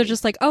hipsters are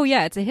just like, oh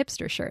yeah, it's a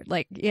hipster shirt.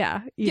 Like,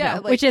 yeah, you know,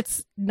 like, which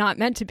it's not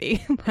meant to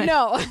be. But.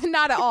 No,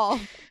 not at all.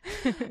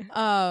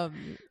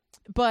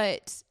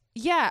 But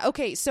yeah,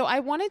 okay. So I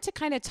wanted to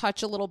kind of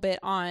touch a little bit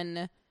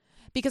on,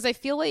 because I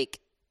feel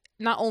like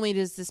not only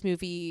does this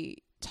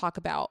movie talk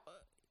about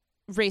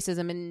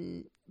racism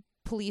and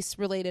police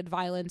related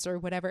violence or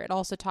whatever, it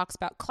also talks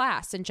about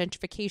class and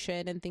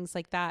gentrification and things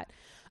like that.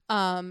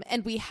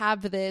 And we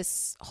have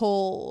this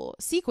whole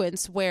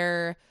sequence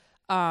where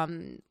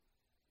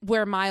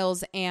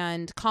Miles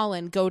and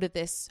Colin go to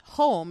this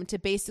home to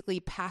basically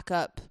pack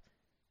up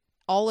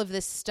all of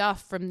this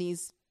stuff from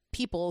these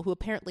people who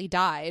apparently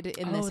died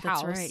in this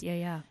house. That's right.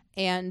 Yeah.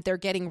 And they're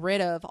getting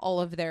rid of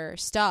all of their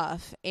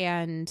stuff.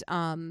 And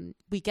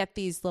we get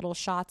these little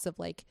shots of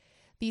like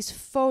these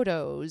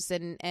photos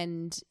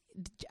and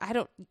I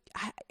don't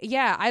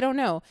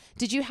know.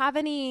 Did you have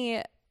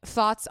any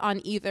thoughts on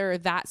either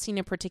that scene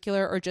in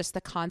particular or just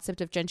the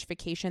concept of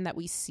gentrification that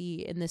we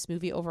see in this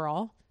movie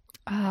overall?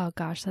 Oh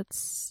gosh,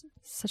 that's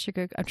such a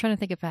good, I'm trying to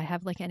think if I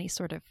have like any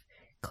sort of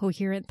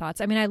coherent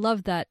thoughts. I mean, I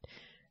love that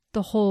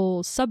the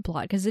whole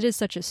subplot, because it is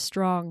such a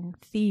strong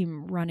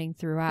theme running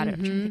throughout it.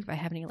 I'm trying to think if I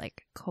have any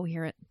like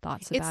coherent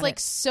thoughts about it. It's like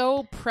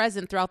so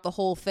present throughout the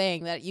whole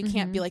thing that you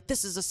can't be like,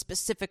 this is a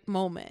specific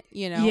moment,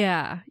 you know?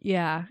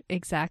 Yeah,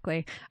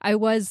 exactly. I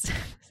was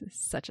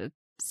such a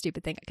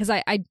stupid thing, because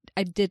I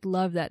did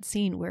love that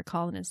scene where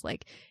Colin is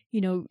like,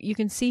 you know, you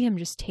can see him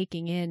just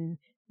taking in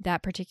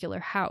that particular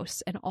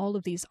house and all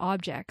of these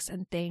objects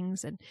and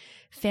things and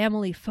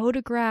family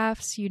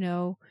photographs, you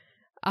know,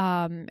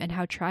 and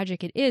how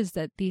tragic it is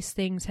that these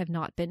things have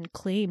not been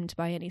claimed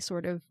by any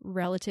sort of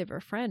relative or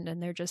friend, and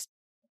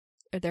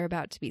they're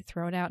about to be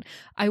thrown out.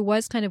 I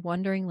was kind of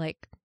wondering,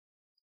 like,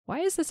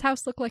 why does this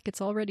house look like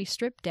it's already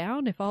stripped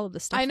down if all of the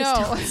stuff is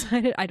still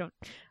inside it? I don't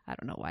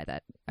know why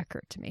that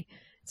occurred to me.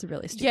 It's a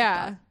really stupid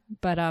thought.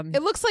 But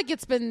it looks like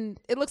it's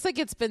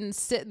been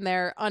sitting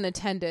there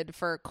unattended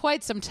for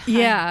quite some time.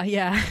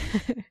 Yeah.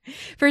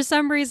 For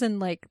some reason,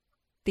 like,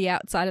 the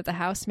outside of the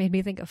house made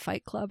me think of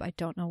Fight Club. I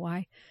don't know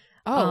why.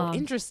 Oh,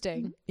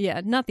 interesting.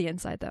 Yeah, not the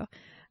inside though.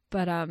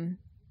 But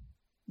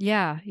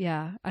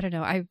yeah. I don't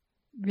know. I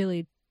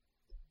really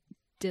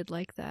did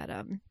like that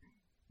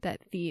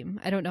that theme.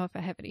 I don't know if I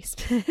have any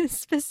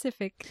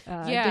specific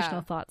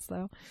additional thoughts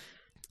though.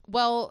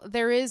 Well,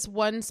 there is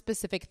one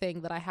specific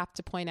thing that I have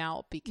to point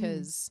out,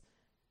 because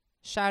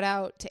shout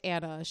out to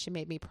Anna. She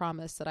made me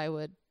promise that I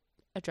would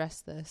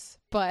address this.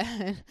 But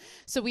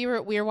so we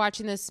were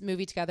watching this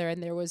movie together,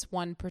 and there was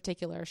one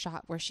particular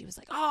shot where she was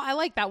like, "Oh, I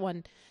like that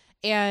one."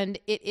 And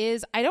it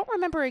is, I don't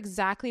remember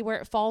exactly where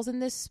it falls in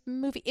this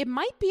movie. It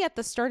might be at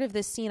the start of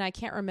this scene. I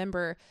can't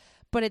remember.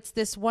 But it's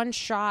this one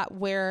shot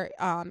where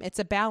it's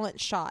a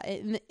balance shot.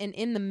 And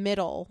in the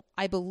middle,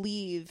 I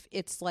believe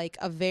it's like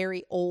a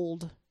very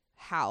old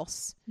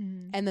house.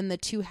 And then the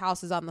two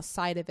houses on the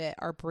side of it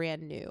are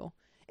brand new.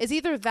 It's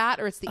either that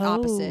or it's the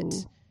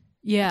opposite.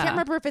 Yeah. I can't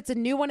remember if it's a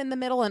new one in the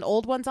middle and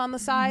old ones on the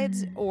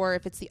sides, or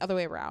if it's the other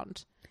way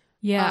around.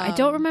 Yeah, I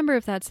don't remember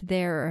if that's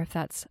there or if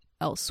that's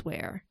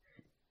elsewhere.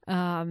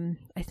 I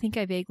think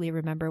I vaguely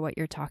remember what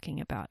you're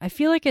talking about. I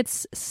feel like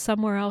it's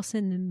somewhere else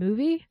in the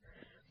movie.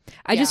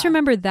 I just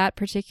remember that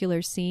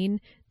particular scene.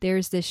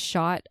 There's this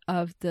shot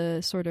of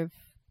the sort of,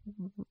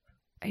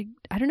 I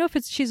don't know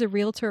if she's a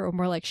realtor or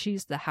more like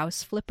she's the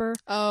house flipper.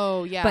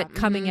 Oh yeah. But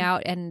coming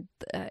out, and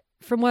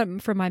from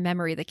my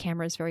memory, the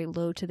camera is very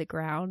low to the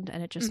ground,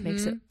 and it just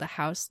makes the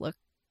house look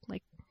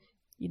like,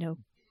 you know,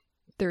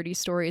 30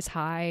 stories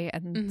high,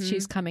 and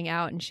she's coming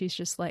out and she's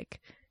just like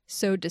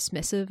so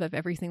dismissive of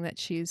everything that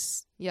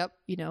she's, you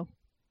know,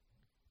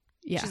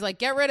 she's like,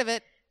 get rid of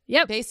it.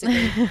 Yep.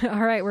 Basically.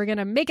 All right, we're going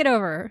to make it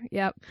over.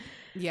 Yep.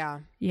 Yeah.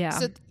 Yeah.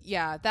 So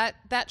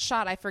that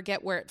shot, I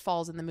forget where it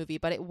falls in the movie,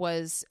 but it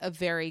was a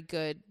very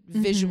good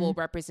visual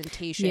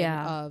representation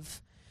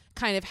of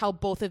kind of how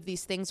both of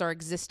these things are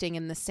existing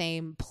in the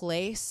same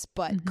place,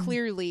 but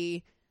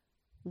clearly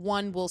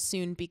one will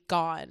soon be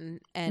gone,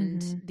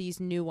 and these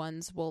new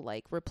ones will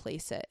like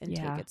replace it and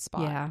take its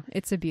spot. Yeah.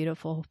 It's a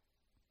beautiful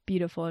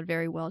and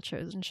very well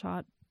chosen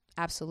shot.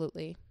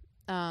 Absolutely.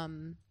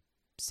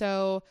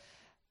 So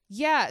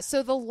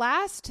the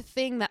last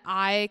thing that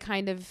I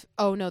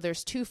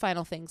there's two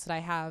final things that I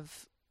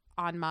have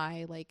on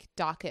my like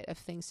docket of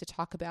things to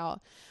talk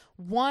about.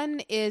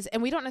 One is,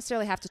 and we don't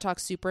necessarily have to talk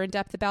super in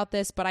depth about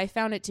this, but I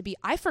found it to be,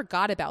 I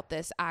forgot about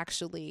this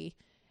actually.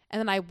 And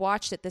then I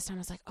watched it this time. I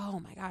was like, oh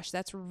my gosh,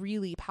 that's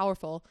really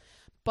powerful.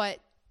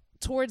 But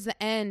towards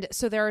the end,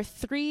 so there are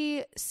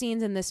 3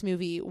 scenes in this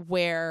movie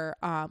where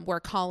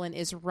Colin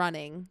is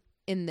running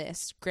in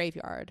this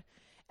graveyard.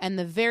 And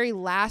the very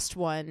last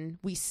one,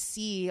 we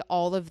see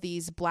all of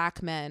these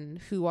black men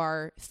who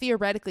are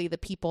theoretically the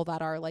people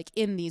that are like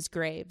in these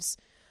graves.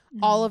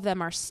 All of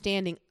them are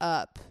standing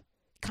up,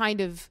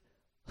 kind of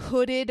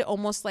hooded,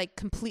 almost like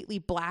completely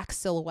black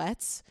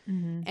silhouettes.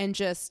 And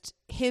just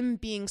him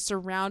being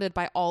surrounded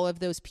by all of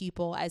those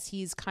people as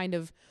he's kind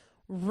of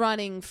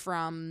running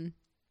from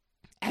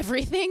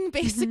everything,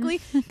 basically,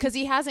 because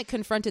he hasn't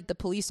confronted the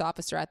police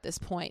officer at this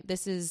point.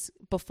 This is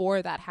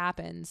before that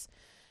happens.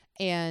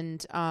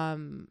 And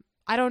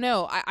I don't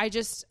know. I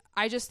just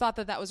thought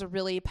that was a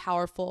really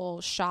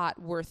powerful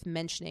shot worth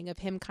mentioning, of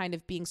him kind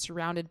of being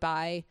surrounded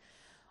by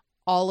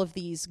all of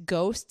these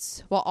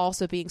ghosts while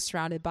also being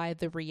surrounded by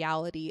the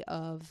reality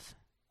of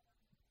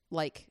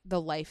like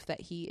the life that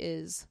he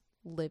is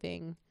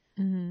living.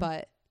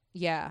 But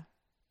yeah,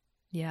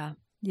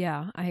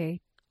 I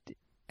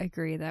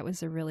agree. That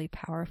was a really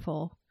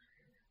powerful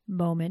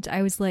moment.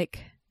 I was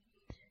like,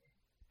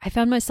 I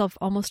found myself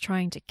almost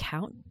trying to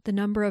count the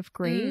number of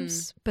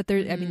graves, but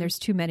there's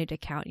too many to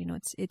count, you know,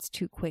 it's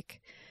too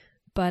quick.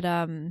 But,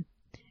 and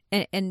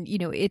you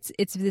know, it's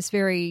this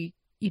very,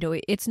 you know,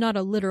 it's not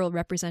a literal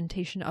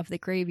representation of the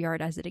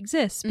graveyard as it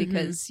exists,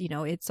 because, you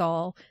know,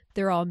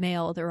 they're all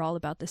male. They're all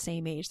about the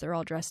same age. They're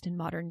all dressed in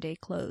modern day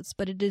clothes,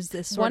 but it is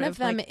this sort one of of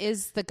them like,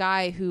 is the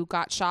guy who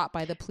got shot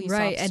by the police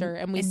officer,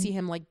 and we see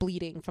him like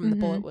bleeding from the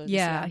bullet wounds.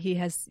 Yeah.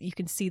 You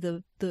can see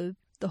the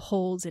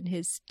holes in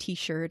his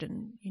t-shirt,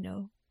 and, you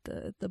know,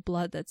 the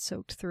blood that's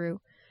soaked through.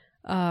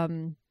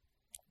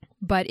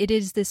 But it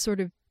is this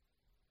sort of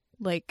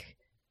like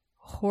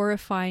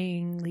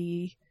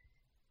horrifyingly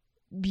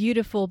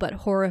beautiful but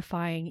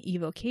horrifying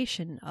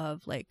evocation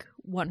of like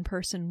one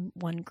person,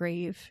 one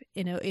grave,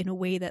 in a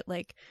way that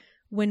like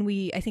when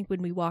we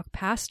walk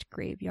past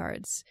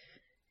graveyards,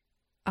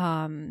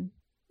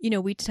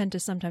 we tend to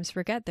sometimes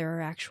forget there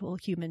are actual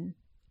human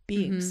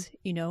beings.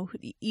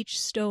 Each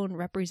stone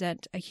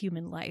represent a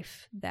human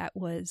life that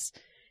was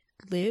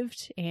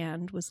lived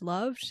and was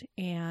loved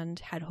and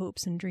had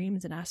hopes and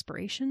dreams and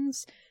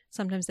aspirations.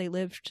 Sometimes they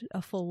lived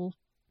a full,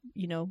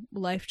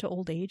 life to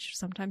old age.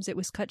 Sometimes it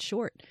was cut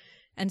short.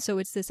 And so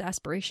it's this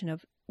aspiration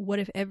of, what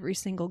if every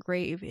single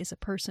grave is a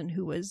person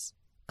who was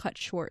cut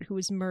short, who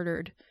was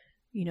murdered,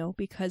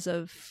 because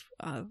of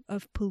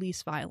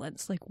police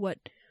violence? Like what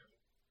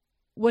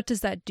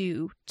does that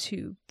do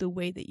to the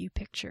way that you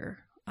picture,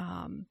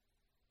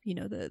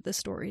 the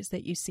stories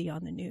that you see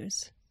on the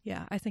news?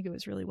 Yeah, I think it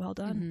was really well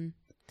done. Mm-hmm.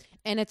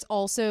 And it's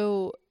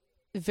also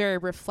very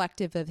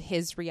reflective of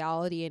his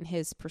reality and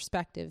his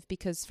perspective,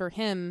 because for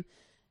him,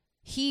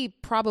 he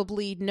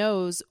probably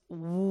knows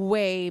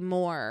way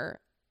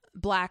more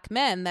Black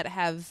men that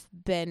have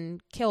been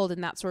killed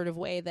in that sort of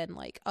way than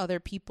like other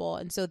people.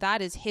 And so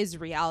that is his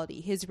reality.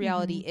 His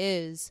reality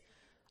is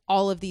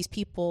all of these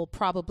people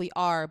probably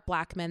are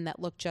Black men that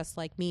look just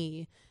like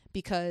me,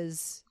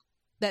 because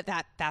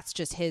that's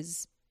just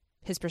his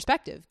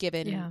perspective,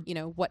 given,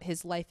 what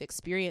his life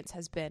experience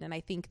has been. And I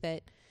think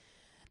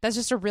that's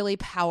just a really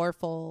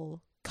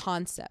powerful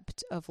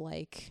concept of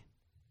like,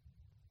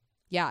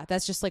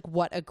 that's just like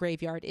what a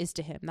graveyard is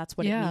to him. That's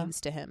what it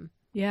means to him.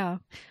 Yeah.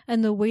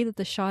 And the way that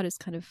the shot is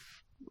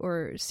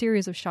or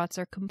series of shots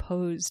are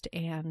composed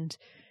and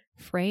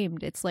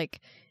framed, it's like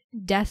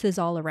death is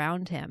all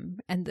around him,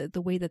 and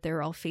the way that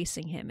they're all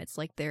facing him, it's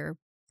like they're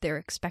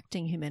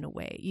expecting him in a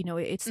way.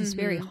 It's this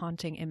very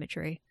haunting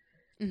imagery.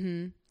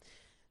 Mm-hmm.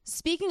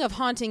 Speaking of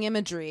haunting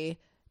imagery,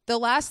 the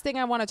last thing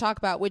I want to talk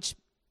about, which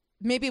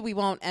maybe we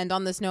won't end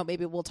on this note,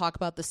 maybe we'll talk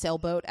about the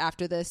sailboat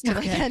after this to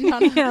end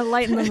on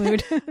lighten the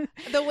mood.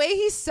 The way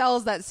he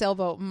sells that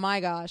sailboat, my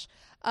gosh.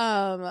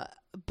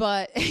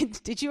 But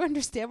did you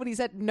understand what he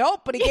said?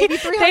 Nope, but he gave me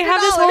 $300. They have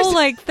this whole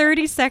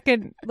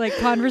 30-second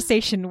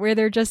conversation where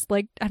they're just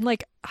like, I'm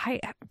like,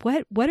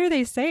 what are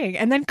they saying?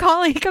 And then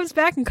he comes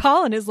back and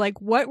Colin is like,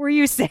 what were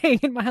you saying?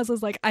 And Miles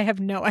was like, I have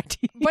no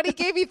idea. But he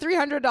gave me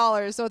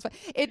 $300, so it's fine.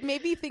 It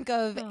made me think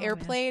of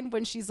Airplane,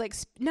 when she's like,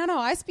 no,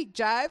 I speak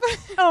jive.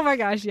 Oh my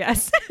gosh,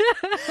 yes.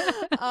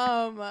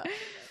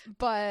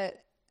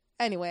 But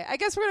anyway, I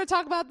guess we're going to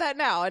talk about that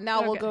now. And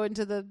now we'll go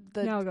into the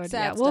sad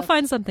stuff. We'll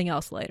find something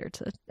else later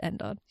to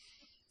end on.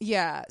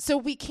 Yeah. So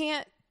we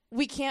can't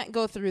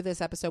go through this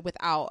episode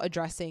without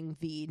addressing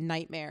the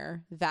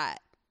nightmare that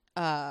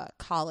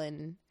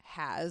Colin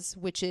has,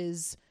 which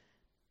is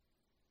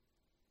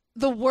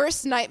the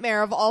worst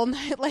nightmare of all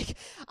night.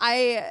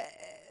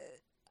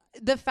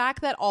 The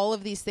fact that all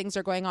of these things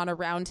are going on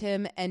around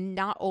him, and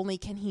not only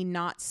can he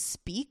not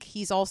speak,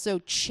 he's also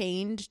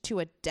chained to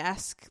a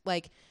desk.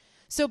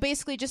 So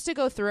basically, just to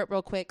go through it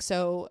real quick.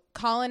 So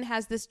Colin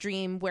has this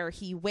dream where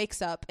he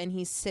wakes up and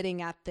he's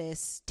sitting at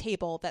this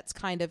table that's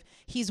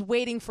he's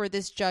waiting for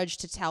this judge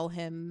to tell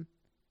him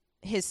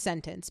his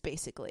sentence,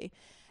 basically.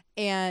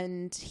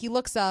 And he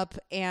looks up,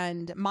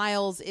 and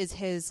Miles is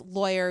his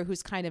lawyer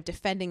who's kind of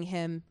defending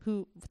him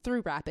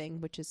through rapping,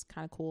 which is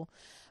kind of cool.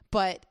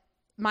 But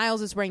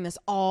Miles is wearing this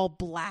all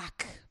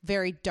black,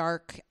 very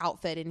dark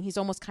outfit, and he's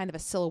almost kind of a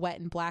silhouette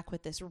in black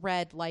with this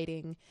red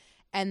lighting.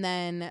 And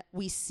then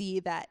we see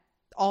that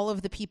all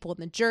of the people in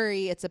the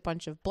jury, it's a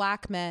bunch of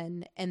Black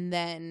men. And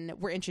then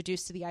we're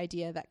introduced to the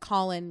idea that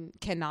Colin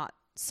cannot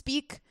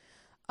speak.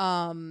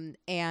 And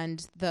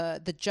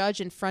the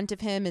judge in front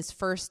of him is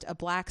first a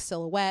black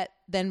silhouette.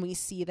 Then we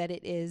see that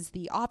it is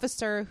the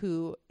officer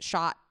who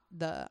shot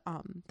the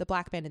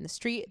Black man in the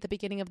street at the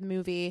beginning of the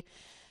movie.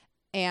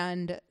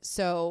 And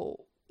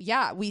so,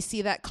 we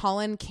see that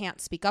Colin can't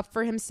speak up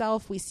for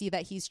himself. We see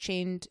that he's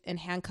chained and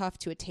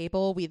handcuffed to a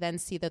table. We then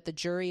see that the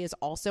jury is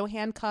also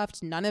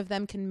handcuffed. None of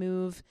them can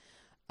move.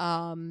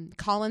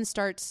 Colin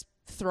starts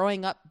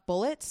throwing up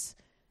bullets,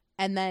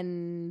 and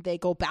then they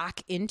go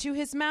back into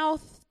his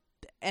mouth,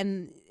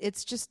 and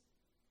it's just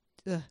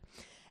ugh.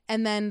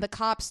 And then the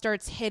cop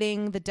starts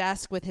hitting the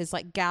desk with his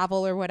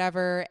gavel or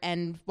whatever.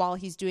 And while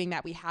he's doing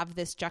that, we have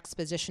this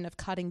juxtaposition of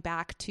cutting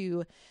back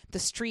to the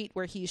street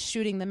where he's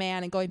shooting the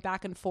man and going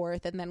back and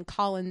forth. And then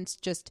Colin's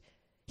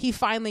he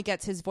finally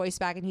gets his voice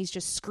back, and he's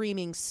just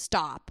screaming,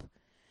 "Stop."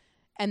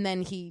 And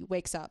then he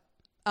wakes up.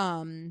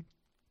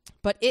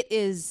 But it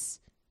is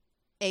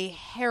a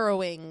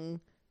harrowing,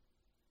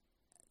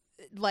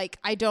 I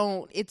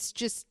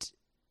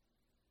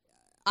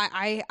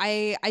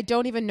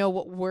don't even know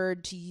what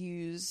word to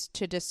use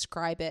to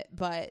describe it,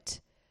 but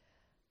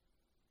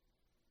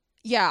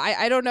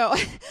I don't know.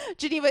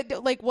 Geneva,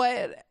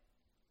 what,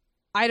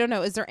 I don't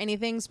know. Is there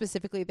anything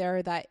specifically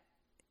there that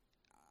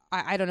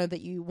I don't know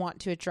that you want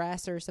to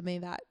address, or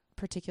something that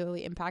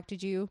particularly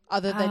impacted you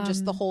other than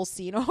just the whole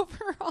scene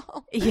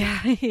overall?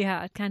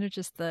 Yeah. Kind of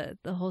just the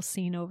whole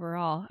scene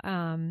overall.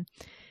 I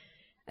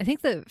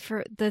think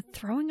for the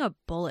throwing up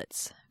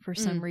bullets for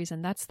some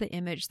reason. That's the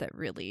image that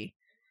really,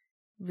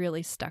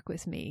 really stuck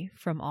with me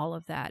from all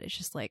of that. It's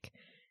just like,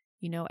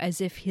 you know,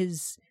 as if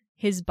his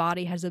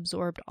body has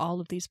absorbed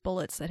all of these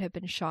bullets that have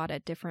been shot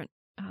at different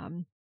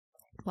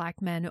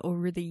Black men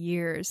over the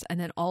years, and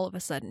then all of a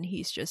sudden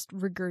he's just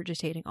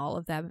regurgitating all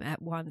of them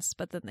at once,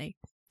 but then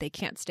they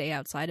can't stay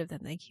outside of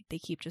them. They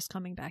keep just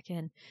coming back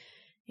in.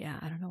 Yeah,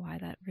 I don't know why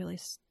that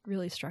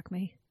really struck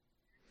me.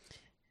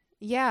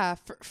 Yeah,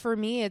 for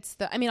me, it's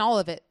all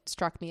of it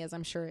struck me, as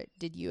I'm sure it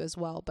did you as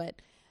well.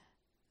 But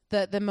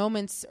the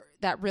moments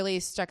that really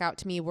stuck out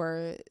to me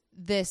were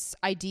this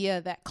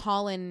idea that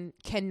Colin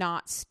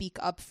cannot speak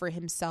up for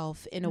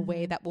himself in a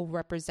way that will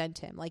represent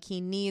him. Like,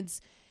 he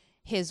needs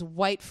his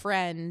white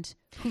friend,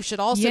 who should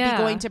also be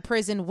going to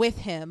prison with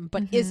him,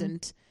 but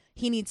isn't.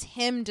 He needs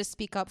him to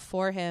speak up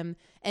for him.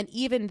 And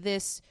even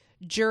this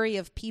jury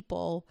of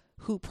people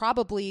who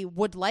probably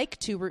would like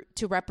to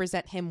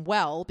represent him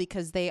well,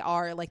 because they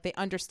are like, they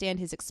understand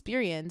his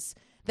experience,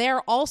 they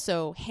are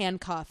also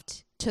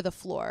handcuffed to the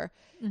floor.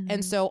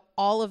 And so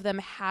all of them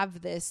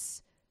have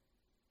this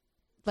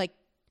like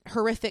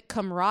horrific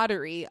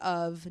camaraderie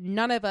of,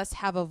 none of us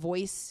have a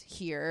voice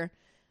here,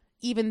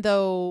 even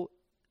though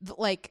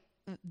like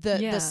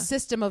the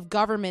system of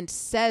government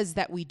says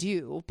that we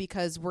do,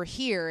 because we're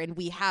here and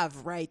we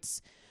have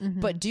rights.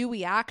 But do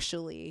we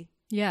actually?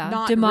 Yeah,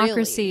 not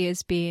democracy really.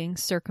 is being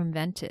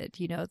circumvented.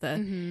 You know,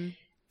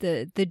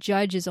 the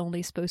judge is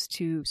only supposed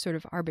to sort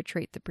of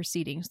arbitrate the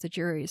proceedings. The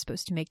jury is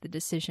supposed to make the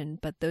decision,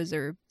 but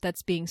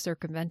that's being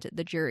circumvented.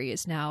 The jury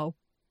is now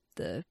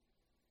the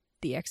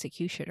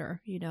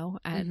executioner, you know,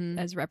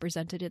 as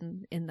represented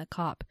in the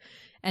cop.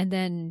 And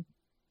then,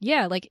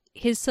 yeah, like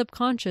his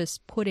subconscious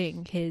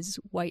putting his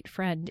white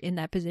friend in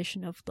that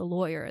position of the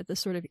lawyer, the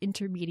sort of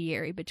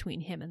intermediary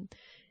between him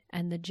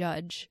and the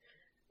judge,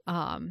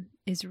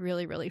 is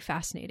really, really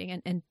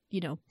fascinating, and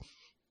you know,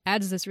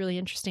 adds this really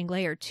interesting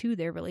layer to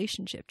their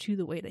relationship, to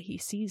the way that he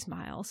sees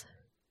Miles.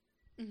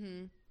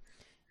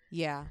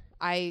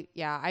 I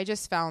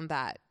just found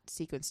that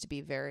sequence to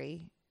be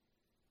very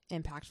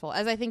impactful,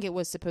 as I think it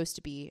was supposed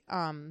to be.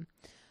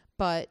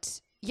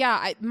 But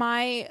yeah,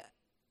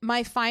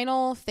 my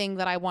final thing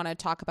that I want to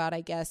talk about,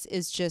 I guess,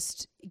 is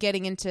just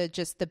getting into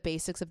just the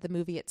basics of the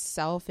movie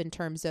itself, in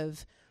terms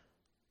of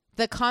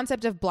the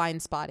concept of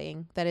blind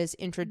spotting that is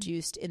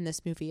introduced in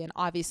this movie, and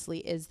obviously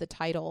is the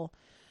title.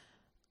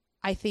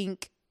 I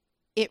think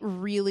it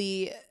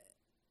really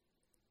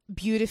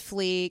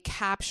beautifully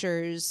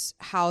captures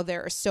how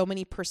there are so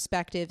many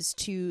perspectives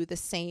to the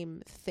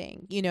same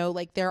thing. You know,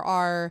 like there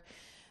are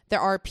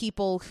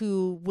people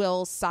who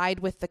will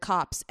side with the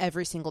cops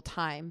every single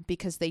time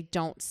because they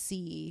don't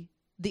see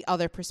the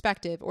other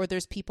perspective, or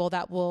there's people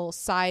that will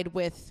side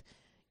with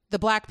the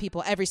Black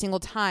people every single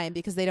time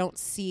because they don't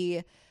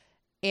see.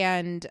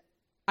 And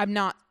I'm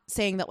not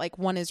saying that like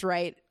one is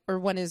right or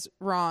one is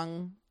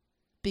wrong,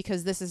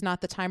 because this is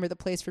not the time or the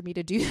place for me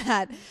to do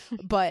that.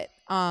 But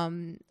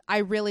I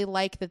really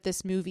like that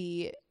this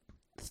movie,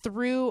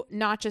 through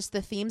not just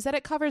the themes that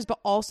it covers, but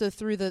also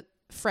through the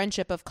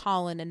friendship of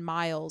Colin and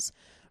Miles,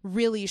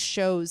 really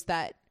shows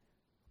that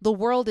the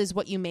world is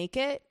what you make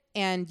it,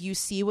 and you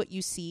see what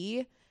you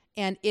see,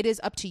 and it is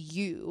up to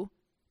you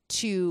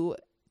to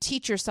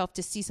teach yourself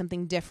to see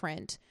something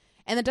different.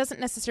 And that doesn't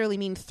necessarily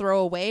mean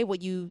throw away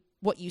what you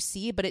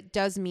see, but it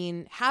does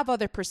mean have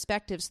other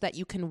perspectives so that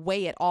you can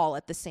weigh it all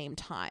at the same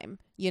time,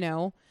 you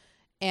know?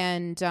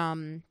 And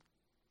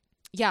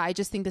I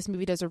just think this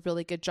movie does a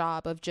really good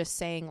job of just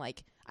saying,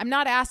 like, I'm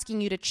not asking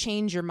you to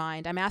change your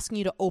mind. I'm asking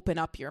you to open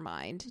up your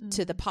mind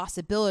to the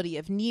possibility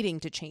of needing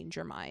to change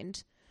your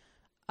mind.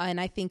 And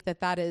I think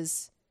that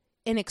is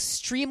an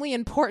extremely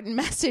important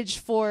message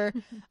for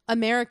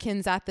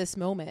Americans at this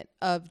moment,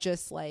 of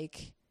just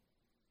like,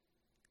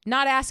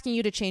 not asking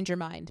you to change your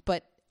mind,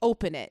 but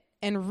open it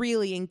and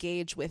really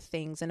engage with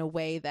things in a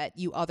way that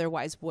you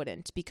otherwise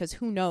wouldn't, because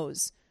who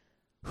knows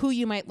who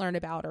you might learn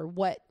about or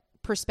what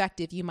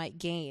perspective you might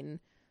gain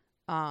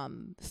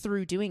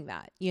through doing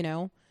that, you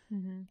know?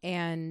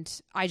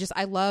 And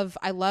I love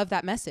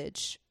that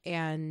message,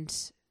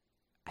 and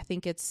I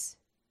think it's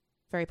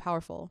very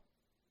powerful.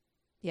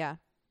 Yeah.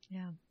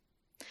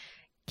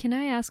 Can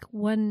I ask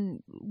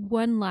one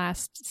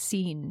last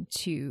scene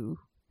to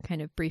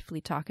kind of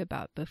briefly talk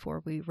about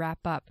before we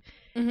wrap up?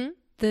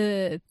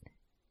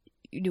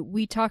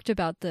 We talked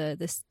about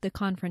the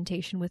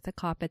confrontation with the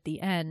cop at the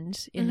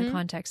end in the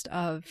context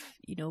of,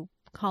 you know,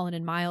 Colin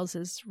and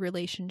Miles's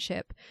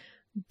relationship,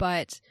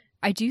 but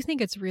I do think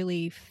it's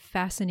really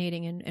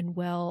fascinating and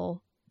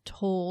well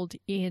told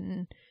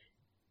in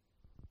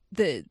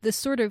the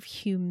sort of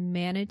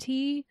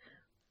humanity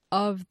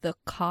of the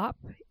cop,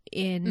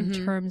 in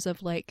terms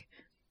of, like,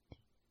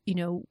 you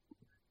know,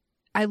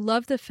 I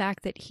love the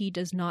fact that he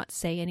does not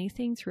say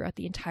anything throughout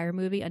the entire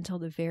movie until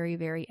the very,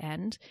 very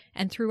end.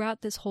 And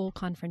throughout this whole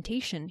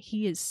confrontation,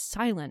 he is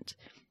silent.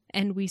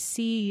 And we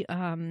see,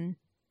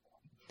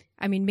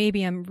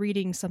 maybe I'm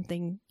reading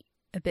something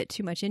a bit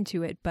too much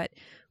into it, but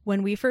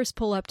when we first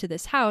pull up to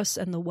this house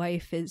and the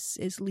wife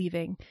is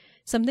leaving,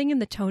 something in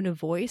the tone of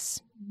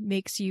voice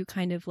makes you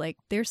kind of like,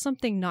 there's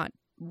something not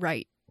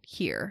right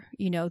here.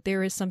 You know,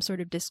 there is some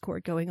sort of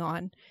discord going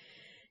on.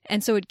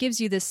 And so it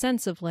gives you this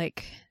sense of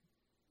like,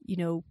 you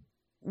know,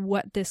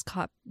 what this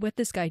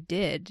guy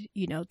did,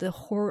 you know, the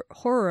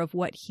horror of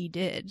what he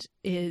did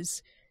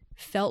is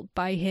felt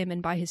by him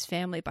and by his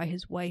family, by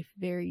his wife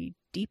very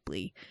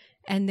deeply.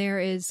 And there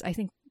is, I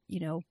think, you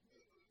know,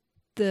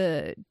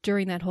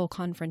 during that whole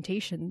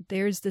confrontation,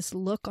 there's this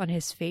look on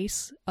his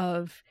face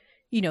of,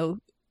 you know,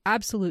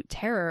 absolute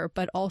terror,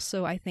 but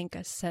also I think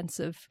a sense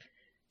of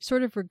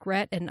sort of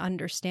regret and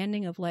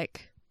understanding of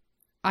like,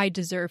 I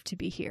deserve to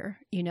be here,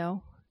 you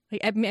know?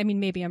 Like, I mean,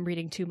 maybe I'm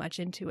reading too much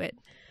into it.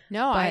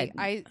 No,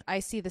 but I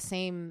see the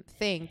same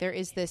thing. There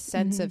is this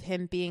sense of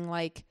him being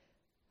like,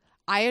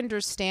 I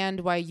understand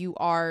why you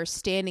are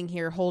standing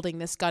here holding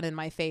this gun in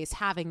my face,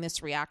 having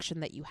this reaction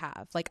that you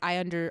have. Like, I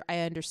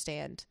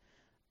understand.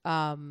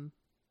 And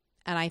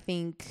I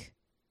think,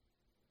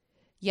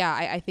 yeah,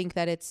 I think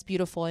that it's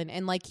beautiful.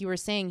 And like you were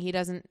saying, he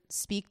doesn't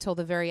speak till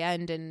the very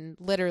end. And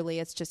literally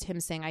it's just him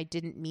saying, I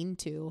didn't mean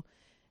to.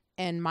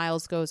 And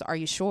Miles goes, are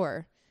you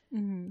sure?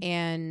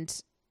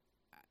 And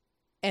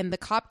the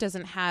cop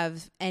doesn't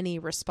have any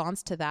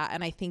response to that.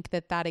 And I think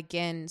that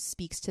again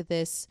speaks to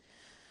this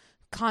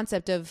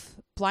concept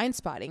of blind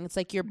spotting. It's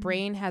like your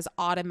brain has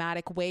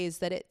automatic ways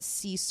that it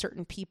sees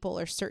certain people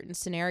or certain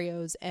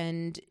scenarios,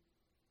 and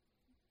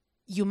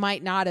you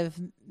might not have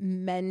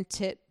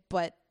meant it,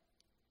 but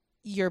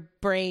your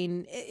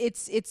brain,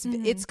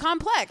 it's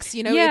complex,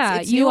 you know? Yeah,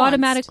 it's you nuanced.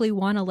 automatically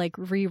want to like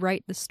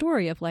rewrite the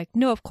story of like,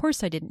 no, of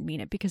course I didn't mean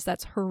it because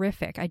that's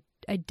horrific.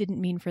 I didn't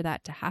mean for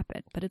that to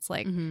happen. But it's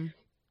like,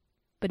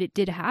 but it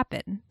did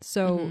happen.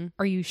 So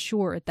are you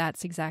sure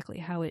that's exactly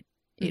how it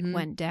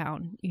went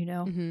down, you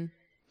know?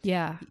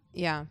 Yeah.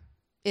 Yeah.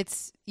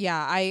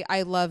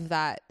 I love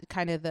that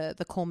kind of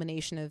the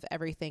culmination of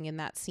everything in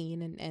that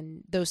scene,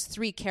 and those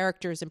three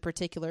characters in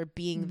particular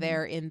being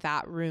there in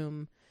that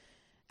room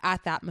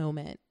at that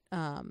moment.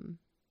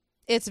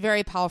 It's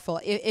very powerful.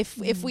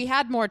 If we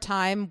had more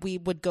time, we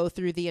would go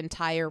through the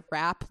entire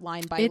rap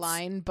line by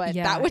line, but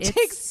that would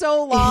take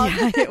so long.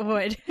 Yeah, it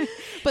would.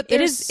 But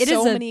there's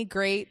so many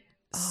great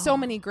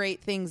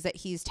things that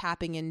he's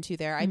tapping into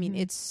there. I mean,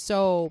 it's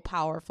so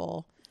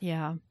powerful.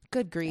 Yeah.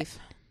 Good grief.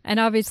 And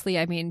obviously,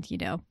 I mean, you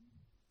know,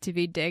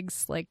 Daveed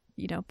Diggs, like,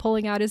 you know,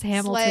 pulling out his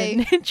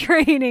Hamilton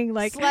training,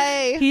 like,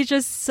 he's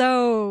just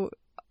so,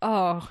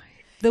 the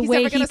he's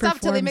way never gonna he stop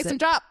till they make him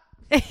drop.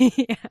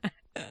 Yeah.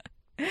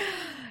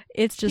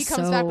 It's just he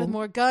comes so back with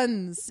more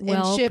guns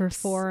well and chips,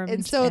 performed,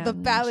 and so the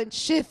balance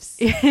shifts.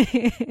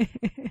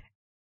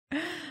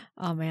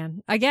 Oh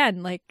man!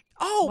 Again, like,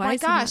 oh my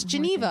gosh,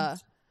 Geneva,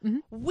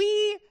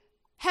 we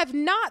have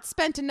not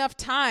spent enough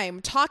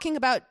time talking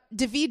about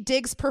Daveed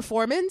Diggs'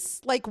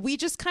 performance. Like, we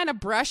just kind of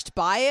brushed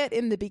by it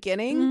in the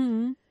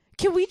beginning.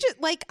 Can we just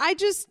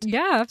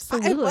yeah,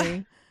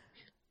 absolutely.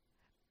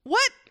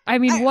 What? I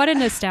mean, what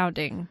an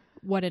astounding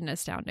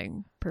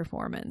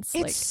performance.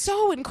 It's like,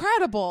 so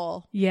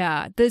incredible.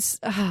 Yeah. This,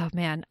 oh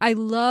man,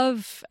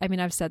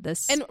 I've said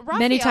this and Raphael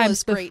many times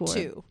is great before.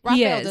 Too.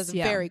 Raphael does a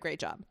very great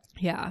job.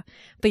 Yeah.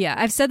 But yeah,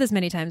 I've said this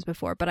many times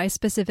before, but I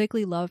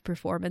specifically love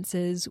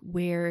performances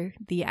where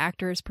the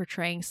actor is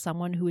portraying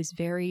someone who is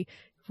very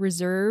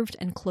reserved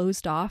and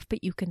closed off,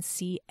 but you can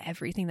see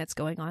everything that's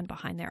going on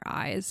behind their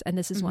eyes. And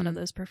this is one of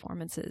those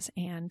performances.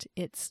 And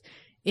it's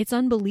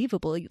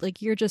unbelievable.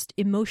 Like, you're just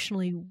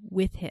emotionally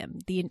with him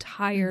the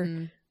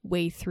entire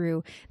way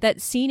through. That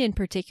scene in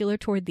particular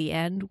toward the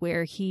end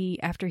where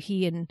after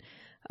he and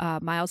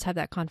Miles have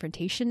that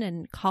confrontation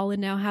and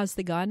Colin now has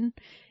the gun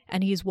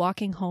and he's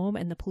walking home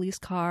and the police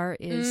car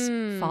is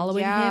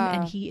following him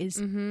and he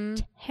is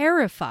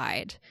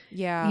terrified.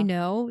 Yeah. You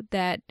know,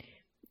 that,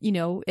 you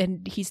know,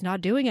 and he's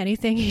not doing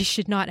anything. He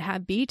should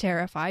not be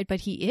terrified, but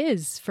he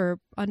is for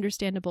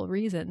understandable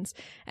reasons.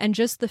 And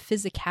just the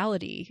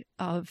physicality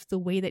of the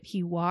way that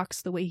he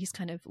walks, the way he's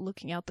kind of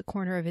looking out the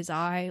corner of his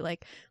eye,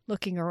 like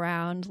looking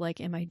around,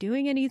 like, am I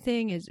doing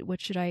anything?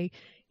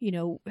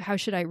 How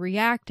should I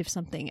react if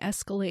something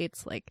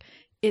escalates? Like,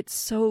 it's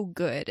so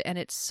good and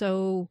it's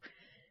so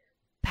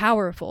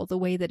powerful the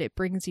way that it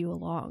brings you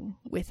along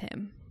with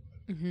him.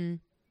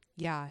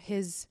 Yeah,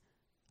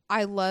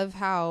 I love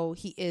how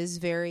he is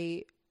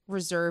very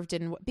reserved,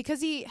 and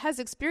because he has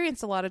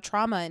experienced a lot of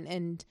trauma,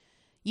 and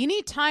you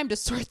need time to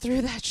sort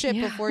through that shit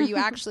before you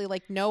actually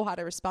like know how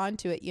to respond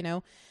to it, you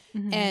know?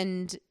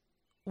 And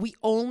we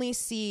only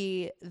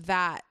see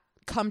that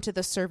come to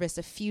the surface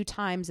a few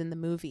times in the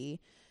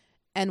movie.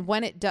 And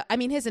when it does, I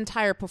mean, his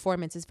entire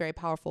performance is very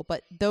powerful,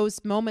 but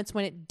those moments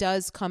when it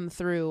does come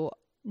through,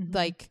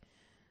 like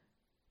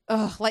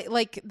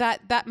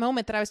that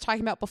moment that I was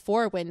talking about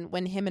before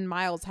when him and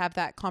Miles have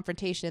that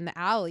confrontation in the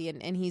alley,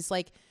 and he's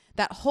like,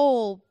 that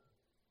whole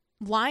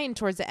line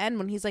towards the end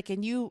when he's like,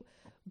 and you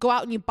go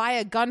out and you buy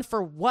a gun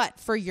for what?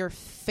 For your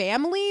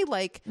family?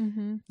 Like,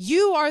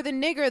 you are the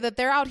nigger that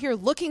they're out here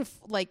looking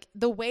like,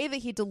 the way that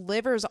he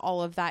delivers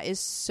all of that is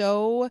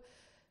so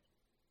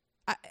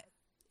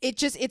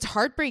it's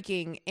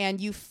heartbreaking, and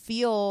you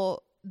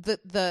feel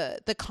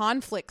the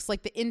conflicts,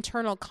 like the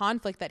internal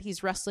conflict that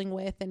he's wrestling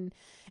with, and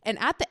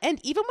at the end,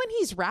 even when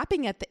he's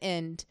rapping at the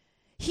end,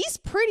 he's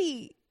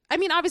pretty, I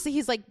mean, obviously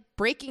he's like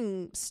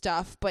breaking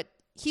stuff, but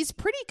he's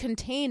pretty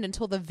contained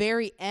until the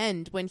very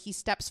end when he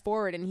steps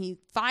forward and he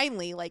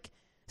finally like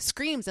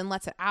screams and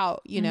lets it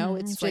out, you know.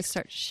 It's just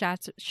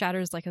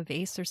shatters like a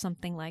vase or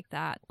something like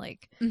that,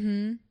 like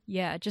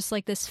yeah, just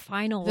like this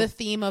the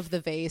theme of the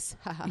vase.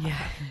 Yeah.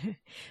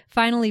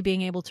 Finally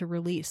being able to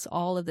release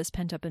all of this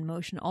pent up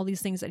emotion, all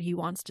these things that he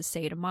wants to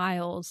say to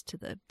Miles, to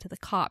the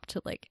cop,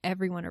 to like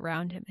everyone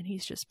around him, and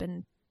he's just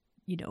been,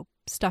 you know,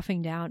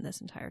 stuffing down this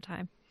entire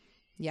time.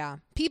 Yeah,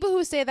 people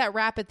who say that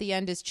rap at the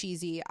end is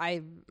cheesy,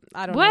 I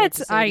don't know what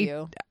to say to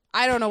you.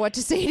 I don't know what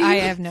to say to you. I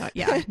have no,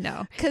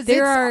 no. Because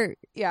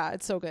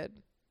it's so good.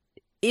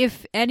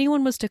 If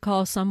anyone was to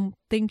call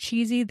something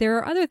cheesy, there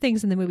are other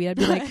things in the movie I'd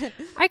be like,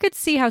 I could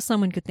see how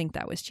someone could think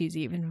that was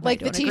cheesy, even if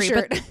like I don't the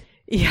T-shirt. Agree. But,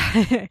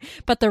 yeah,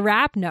 but the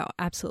rap, no,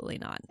 absolutely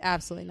not.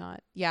 Absolutely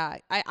not. Yeah,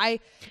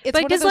 it's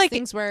one of those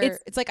things where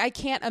it's like I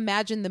can't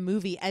imagine the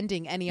movie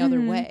ending any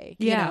other way.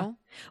 Yeah, you know?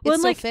 Well,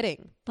 it's so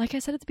fitting. Like I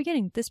said at the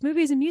beginning, this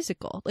movie is a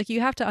musical. Like, you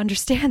have to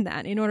understand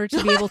that in order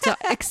to be able to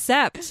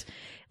accept,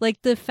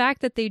 like, the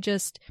fact that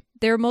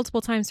there are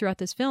multiple times throughout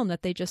this film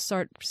that they just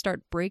start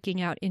breaking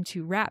out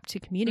into rap to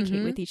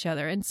communicate with each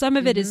other, and some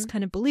of it is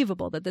kind of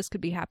believable that this could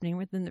be happening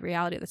within the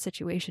reality of the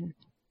situation.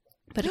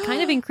 But it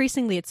kind of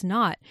increasingly it's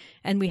not.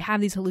 And we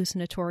have these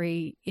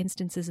hallucinatory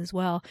instances as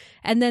well.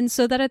 And then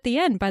so that at the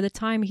end, by the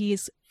time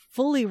he's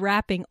fully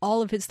wrapping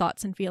all of his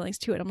thoughts and feelings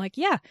to it, I'm like,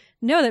 yeah,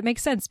 no, that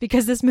makes sense,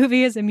 because this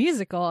movie is a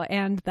musical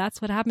and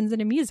that's what happens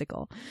in a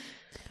musical.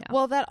 Yeah.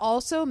 Well, that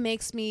also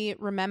makes me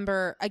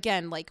remember,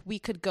 again, like we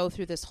could go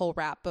through this whole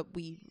rap, but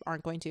we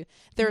aren't going to.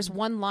 There's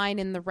one line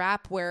in the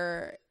rap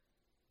where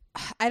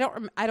I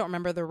don't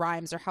remember the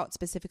rhymes or how it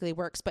specifically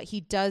works, but he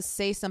does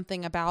say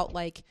something about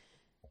like,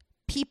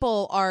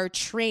 people are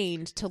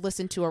trained to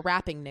listen to a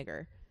rapping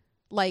nigger,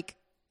 like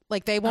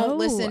they won't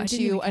listen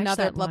to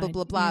another blah blah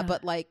blah blah, yeah.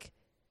 But like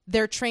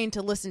they're trained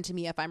to listen to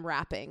me if I'm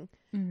rapping,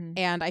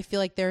 and I feel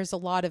like there's a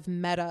lot of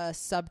meta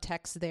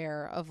subtext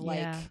there of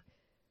like,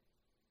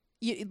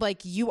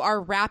 you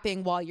are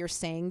rapping while you're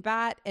saying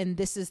that, and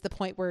this is the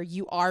point where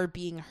you are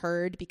being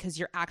heard because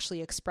you're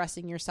actually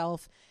expressing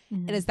yourself.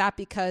 And is that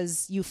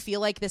because you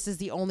feel like this is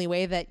the only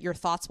way that your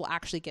thoughts will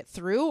actually get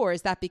through, or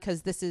is that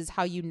because this is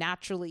how you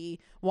naturally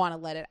want to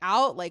let it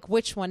out? Like,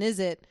 which one is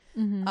it?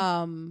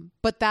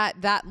 But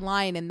that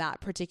line in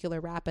that particular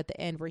rap at the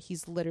end where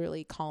he's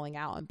literally calling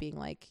out and being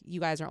like,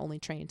 you guys are only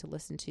trained to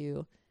listen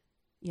to,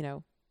 you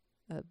know,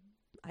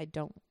 I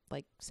don't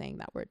like saying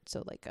that word,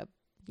 so like a,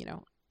 you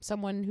know,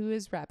 someone who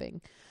is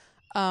rapping.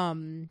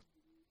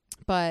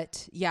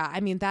 But yeah, I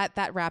mean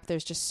that rap,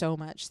 there's so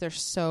much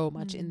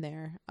in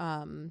there.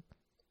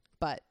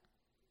 But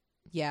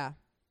yeah,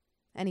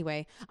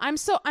 anyway, I'm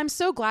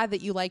so glad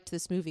that you liked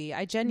this movie.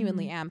 I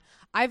genuinely am.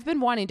 I've been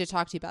wanting to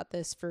talk to you about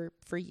this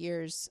for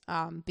years,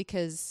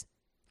 because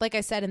like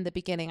I said in the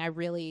beginning, I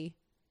really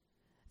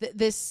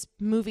this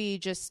movie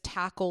just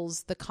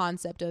tackles the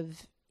concept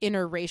of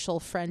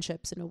interracial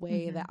friendships in a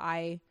way that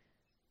I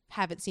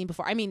haven't seen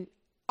before. I mean,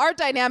 our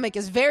dynamic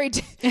is very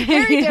different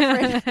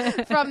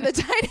from the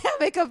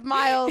dynamic of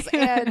Miles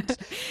and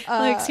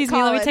excuse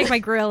Colin. me, let me take my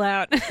grill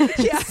out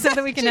so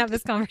that we can have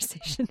this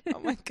conversation. Oh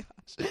my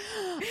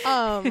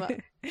gosh.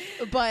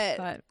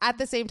 But at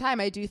the same time,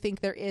 I do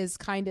think there is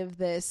kind of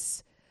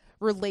this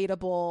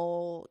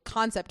relatable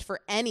concept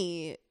for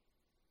any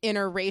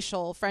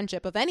interracial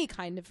friendship of any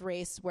kind of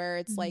race, where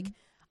it's like,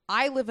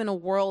 I live in a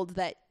world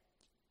that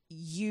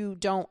you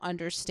don't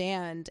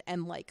understand,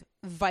 and like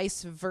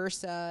vice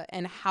versa,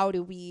 and how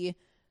do we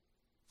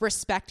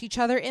respect each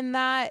other in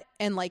that,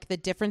 and like the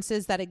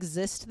differences that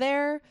exist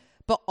there,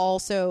 but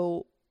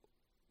also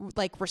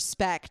like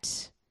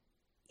respect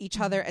each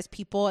other as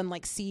people and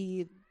like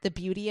see the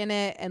beauty in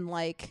it. And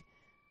like,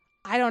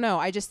 I don't know,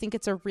 I just think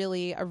it's a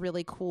really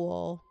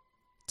cool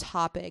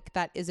topic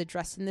that is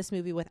addressed in this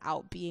movie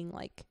without being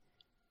like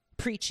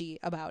preachy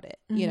about it.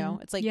 You know,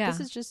 it's like,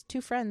 this is just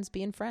two friends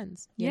being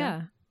friends, you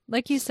know?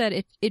 Like you said,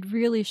 it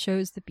really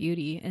shows the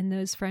beauty in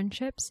those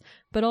friendships,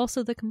 but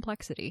also the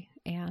complexity.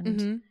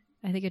 And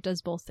I think it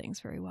does both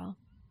things very well.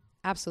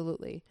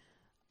 Absolutely.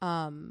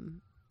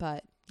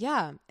 But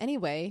yeah,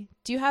 anyway,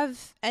 do you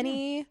have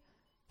any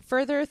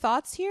further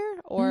thoughts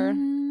here, or?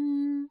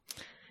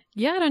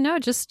 Yeah, I don't know.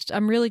 Just,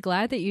 I'm really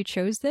glad that you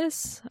chose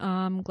this.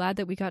 I'm glad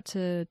that we got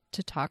to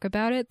talk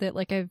about it. That,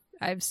 like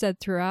I've said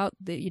throughout,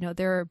 that, you know,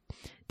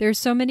 there's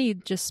so many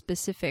just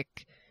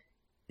specific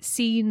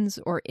scenes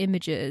or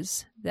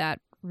images that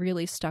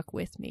really stuck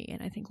with me,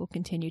 and I think will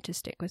continue to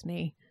stick with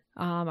me.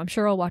 I'm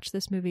sure I'll watch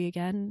this movie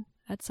again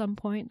at some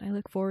point. I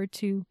look forward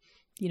to,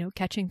 you know,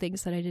 catching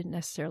things that I didn't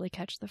necessarily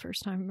catch the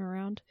first time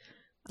around.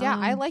 Yeah,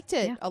 I liked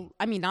it. Yeah.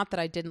 I mean, not that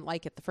I didn't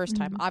like it the first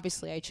time.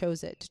 Obviously, I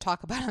chose it to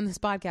talk about on this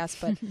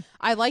podcast, but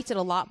I liked it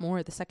a lot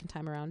more the second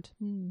time around.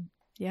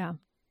 Yeah.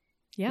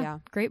 Yeah.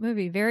 Great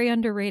movie. Very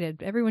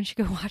underrated. Everyone should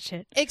go watch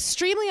it.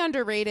 Extremely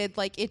underrated.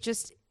 Like, it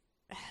just...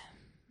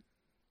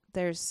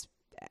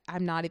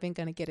 I'm not even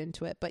going to get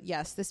into it. But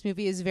yes, this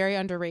movie is very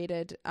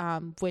underrated,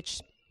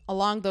 which...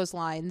 Along those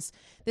lines,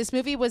 this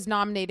movie was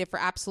nominated for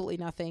absolutely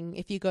nothing.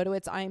 If you go to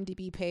its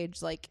IMDb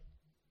page, like,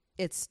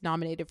 it's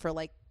nominated for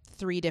like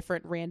 3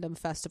 different random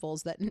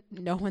festivals that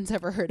no one's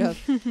ever heard of.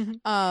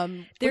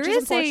 There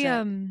is sorry,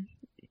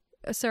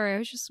 I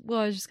was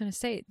just going to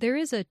say, there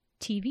is a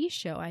TV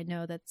show I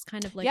know that's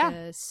kind of like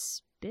a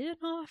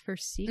spin-off or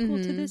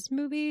sequel to this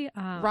movie.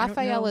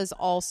 Raphael is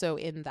also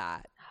in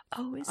that.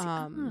 Oh, is he?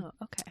 Oh,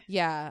 okay.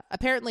 Yeah.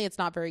 Apparently it's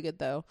not very good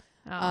though.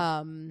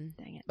 Dang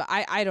it. But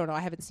I don't know. I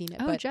haven't seen it.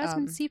 Oh, but,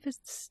 Jasmine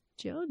Cephas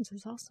Jones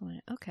is also in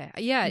it. Okay.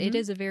 Yeah, it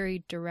is a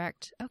very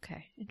direct.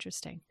 Okay,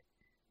 interesting.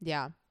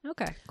 Yeah.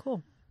 Okay,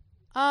 cool.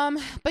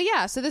 But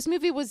yeah, so this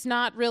movie was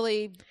not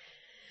really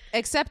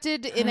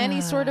accepted in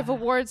any sort of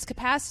awards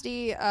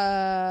capacity.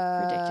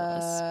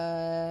 Ridiculous.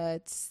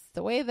 It's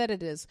the way that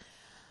it is.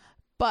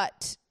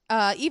 But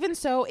even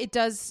so, it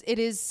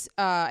is,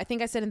 I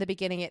think I said in the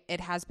beginning,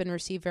 it has been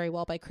received very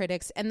well by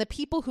critics. And the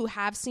people who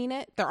have seen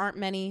it, there aren't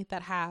many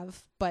that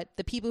have, but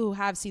the people who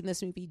have seen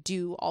this movie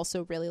do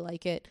also really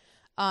like it.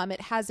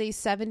 It has a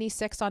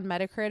 76 on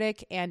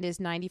Metacritic and is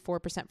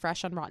 94%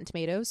 fresh on Rotten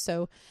Tomatoes.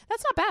 So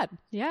that's not bad.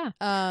 Yeah.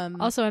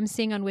 Also, I'm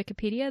seeing on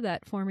Wikipedia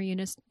that former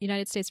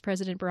United States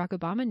President Barack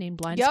Obama named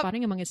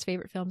Blindspotting among his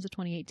favorite films of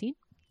 2018.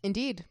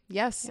 Indeed.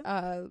 Yes.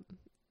 Yep.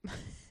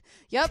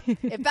 Yep.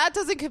 If that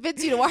doesn't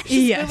convince you to watch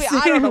this movie,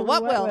 I don't know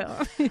what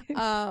will.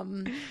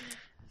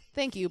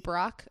 Thank you,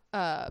 Barack.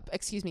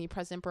 Excuse me,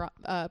 President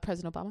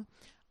Obama.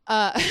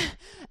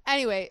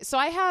 Anyway, so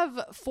I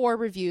have 4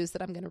 reviews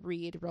that I'm going to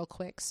read real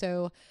quick.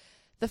 So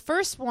the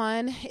first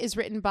one is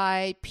written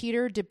by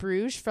Peter de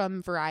Bruges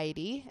from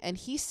Variety, and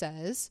he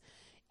says,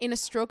 in a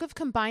stroke of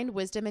combined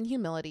wisdom and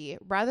humility,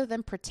 rather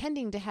than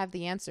pretending to have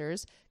the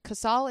answers,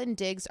 Casal and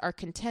Diggs are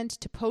content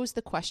to pose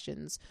the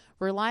questions,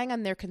 relying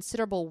on their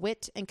considerable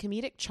wit and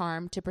comedic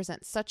charm to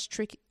present such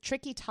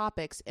tricky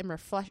topics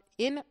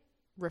in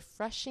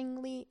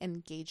refreshingly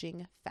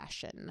engaging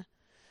fashion.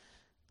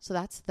 So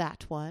that's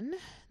that one.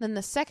 Then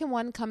the second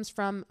one comes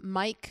from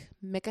Mike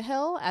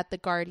Mikahill at The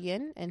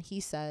Guardian, and he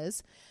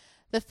says,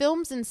 the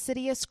film's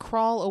insidious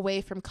crawl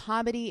away from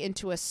comedy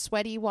into a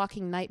sweaty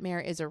walking nightmare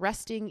is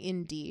arresting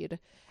indeed,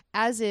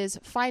 as is,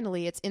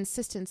 finally, its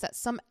insistence that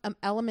some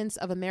elements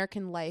of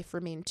American life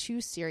remain too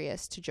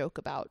serious to joke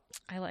about.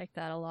 I like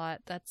that a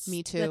lot.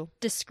 Me too. That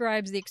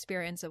describes the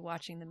experience of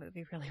watching the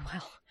movie really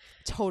well.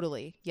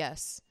 Totally,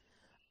 yes.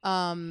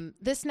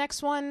 This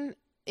next one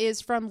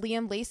is from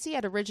Liam Lacey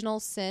at Original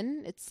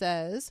Sin. It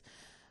says,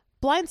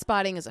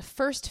 Blindspotting is a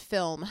first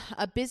film,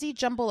 a busy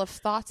jumble of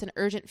thoughts and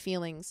urgent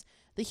feelings.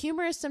 The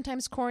humor is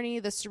sometimes corny,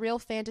 the surreal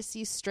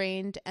fantasy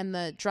strained, and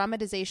the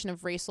dramatization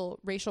of racial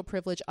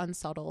privilege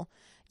unsubtle.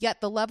 Yet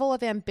the level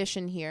of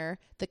ambition here,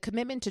 the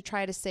commitment to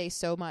try to say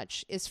so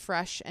much, is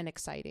fresh and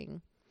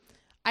exciting.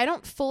 I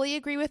don't fully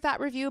agree with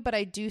that review, but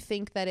I do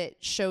think that it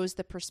shows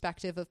the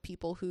perspective of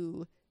people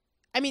who...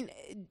 I mean,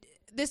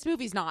 this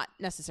movie's not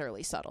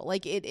necessarily subtle.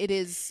 Like, it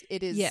is...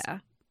 Yeah.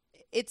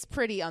 It's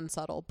pretty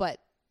unsubtle, but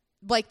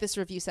like this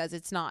review says,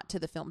 it's not to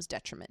the film's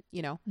detriment,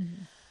 you know?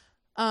 Mm-hmm.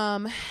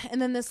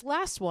 And then this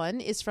last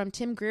one is from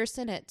Tim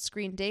Grierson at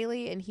Screen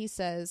Daily, and he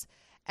says,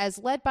 as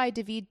led by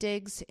Daveed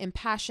Diggs'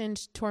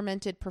 impassioned,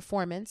 tormented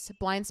performance,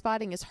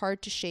 Blindspotting is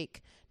hard to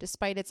shake,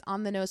 despite its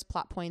on-the-nose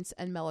plot points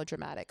and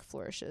melodramatic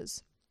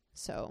flourishes.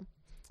 So,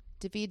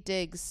 Daveed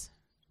Diggs,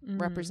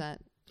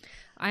 represent.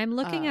 I'm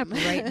looking up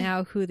right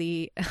now who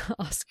the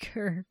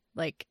Oscar,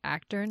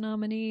 actor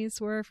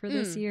nominees were for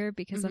this year,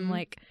 because I'm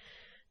like,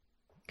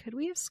 could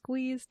we have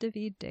squeezed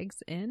Daveed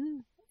Diggs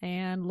in?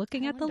 And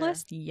looking at the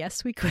list,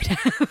 yes, we could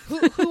have.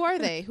 Who are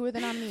they? Who are the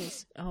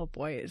nominees? Oh,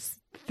 boy. It's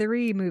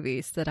 3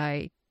 movies that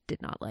I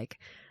did not like.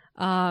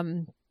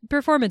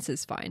 Performance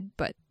is fine,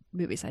 but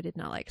movies I did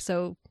not like.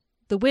 So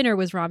the winner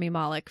was Rami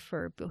Malek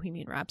for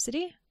Bohemian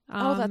Rhapsody.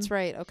 Oh, that's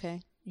right.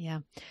 Okay. Yeah.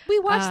 We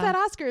watched that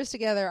Oscars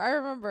together. I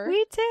remember.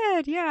 We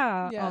did.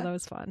 Yeah. Oh, that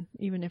was fun.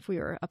 Even if we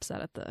were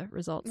upset at the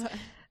results.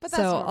 But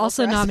so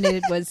also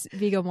nominated was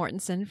Viggo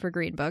Mortensen for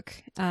Green Book.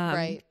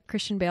 Right.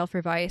 Christian Bale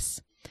for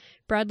Vice.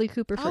 Bradley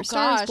Cooper for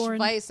Star is Born.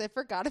 Vice. I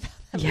forgot about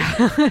that. Yeah.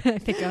 I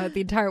think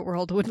the entire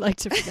world would like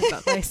to forget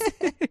about Vice.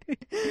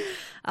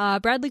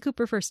 Bradley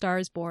Cooper for Star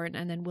is Born,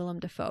 and then Willem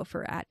Dafoe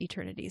for At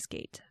Eternity's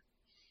Gate.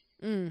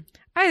 I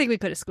think we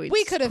could have squeezed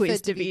fit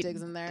Daveed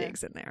Diggs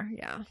in there.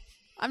 Yeah.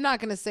 I'm not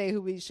going to say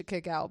who we should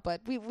kick out,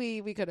 but we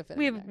could have fit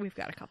in there. We've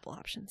got a couple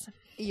options.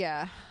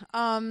 Yeah.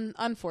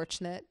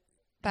 Unfortunate.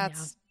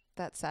 That's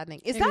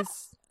saddening. Is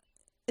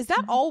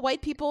that all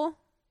white people?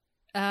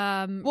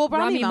 Well,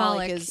 Rami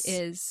Malek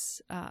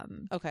is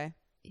okay.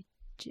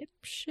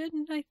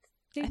 Egyptian, I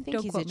think. I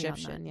think he's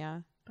Egyptian, yeah.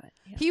 But,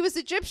 He was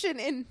Egyptian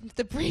in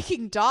the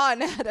Breaking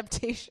Dawn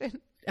adaptation.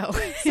 Oh,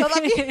 So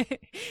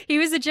he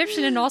was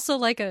Egyptian and also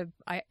like a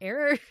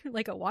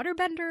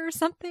waterbender or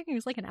something. He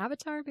was like an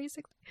avatar,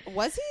 basically.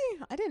 Was he?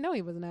 I didn't know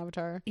he was an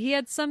avatar. He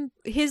had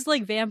his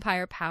like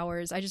vampire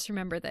powers. I just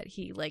remember that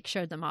he like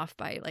showed them off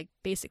by like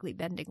basically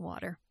bending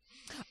water.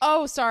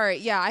 Oh, sorry.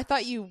 Yeah, I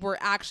thought you were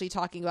actually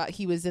talking about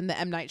he was in the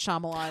M. Night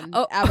Shyamalan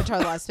Avatar: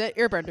 The Last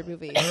Airbender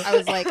movie. I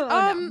was like,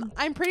 no.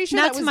 I'm pretty sure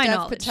Not that to was my Dev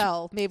knowledge.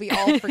 Patel. Maybe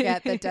I'll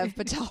forget that Dev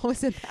Patel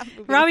was in that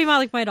movie. Rami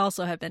Malek might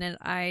also have been, and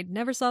I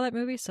never saw that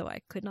movie, so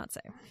I could not say.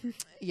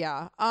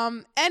 Yeah.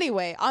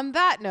 Anyway, on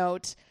that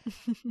note,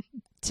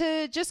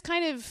 to just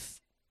kind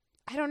of,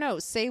 I don't know,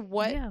 say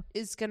what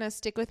is going to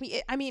stick with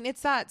me. I mean,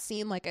 it's that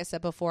scene, like I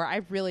said before,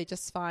 I really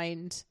just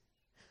find,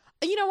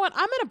 you know what?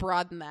 I'm going to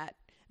broaden that.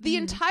 The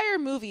entire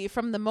movie,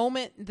 from the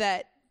moment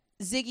that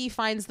Ziggy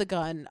finds the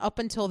gun up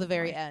until the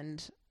very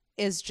end,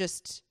 is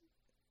just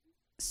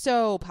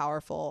so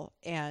powerful.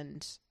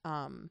 And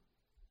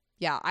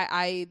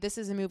this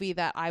is a movie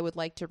that I would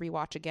like to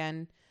rewatch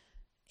again.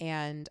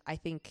 And I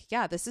think,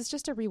 this is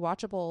just a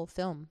rewatchable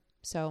film.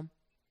 So,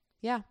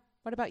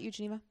 what about you,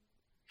 Geneva?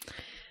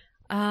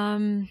 I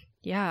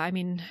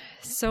mean,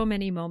 so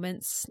many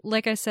moments.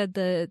 Like I said,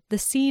 the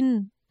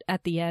scene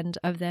at the end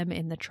of them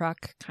in the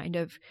truck, kind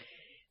of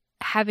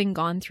having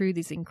gone through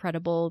this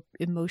incredible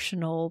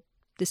emotional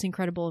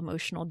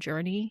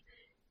journey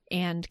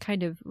and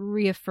kind of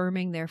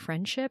reaffirming their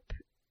friendship,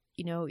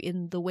 you know,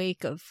 in the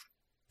wake of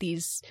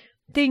these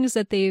things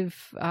that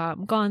they've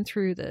gone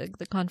through,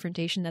 the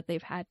confrontation that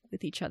they've had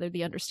with each other,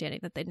 the understanding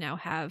that they now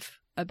have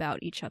about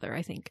each other.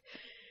 I think,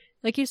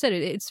 like you said,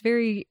 it's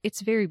very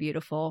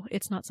beautiful.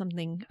 It's not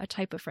a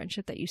type of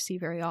friendship that you see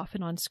very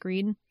often on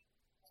screen.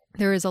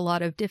 There is a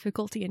lot of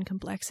difficulty and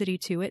complexity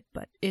to it,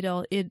 but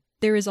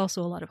there is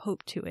also a lot of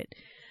hope to it.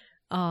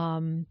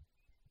 So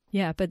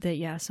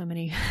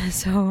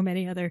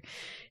many other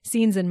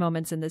scenes and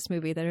moments in this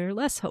movie that are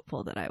less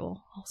hopeful that I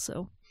will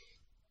also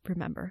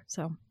remember.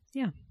 So,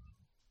 yeah.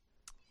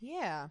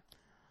 Yeah.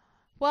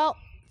 Well,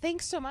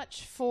 thanks so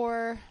much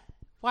for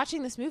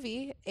watching this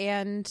movie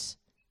and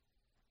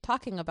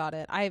talking about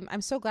it. I'm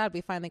so glad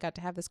we finally got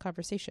to have this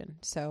conversation.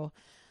 So,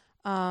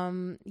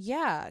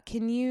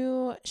 can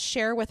you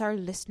share with our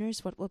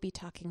listeners what we'll be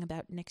talking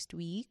about next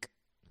week?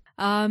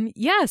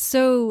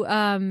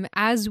 So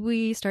as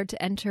we start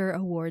to enter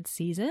awards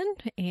season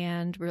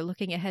and we're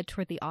looking ahead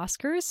toward the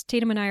Oscars,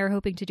 Tatum and I are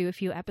hoping to do a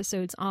few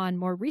episodes on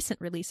more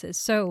recent releases.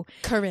 So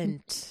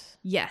current.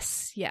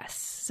 Yes.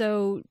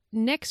 So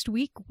next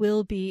week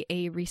will be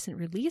a recent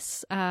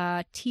release,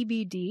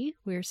 TBD.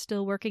 We're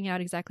still working out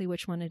exactly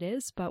which one it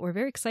is, but we're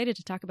very excited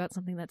to talk about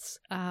something that's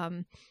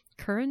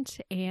current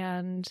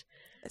and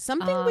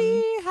something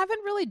we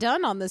haven't really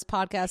done on this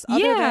podcast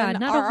other than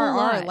not a whole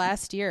lot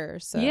last year.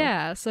 So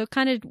so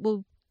kind of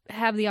we'll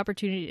have the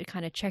opportunity to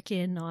kind of check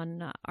in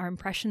on our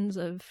impressions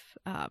of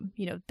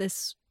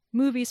this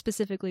movie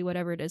specifically,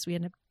 whatever it is we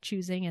end up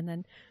choosing, and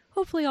then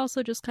hopefully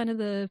also just kind of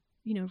the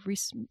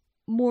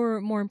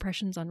more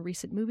impressions on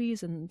recent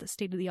movies and the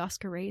state of the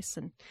Oscar race,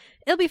 and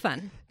it'll be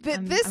fun.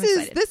 This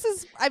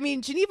is I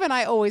mean, Geneva and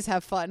I always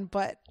have fun,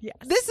 but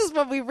this is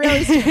when we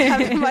really start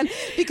having fun,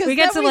 because we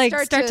get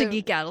to start to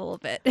geek out a little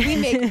bit. We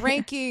make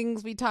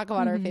rankings, we talk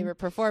about our favorite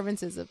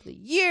performances of the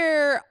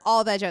year,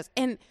 all that jazz.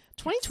 And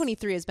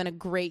 2023 has been a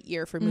great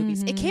year for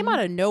movies. It came out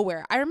of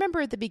nowhere. I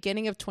remember at the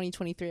beginning of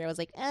 2023, I was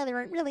like, there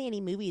aren't really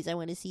any movies I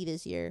want to see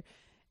this year.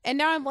 And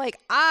now I'm like,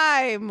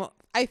 I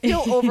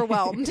feel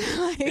overwhelmed.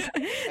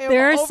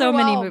 There are so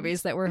many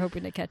movies that we're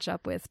hoping to catch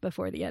up with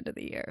before the end of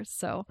the year.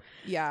 So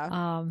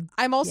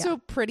I'm also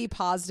pretty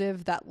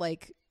positive that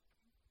like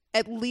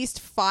at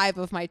least 5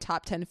 of my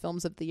top 10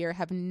 films of the year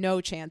have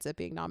no chance of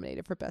being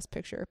nominated for Best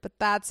Picture, but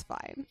that's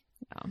fine.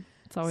 No,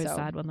 it's always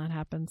sad when that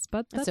happens,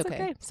 but that's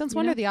okay. Since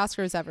when are the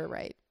Oscars ever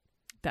right?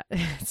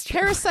 That's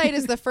Parasite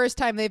is the first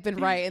time they've been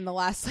right in the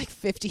last like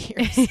 50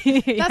 years.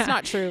 That's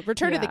not true.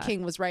 Return of the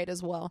King was right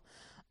as well.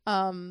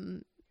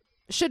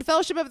 Should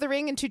Fellowship of the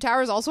Ring and Two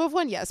Towers also have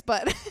won? Yes,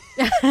 but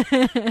but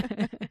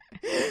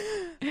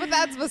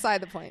that's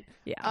beside the point.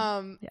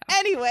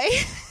 Anyway.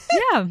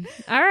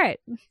 All right.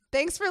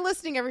 Thanks for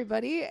listening,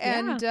 everybody.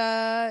 And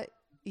I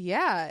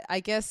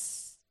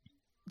guess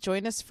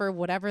join us for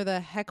whatever the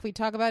heck we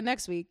talk about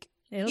next week.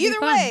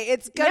 Either way,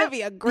 it's gonna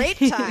be a great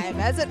time,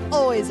 as it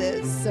always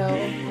is. So,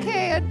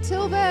 okay,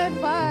 until then,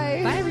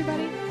 bye. Bye,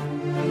 everybody.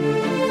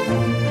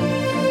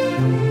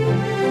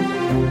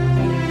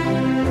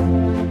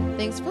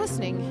 Thanks for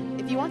listening.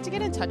 If you want to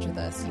get in touch with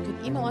us, you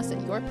can email us at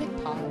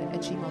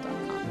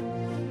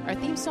yourpickpod@gmail.com. Our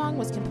theme song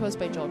was composed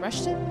by Joel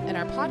Rushton, and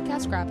our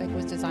podcast graphic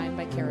was designed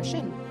by Kara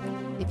Shin.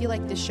 If you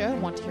like this show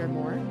and want to hear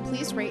more,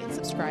 please rate and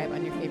subscribe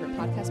on your favorite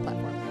podcast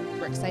platform.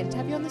 We're excited to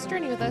have you on this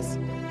journey with us.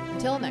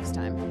 Until next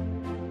time.